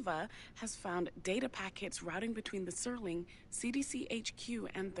hacker, Ava, has found data packets routing between the Serling, CDC HQ,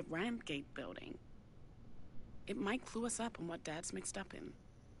 and the Randgate building. It might clue us up on what Dad's mixed up in.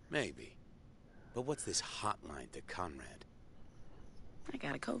 Maybe. But what's this hotline to Conrad? I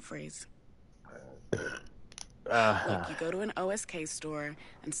got a code phrase. Look, you go to an OSK store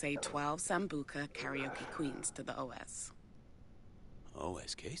and say 12 Sambuca Karaoke Queens to the OS.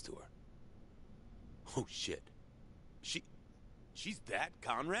 OSK store? Oh, shit. She's that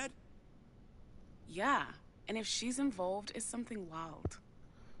Conrad? Yeah, And if she's involved, it's something wild.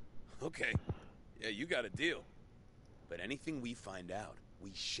 Okay. Yeah, you got a deal. But anything we find out,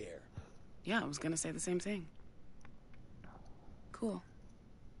 we share. Yeah, I was gonna say the same thing. Cool.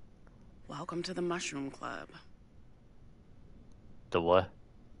 Welcome to the Mushroom Club. The what?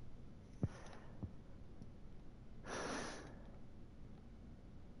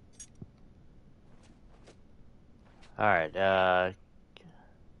 Alright,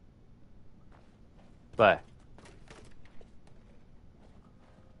 bye.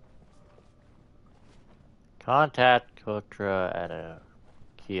 Contact Kotra at a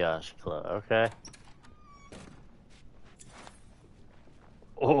kiosk club, okay.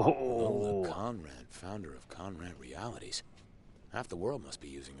 Lola Conrad, founder of Conrad Realities. Half the world must be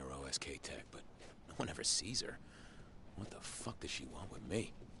using her OSK tech, but no one ever sees her. What the fuck does she want with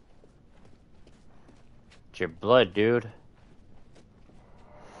me? It's your blood, dude.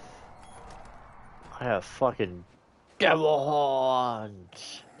 I have fucking devil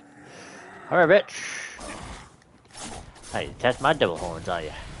horns. Alright, bitch. Hey, test my devil horns, are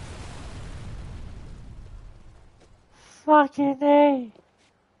you? Fucking A.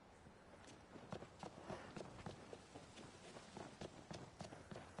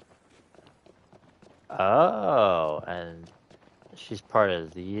 Oh, and she's part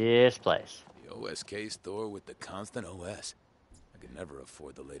of this place. The OSK store with the constant OS. I could never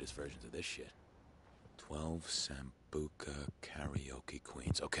afford the latest versions of this shit. 12 Sambuca Karaoke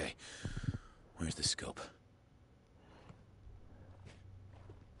Queens. Okay, where's the scope?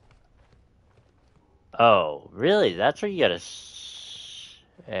 Oh, really? That's where you gotta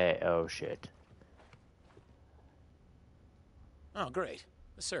hey, oh, shit. Oh, great.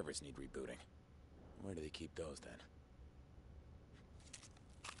 The servers need rebooting. Where do they keep those, then?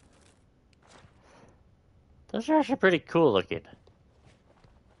 Those are actually pretty cool looking.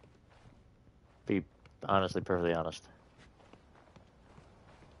 Be honestly, perfectly honest.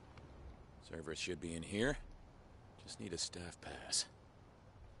 Servers should be in here. Just need a staff pass.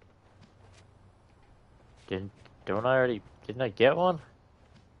 Didn't I get one?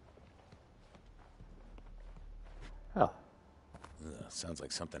 Oh. Sounds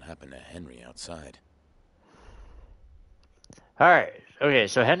like something happened to Henry outside. Alright, okay,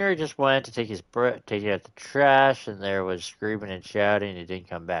 so Henry just went to take take out the trash, and there was screaming and shouting. He didn't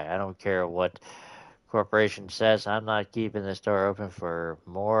come back. I don't care what corporation says. I'm not keeping this door open for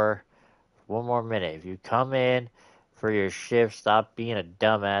one more minute. If you come in for your shift, stop being a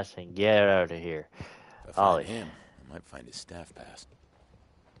dumbass and get out of here. If I find him, I might find his staff pass.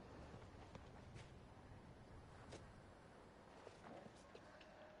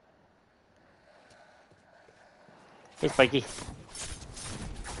 Hey, Spikey.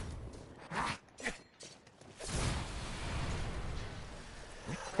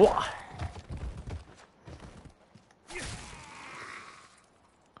 Whoa.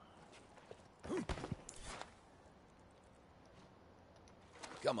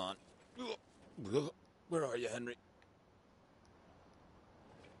 Come on. Where are you, Henry?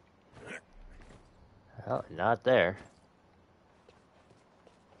 Well, not there.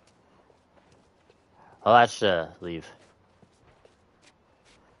 Oh, that's leave.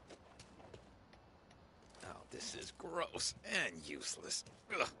 Oh, this is gross and useless.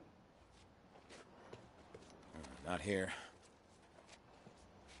 Ugh. Not here.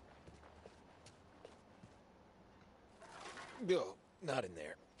 No, not in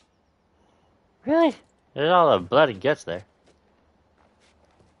there. Really? There's all the blood and guts there.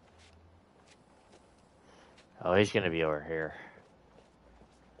 Oh, he's gonna be over here.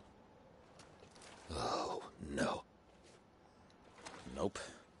 Oh, no. Nope.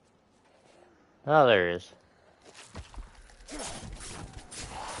 Oh, there he is.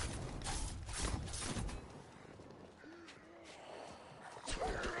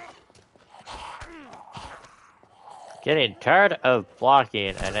 Getting tired of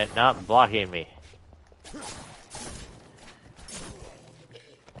blocking and it not blocking me.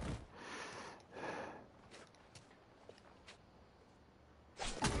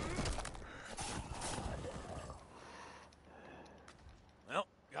 Well,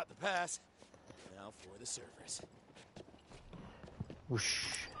 got the pass. Now for the servers.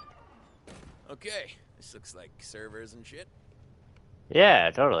 Whoosh. Okay, this looks like servers and shit.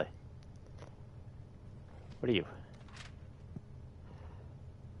 Yeah, totally. What are you?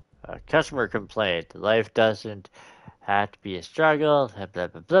 Customer complaint. Life doesn't have to be a struggle. Blah, blah,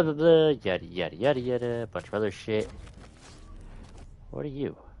 blah, blah, blah, blah. Yada, yada, yada, yada. Bunch of other shit. What are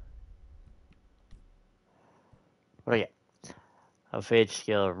you? What do I get? A fade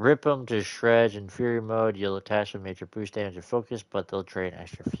skill. Rip them to shreds in fury mode. You'll attach a major boost damage and focus, but they'll drain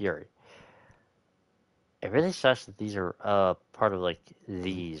extra fury. It really sucks that these are part of like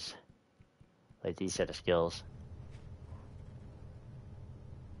these set of skills.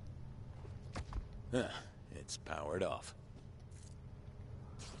 It's powered off.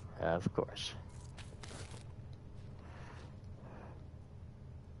 Of course.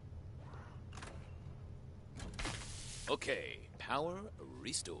 Okay, power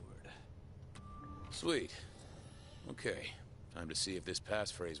restored. Sweet. Okay, time to see if this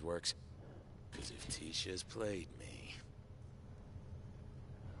passphrase works. Because if Tisha's played me...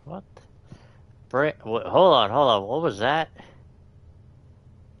 What? Hold on. What was that?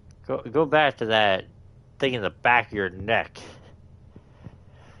 Go back to that thing in the back of your neck.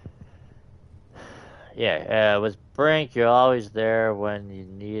 Yeah, with Brink, you're always there when you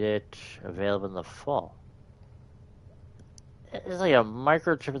need it, available in the fall. It's like a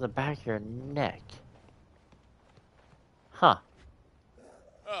microchip in the back of your neck. Huh.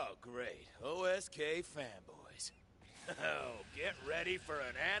 Oh, great. OSK fanboys. Oh, get ready for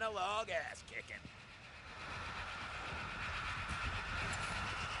an analog ass-kicking.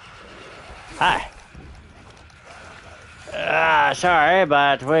 Hi. Sorry,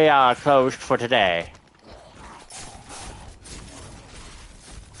 but we are closed for today.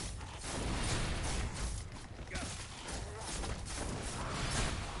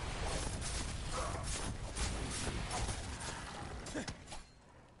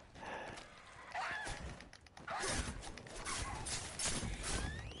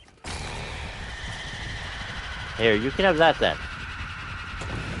 Here, you can have that then.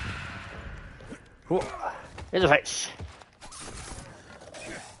 Ooh, in the face.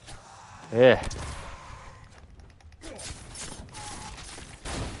 Yeah.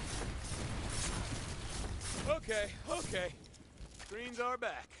 Okay. Screens are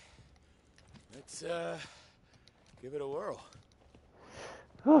back. Let's, give it a whirl.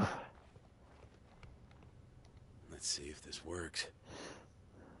 Whew. Let's see if this works.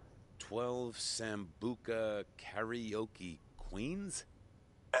 12 Sambuca Karaoke Queens?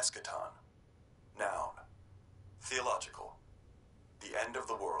 Eschaton. Noun. Theological. The end of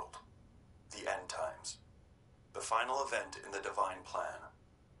the world. The end times. The final event in the divine plan.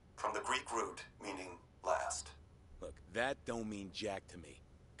 From the Greek root meaning last. Look, that don't mean jack to me.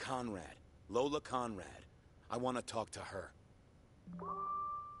 Conrad. Lola Conrad. I want to talk to her.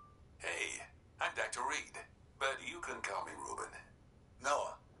 Hey, I'm Dr. Reed, but you can call me Ruben.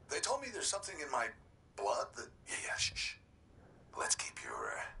 Noah, they told me there's something in my blood that... Yeah, shh. Let's keep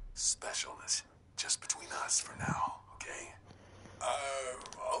your specialness just between us for now, okay?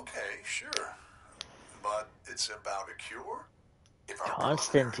 Okay, sure. But it's about a cure? If our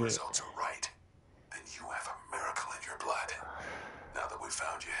preliminary results are right, then you have a miracle in your blood. Now that we've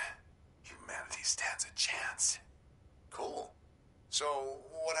found you, humanity stands a chance. Cool. So,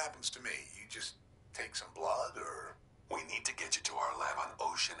 what happens to me? You just take some blood, or... We need to get you to our lab on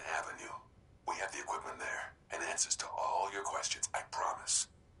Ocean Avenue. We have the equipment there, and answers to all your questions, I promise.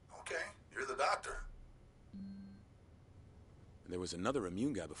 Okay, you're the doctor. There was another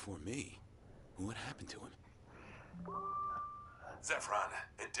immune guy before me. What happened to him? Zephron,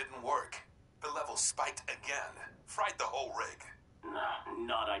 it didn't work. The levels spiked again. Fried the whole rig.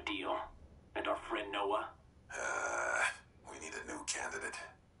 Not ideal. And our friend Noah? We need a new candidate.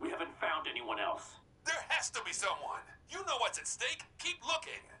 We haven't found anyone else. There has to be someone. You know what's at stake. Keep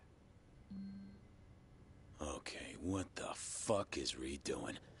looking. Okay, what the fuck is Reed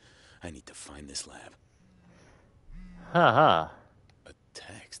doing? I need to find this lab. A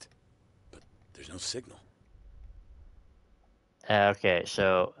text? But there's no signal. Okay,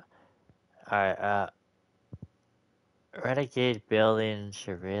 so... Alright, Renegade Building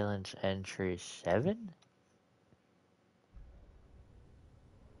Surveillance Entry 7?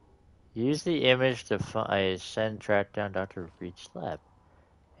 Use the image to track down Dr. Reed's lab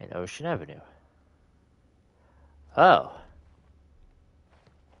in Ocean Avenue. Oh.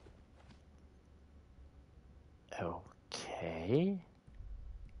 Okay.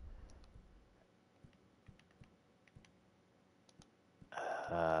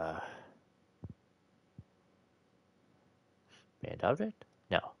 Banned object?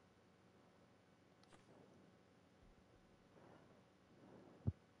 No.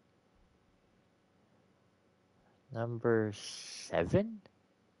 Number 7?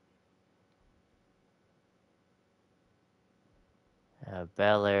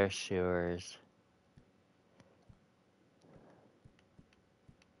 Bel Air Sewers.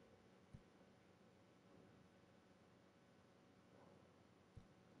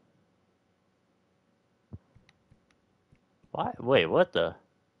 Why? Wait, what the?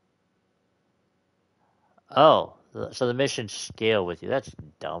 Oh, so the missions scale with you. That's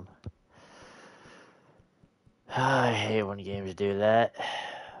dumb. I hate when games do that.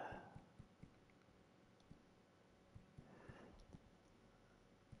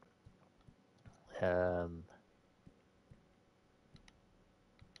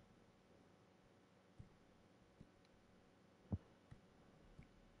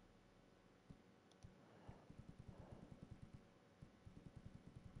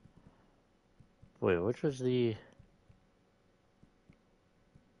 Wait, which was the...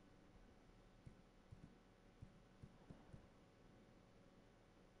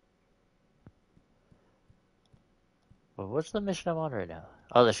 Well, what's the mission I'm on right now?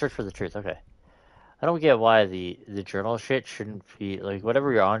 Oh, the search for the truth. Okay. I don't get why the journal shit shouldn't be... Like,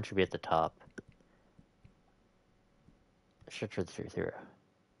 whatever you're on should be at the top. Search for the truth. Here.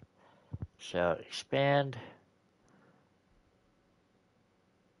 So, expand...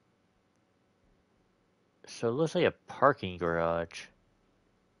 So it looks like a parking garage.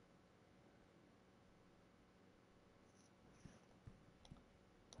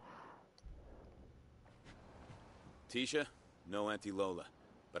 Tisha, no Auntie Lola.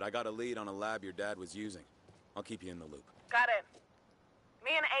 But I got a lead on a lab your dad was using. I'll keep you in the loop. Got it.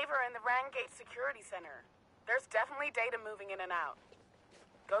 Me and Ava are in the Rangate Security Center. There's definitely data moving in and out.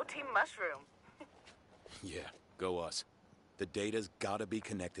 Go Team Mushroom. Yeah, go us. The data's gotta be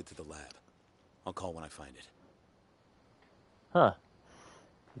connected to the lab. I'll call when I find it. Huh.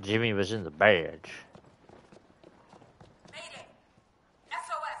 Jimmy was in the badge. Mayday!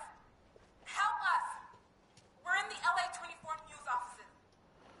 SOS! Help us! We're in the LA-24 news offices.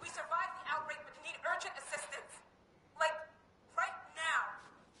 We survived the outbreak but need urgent assistance. Like, right now.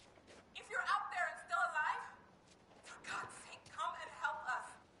 If you're out there and still alive, for God's sake, come and help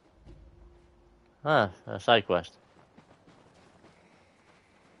us. Huh, a side quest.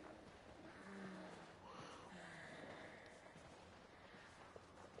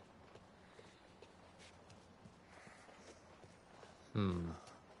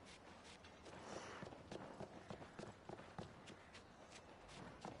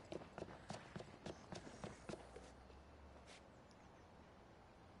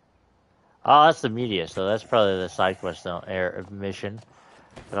 Oh, that's the media, so that's probably the side quest mission.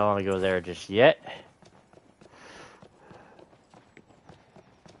 I don't want to go there just yet.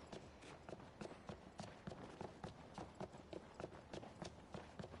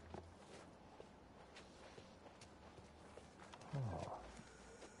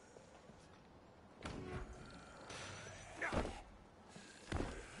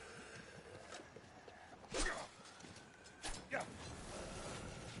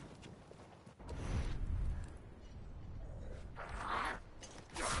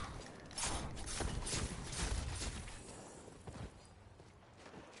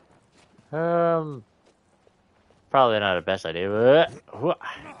 Probably not the best idea, but... Oh,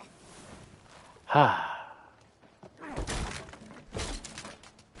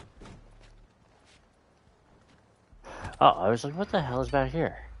 I was like, what the hell is back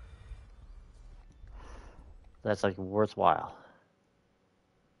here? That's, like, worthwhile.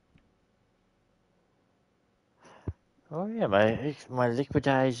 Oh, yeah, my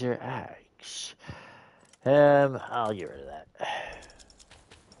liquidizer axe. I'll get rid of that.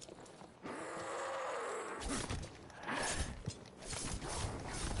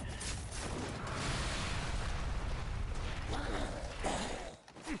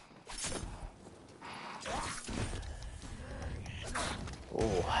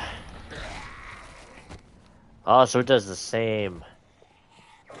 Oh, so it does the same.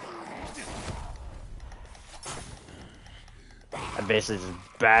 I basically just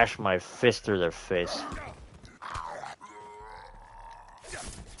bash my fist through their face.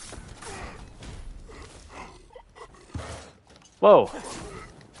 Whoa.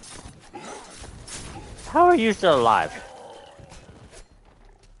 How are you still alive?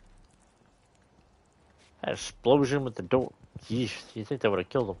 That explosion with the door. Yeesh, you think that would have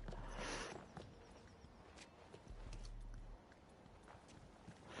killed him?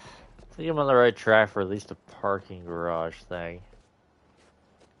 I think I'm on the right track for at least the parking garage thing.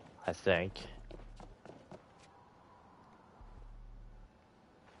 I think.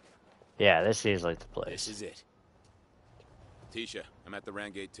 Yeah, this seems like the place. This is it. Tisha, I'm at the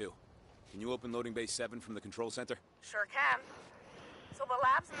Rangate 2. Can you open loading bay 7 from the control center? Sure can. So the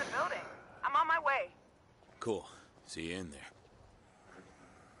lab's in the building. I'm on my way. Cool. See you in there.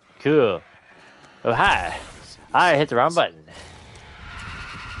 Cool. Oh, hi. I hit the wrong button.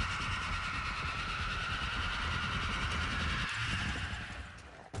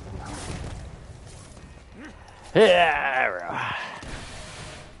 Yeah.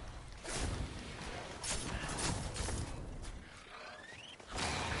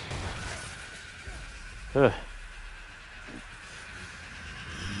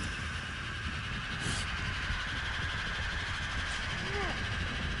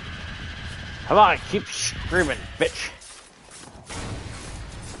 Come on, keep screaming, bitch.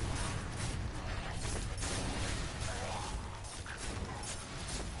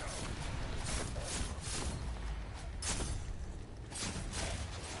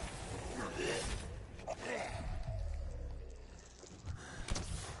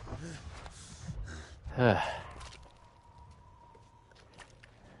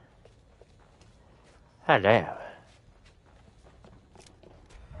 God damn.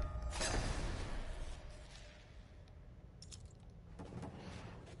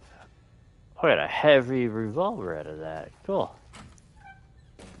 I got a heavy revolver out of that. Cool.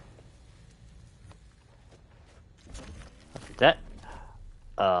 Look at that.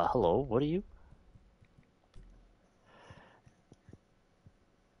 Hello, what are you?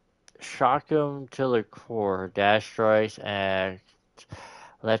 Shock them to the core. Dash strikes and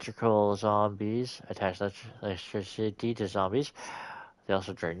electrical zombies. Attach electricity to zombies. They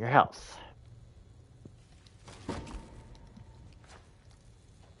also drain your health.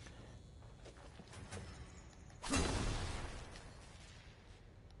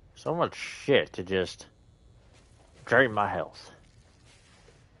 So much shit to just drain my health.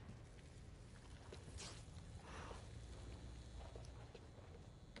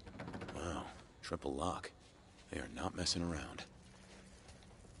 Wow, triple lock. They are not messing around.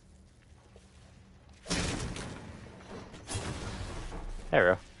 There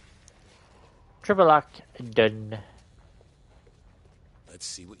we go. Triple lock, done. Let's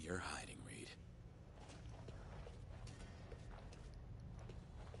see what you're hiding, Reed.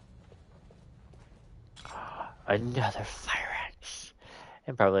 Another fire axe.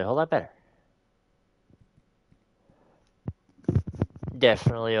 And probably a whole lot better.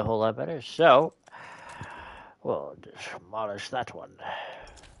 Definitely a whole lot better. So, we'll just demolish that one.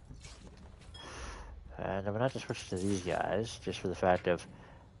 And I'm going to have to switch to these guys, just for the fact of...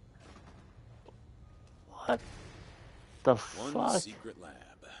 What the fuck? One secret lab.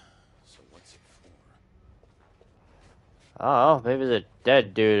 So what's it for? Oh, maybe the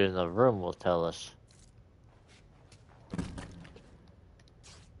dead dude in the room will tell us.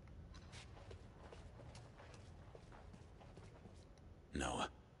 Noah,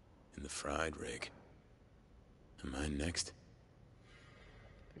 in the fried rig. Am I next?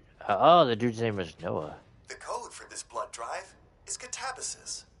 Oh, the dude's name was Noah. The code for this blood drive is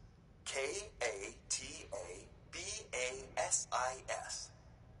catabasis. K-A-T-A-B-A-S-I-S.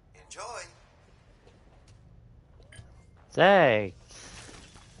 Enjoy. Thanks.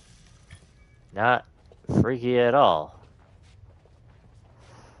 Not freaky at all.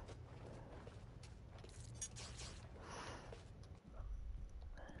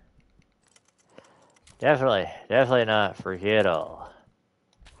 Definitely not freaky at all.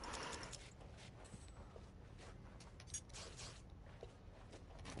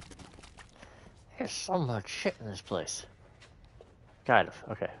 There's so much shit in this place. Kind of.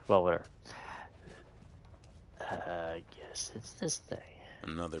 Okay, well, whatever. I guess it's this thing.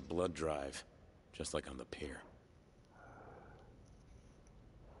 Another blood drive, just like on the pier.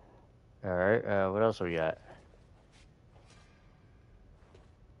 Alright, what else we got?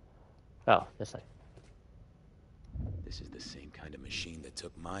 Oh, this thing. This is the same kind of machine that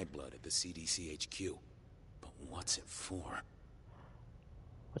took my blood at the CDC HQ. But what's it for?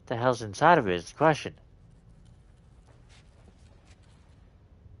 What the hell's inside of it is the question.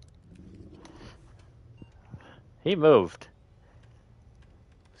 He moved.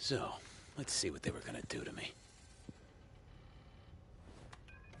 So, let's see what they were gonna do to me.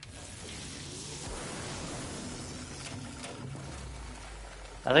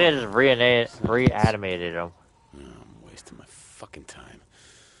 I think I just reanimated him. I'm wasting my fucking time.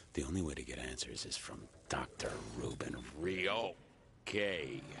 The only way to get answers is from Dr. Ruben Rio.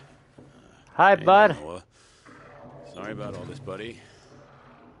 Okay. Hi, bud. Noah. Sorry about all this, buddy.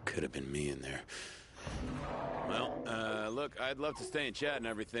 Could have been me in there. Well, look, I'd love to stay and chat and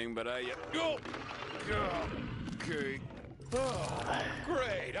everything, but I... Oh! Okay. Oh,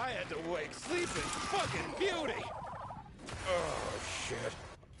 great. I had to wake sleeping. Fucking beauty. Oh, shit.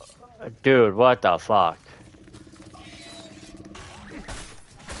 Dude, what the fuck?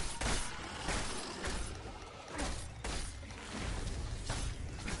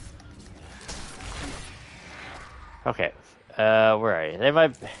 Okay, where are you? They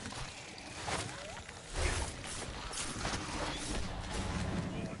might...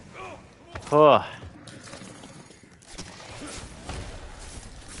 Oh.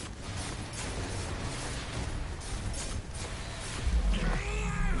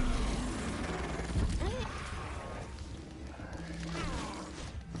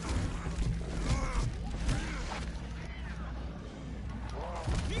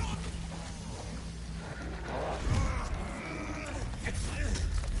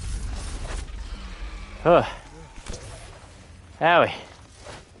 Huh. Howie.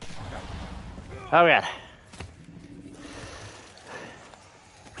 Oh god.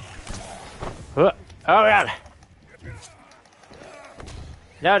 Oh god.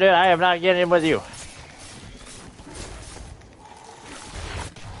 No, dude, I am not getting in with you.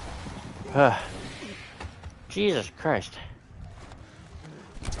 Jesus Christ.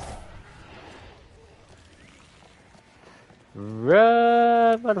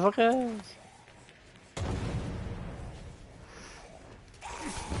 Run, motherfuckers.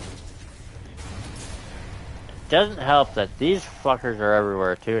 Doesn't help that these fuckers are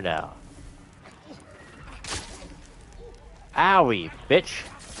everywhere too now. Owie, bitch.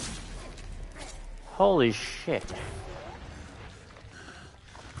 Holy shit.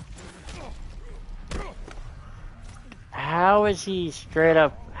 How is he straight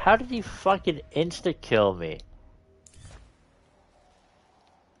up? How did he fucking insta-kill me?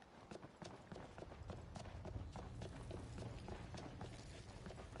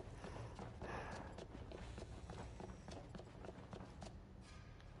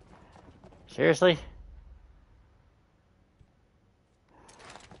 Seriously?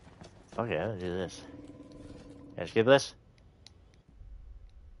 Okay, I'm gonna do this. Can I skip this?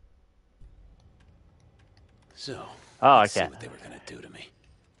 So, oh, let's okay. see what they were gonna do to me.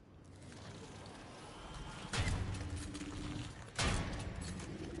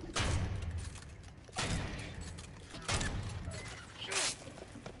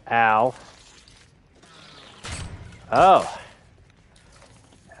 Ow. Oh.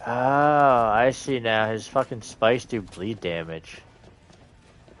 Oh, I see now. His fucking spikes do bleed damage.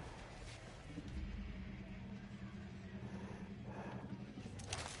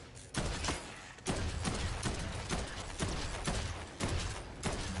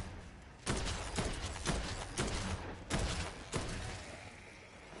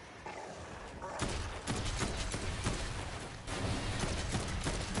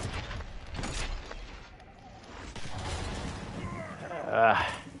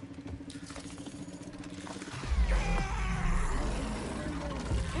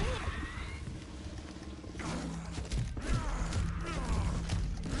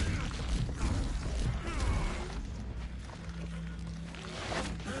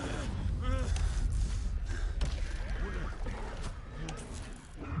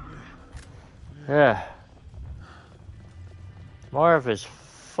 Yeah. More of his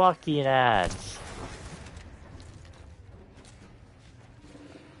fucking ads.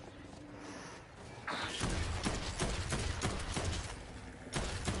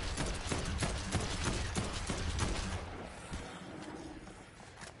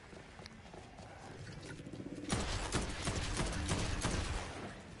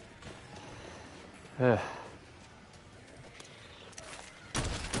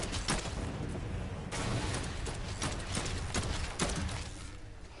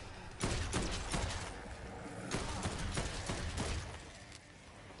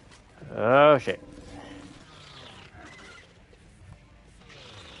 Oh shit.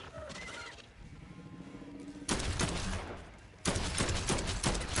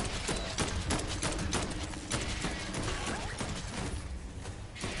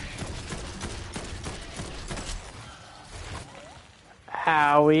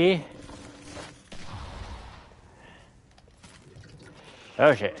 Howie.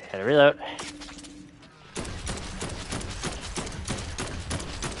 Oh shit, gotta reload.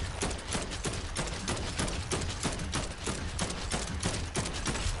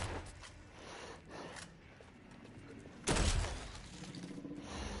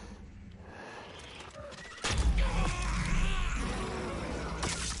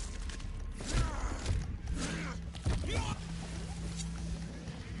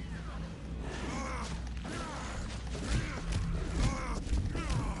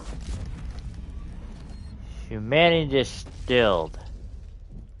 Humanity distilled.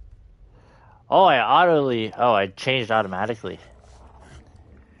 Oh, I changed automatically.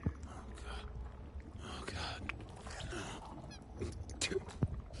 Oh God.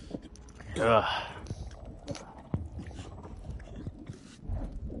 Ugh.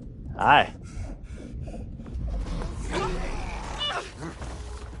 Hi.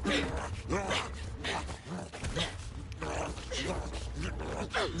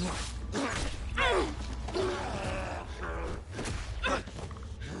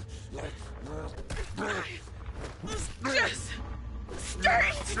 Just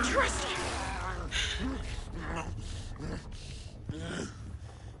starting to trust you.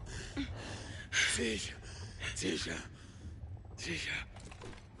 Tisha.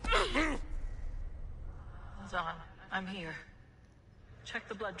 Hold on. I'm here. Check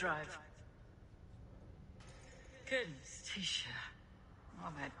the blood drive. Goodness, Tisha.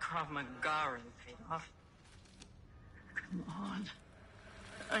 All that Krav Maga really paid off. Come on.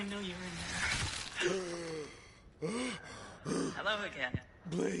 I know you're in there. Hello again.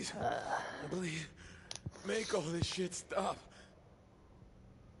 Please. Please. Make all this shit stop.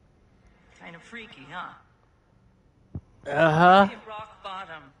 Kind of freaky, huh? Uh-huh. You hit rock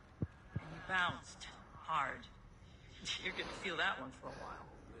bottom, and you bounced hard. You're gonna feel that one for a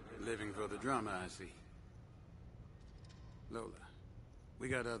while. Living for the drama, I see. Lola, we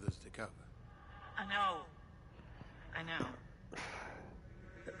got others to cover. I know.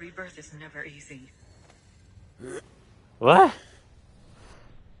 But rebirth is never easy. What?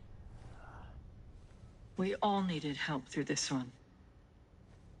 We all needed help through this one.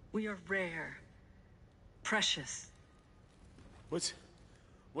 We are rare. Precious. What's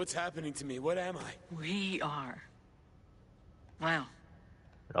happening to me? What am I? We are. Well.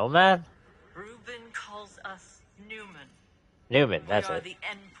 Nomad? Reuben calls us Newman. Newman, that's we are it. the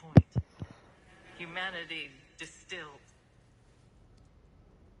end point. Humanity distilled.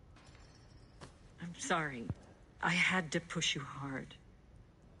 I'm sorry. I had to push you hard.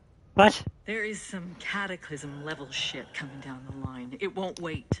 What? There is some cataclysm level shit coming down the line. It won't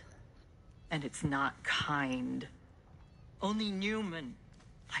wait. And it's not kind. Only Newman,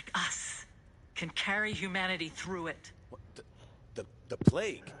 like us, can carry humanity through it. What, the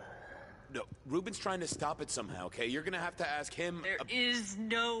plague? No, Reuben's trying to stop it somehow, okay? You're gonna have to ask him... There is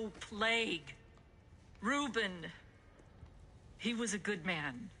no plague. Reuben, he was a good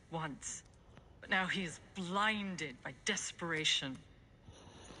man once. But now he is blinded by desperation.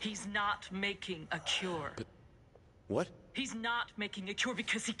 He's not making a cure. But what? He's not making a cure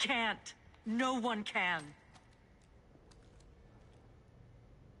because he can't. No one can.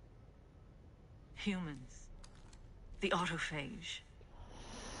 Humans. The autophage.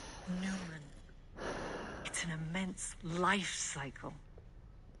 Newman. It's an immense life cycle.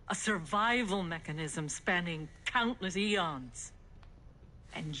 A survival mechanism spanning countless eons.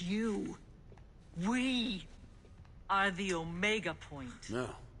 And we are the Omega point. No,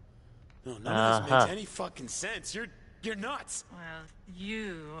 none of this makes any fucking sense. You're nuts. Well,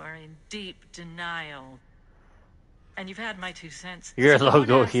 you are in deep denial. And you've had my 2 cents. Your So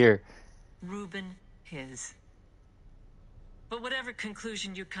logo here. Reuben his. But whatever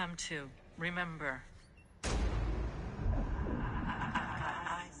conclusion you come to, remember.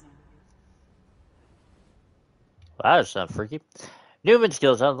 Wow, that's not freaky. Newman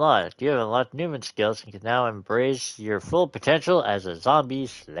skills unlocked. You have unlocked Newman skills and can now embrace your full potential as a zombie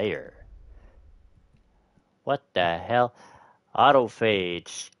slayer. What the hell? Autophage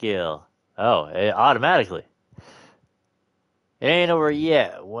skill. Oh, automatically. It ain't over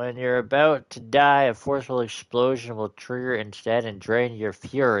yet. When you're about to die, a forceful explosion will trigger instead and drain your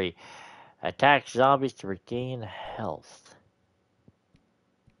fury. Attack zombies to regain health.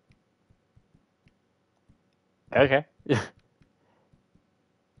 Okay.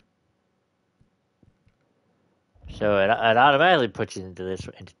 So it automatically puts you into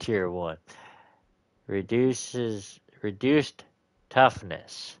tier 1. Reduced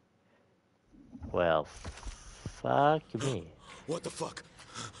toughness. Well, fuck me. What the fuck?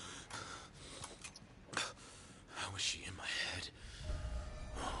 How is she in my head?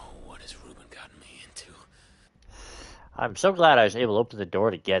 Oh, what has Reuben gotten me into? I'm so glad I was able to open the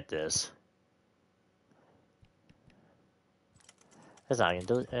door to get this. That's not going to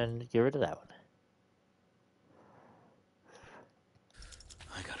do it, and get rid of that one.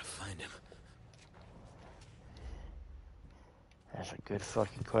 I gotta find him. That's a good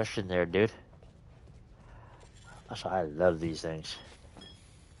fucking question there, dude. That's why I love these things.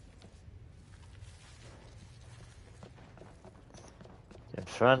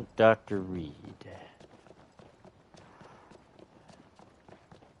 Confront Dr. Reed.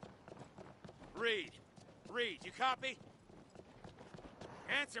 Reed, you copy?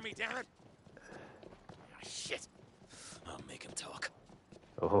 Answer me, damn it! Oh, shit. I'll make him talk.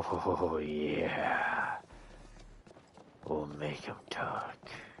 Oh, yeah. We'll make him talk.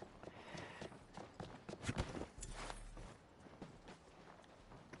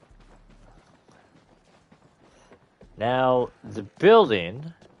 Now, the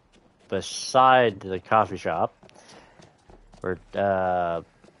building beside the coffee shop where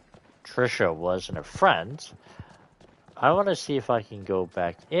Trisha was and her friends, I want to see if I can go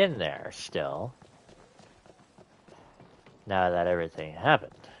back in there still. Now that everything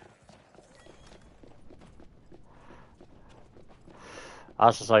happened.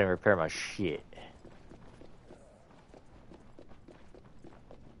 Also, so I can repair my shit.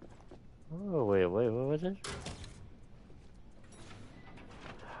 Oh, wait, what was it?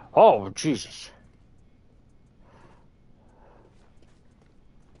 Oh, Jesus.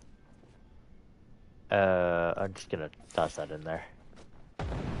 I'm just gonna toss that in there.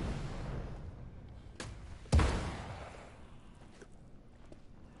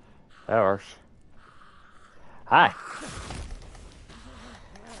 That works. Hi.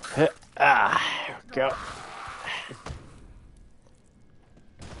 Here we go.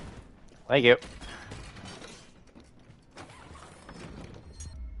 Thank you.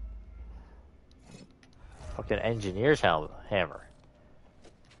 Fucking engineer's hammer.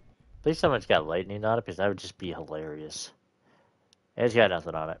 Please someone's got lightning on it, because that would just be hilarious. It's got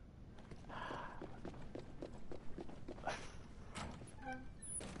nothing on it.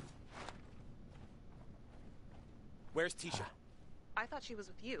 Where's Tisha? I thought she was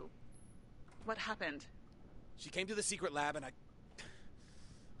with you. What happened? She came to the secret lab and I...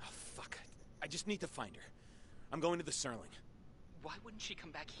 Oh, fuck. I just need to find her. I'm going to the Serling. Why wouldn't she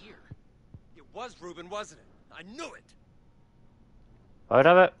come back here? It was Reuben, wasn't it? I knew it! What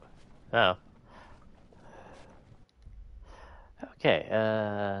of it? Oh. Okay,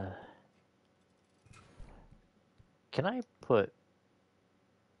 can I put...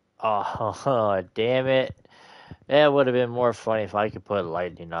 Oh, damn it. That would have been more funny if I could put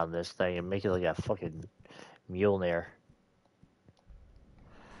lightning on this thing and make it like a fucking Mjolnir.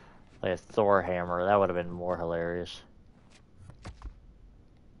 Like a Thor hammer. That would have been more hilarious.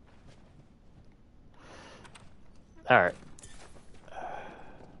 Alright.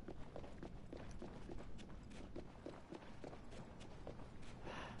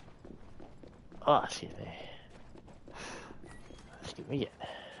 Oh, excuse me. Excuse me again.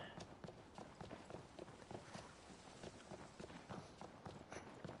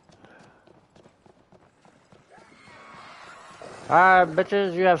 Alright,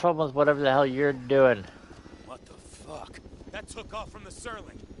 bitches, you have fun with whatever the hell you're doing. What the fuck? That took off from the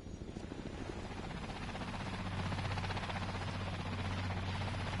Serling.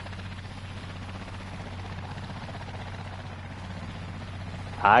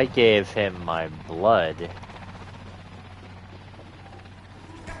 I gave him my blood. Did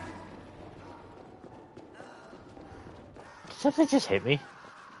something just hit me?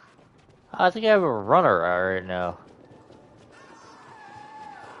 I think I have a runner right now.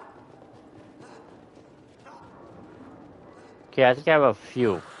 Okay, I think I have a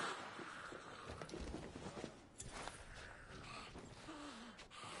few.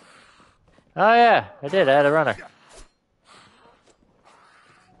 Oh yeah, I did. I had a runner.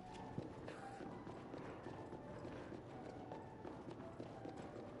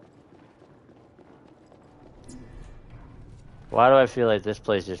 Why do I feel like this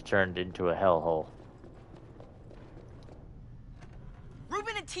place just turned into a hellhole?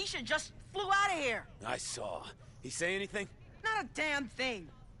 Reuben and Tisha just flew out of here. I saw. He say anything? Not a damn thing.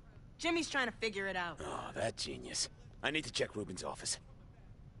 Jimmy's trying to figure it out. Oh, that genius. I need to check Reuben's office.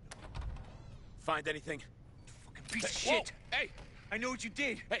 Find anything? Fucking piece of shit. Whoa. Hey, I know what you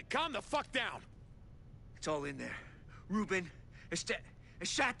did. hey, calm the fuck down. It's all in there. Reuben,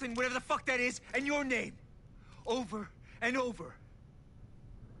 Shatlin, whatever the fuck that is, and your name. Over and over.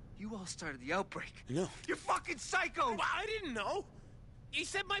 You all started the outbreak. No. You're fucking psycho! Well, I didn't know. He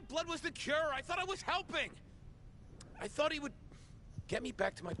said my blood was the cure. I thought I was helping. I thought he would get me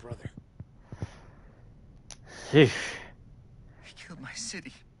back to my brother. He killed my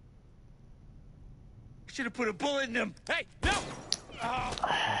city. I should have put a bullet in him. Hey, no! Oh.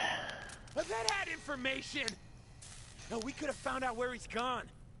 But that had information. No, we could have found out where he's gone.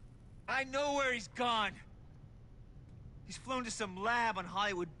 I know where he's gone. He's flown to some lab on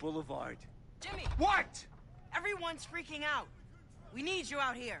Hollywood Boulevard. Jimmy! What? Everyone's freaking out. We need you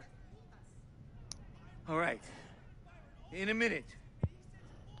out here. All right. In a minute.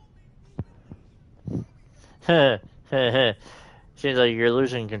 Seems like you're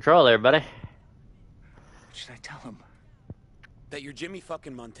losing control there, buddy. What should I tell him? That you're Jimmy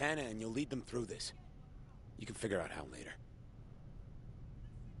fucking Montana and you'll lead them through this. You can figure out how later.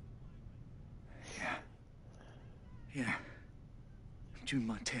 Yeah. I'm June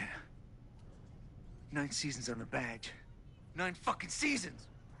Montana. 9 seasons on the badge. 9 fucking seasons!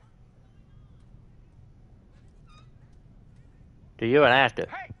 Do you an actor?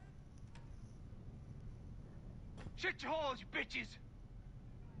 Hey! Shut your holes, you bitches!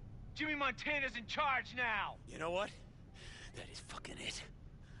 Jimmy Montana's in charge now! You know what? That is fucking it.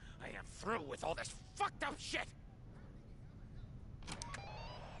 I am through with all this fucked up shit!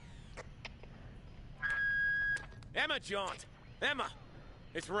 Emma Jaunt! Emma!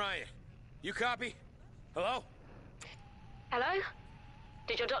 It's Ryan. You copy? Hello? Hello?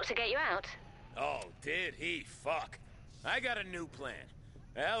 Did your doctor get you out? Oh, did he? Fuck. I got a new plan.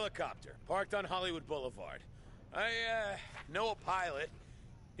 A helicopter, parked on Hollywood Boulevard. I know a pilot.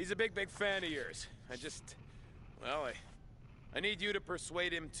 He's a big, big fan of yours. Well, I need you to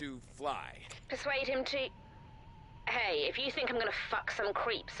persuade him to fly. Persuade him to... Hey, if you think I'm gonna fuck some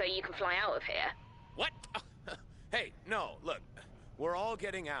creep so you can fly out of here... What? Hey, no, look. We're all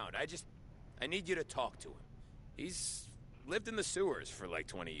getting out. I need you to talk to him. He's lived in the sewers for like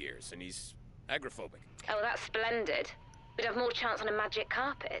 20 years, and he's agoraphobic. Oh, that's splendid. We'd have more chance on a magic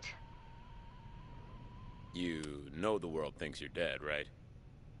carpet. You know the world thinks you're dead, right?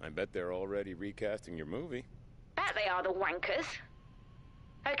 I bet they're already recasting your movie. Bet they are, the wankers.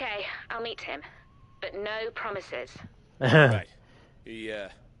 Okay, I'll meet him. But no promises. Right. He,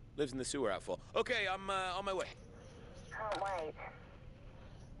 lives in the sewer outfall. Okay, I'm, on my way. Can't wait.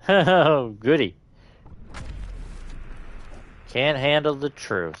 Oh, goody. Can't handle the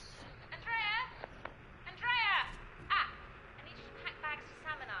truth. Andrea! Ah, I need you to pack bags for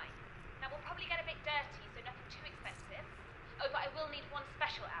Sam and I. Now, we'll probably get a bit dirty, so nothing too expensive. Oh, but I will need one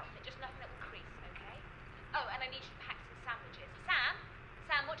special outfit, just nothing that will crease, okay? Oh, and I need you to pack some sandwiches.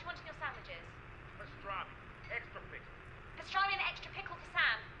 Sam, what do you want in your sandwiches? Pastrami, extra pickle. Pastrami and extra pickle for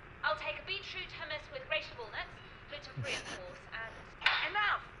Sam. I'll take a beetroot hummus with grated walnuts, gluten-free, of course, and...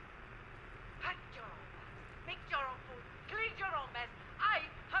 Enough! Pack your own bags. Make your own food. Clean your own mess. I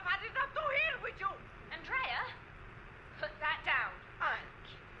have had enough to hear with you. Andrea, put that down. I'll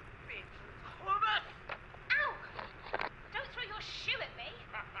give you beetroot hummus. Ow! Don't throw your shoe at me.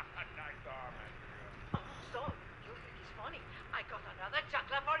 Nice arm, Andrea. Oh, so, you think it's funny? I got another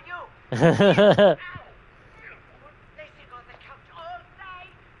chocolate for you. Ow! Placing on the couch all day.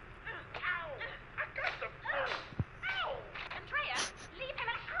 Ow! I got the food. Ow! Andrea, leave him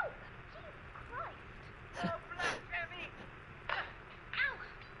out. Jesus Christ. Oh, blasphemy. Ow!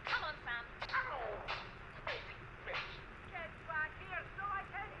 Come on, Sam. Ow! Bitch, get back here so I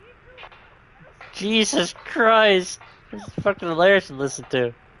can eat you. Jesus Christ. This is fucking hilarious to listen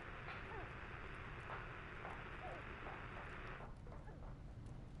to.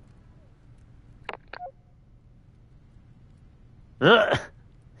 Ugh.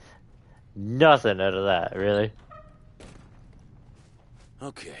 Nothing out of that, really.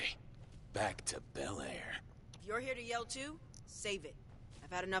 Okay, back to Bel Air. If you're here to yell too, save it.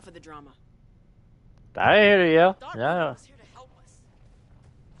 I've had enough of the drama. I hear you. Thought No. Ruben was here to help us.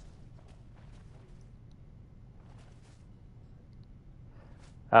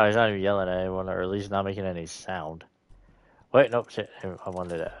 Oh, he's not even yelling at anyone, or at least not making any sound. Wait, nope, shit. I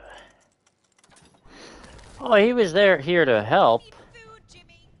wanted to... Oh, he was here to help. Food,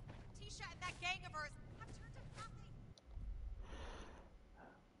 Jimmy. Tisha and that gang of hers have turned to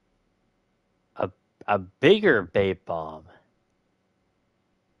nothing. A bigger bait bomb.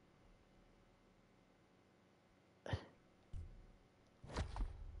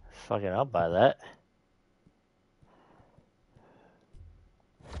 Fucking, I'll buy that.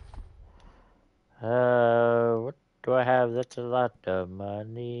 What do I have? That's a lot of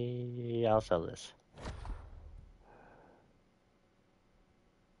money. I'll sell this.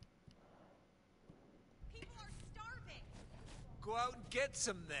 People are starving. Go out and get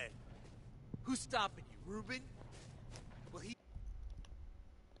some then. Who's stopping you, Ruben? Well, he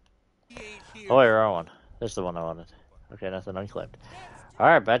ain't here. Oh, you're on one. This is the one I wanted. Okay, nothing unclipped.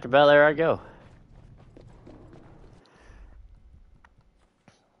 Alright, back to Bel Air I go.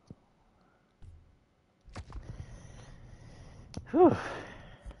 Whew.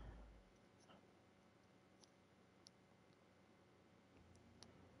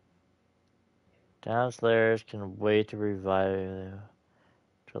 Downstairs can wait to revive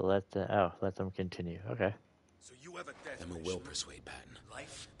to let them continue. Okay. So you have a death Emma wish. will persuade Patton.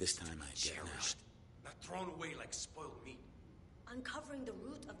 Life This time I get him cherished, not thrown away like spoiled meat. Uncovering the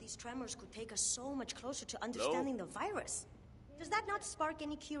root of these tremors could take us so much closer to understanding the virus. Does that not spark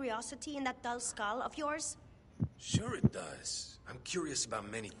any curiosity in that dull skull of yours? Sure it does. I'm curious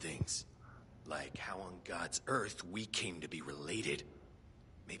about many things. Like how on God's earth we came to be related.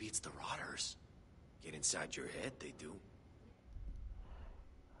 Maybe it's the rotters. Get inside your head, they do.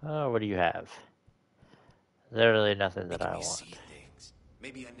 Oh, what do you have? Literally nothing that I want. See things.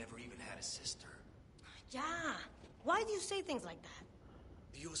 Maybe I never even had a sister. Yeah. Why do you say things like that?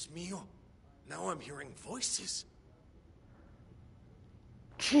 Dios mío. Now I'm hearing voices.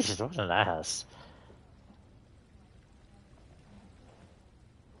 Jesus, what an ass.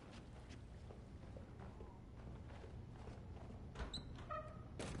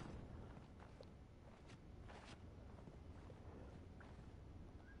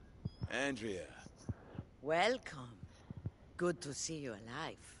 Andrea. Welcome. Good to see you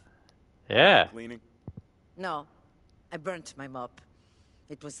alive. Yeah. Cleaning? No, I burnt my mop.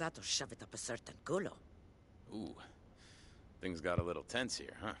 It was that or shove it up a certain culo. Ooh. Things got a little tense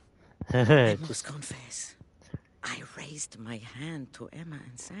here, huh? I must confess, I raised my hand to Emma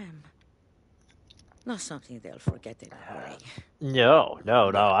and Sam. Not something they'll forget in a hurry. No,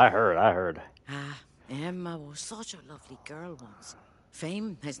 I heard. Emma was such a lovely girl once.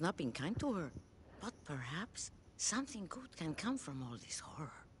 Fame has not been kind to her. But perhaps something good can come from all this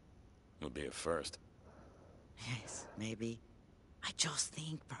horror. Would be a first. Yes, maybe. I just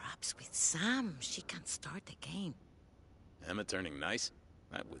think perhaps with Sam, she can start again. Emma turning nice?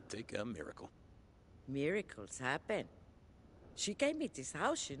 That would take a miracle. Miracles happen. She gave me this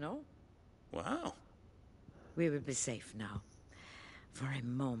house, you know. Wow. We will be safe now. For a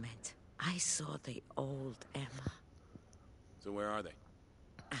moment, I saw the old Emma. So where are they?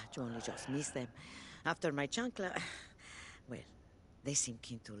 You only just missed them. After my chancla... Well, they seem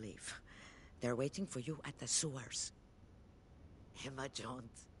keen to leave. They're waiting for you at the sewers. Emma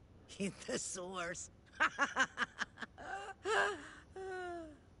Jones. In the sewers.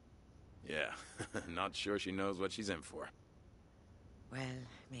 Yeah, not sure she knows what she's in for. Well,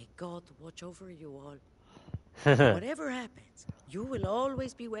 may God watch over you all. Whatever happens, you will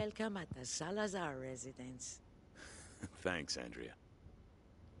always be welcome at the Salazar residence. Thanks, Andrea.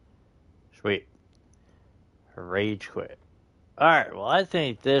 Sweet. Rage quit. Alright, well, I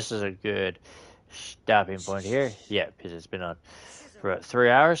think this is a good stopping point here. Yeah, because it's been on for about 3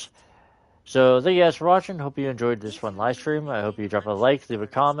 hours. So, thank you guys for watching. Hope you enjoyed this fun live stream. I hope you drop a like, leave a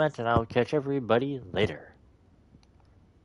comment, and I will catch everybody later.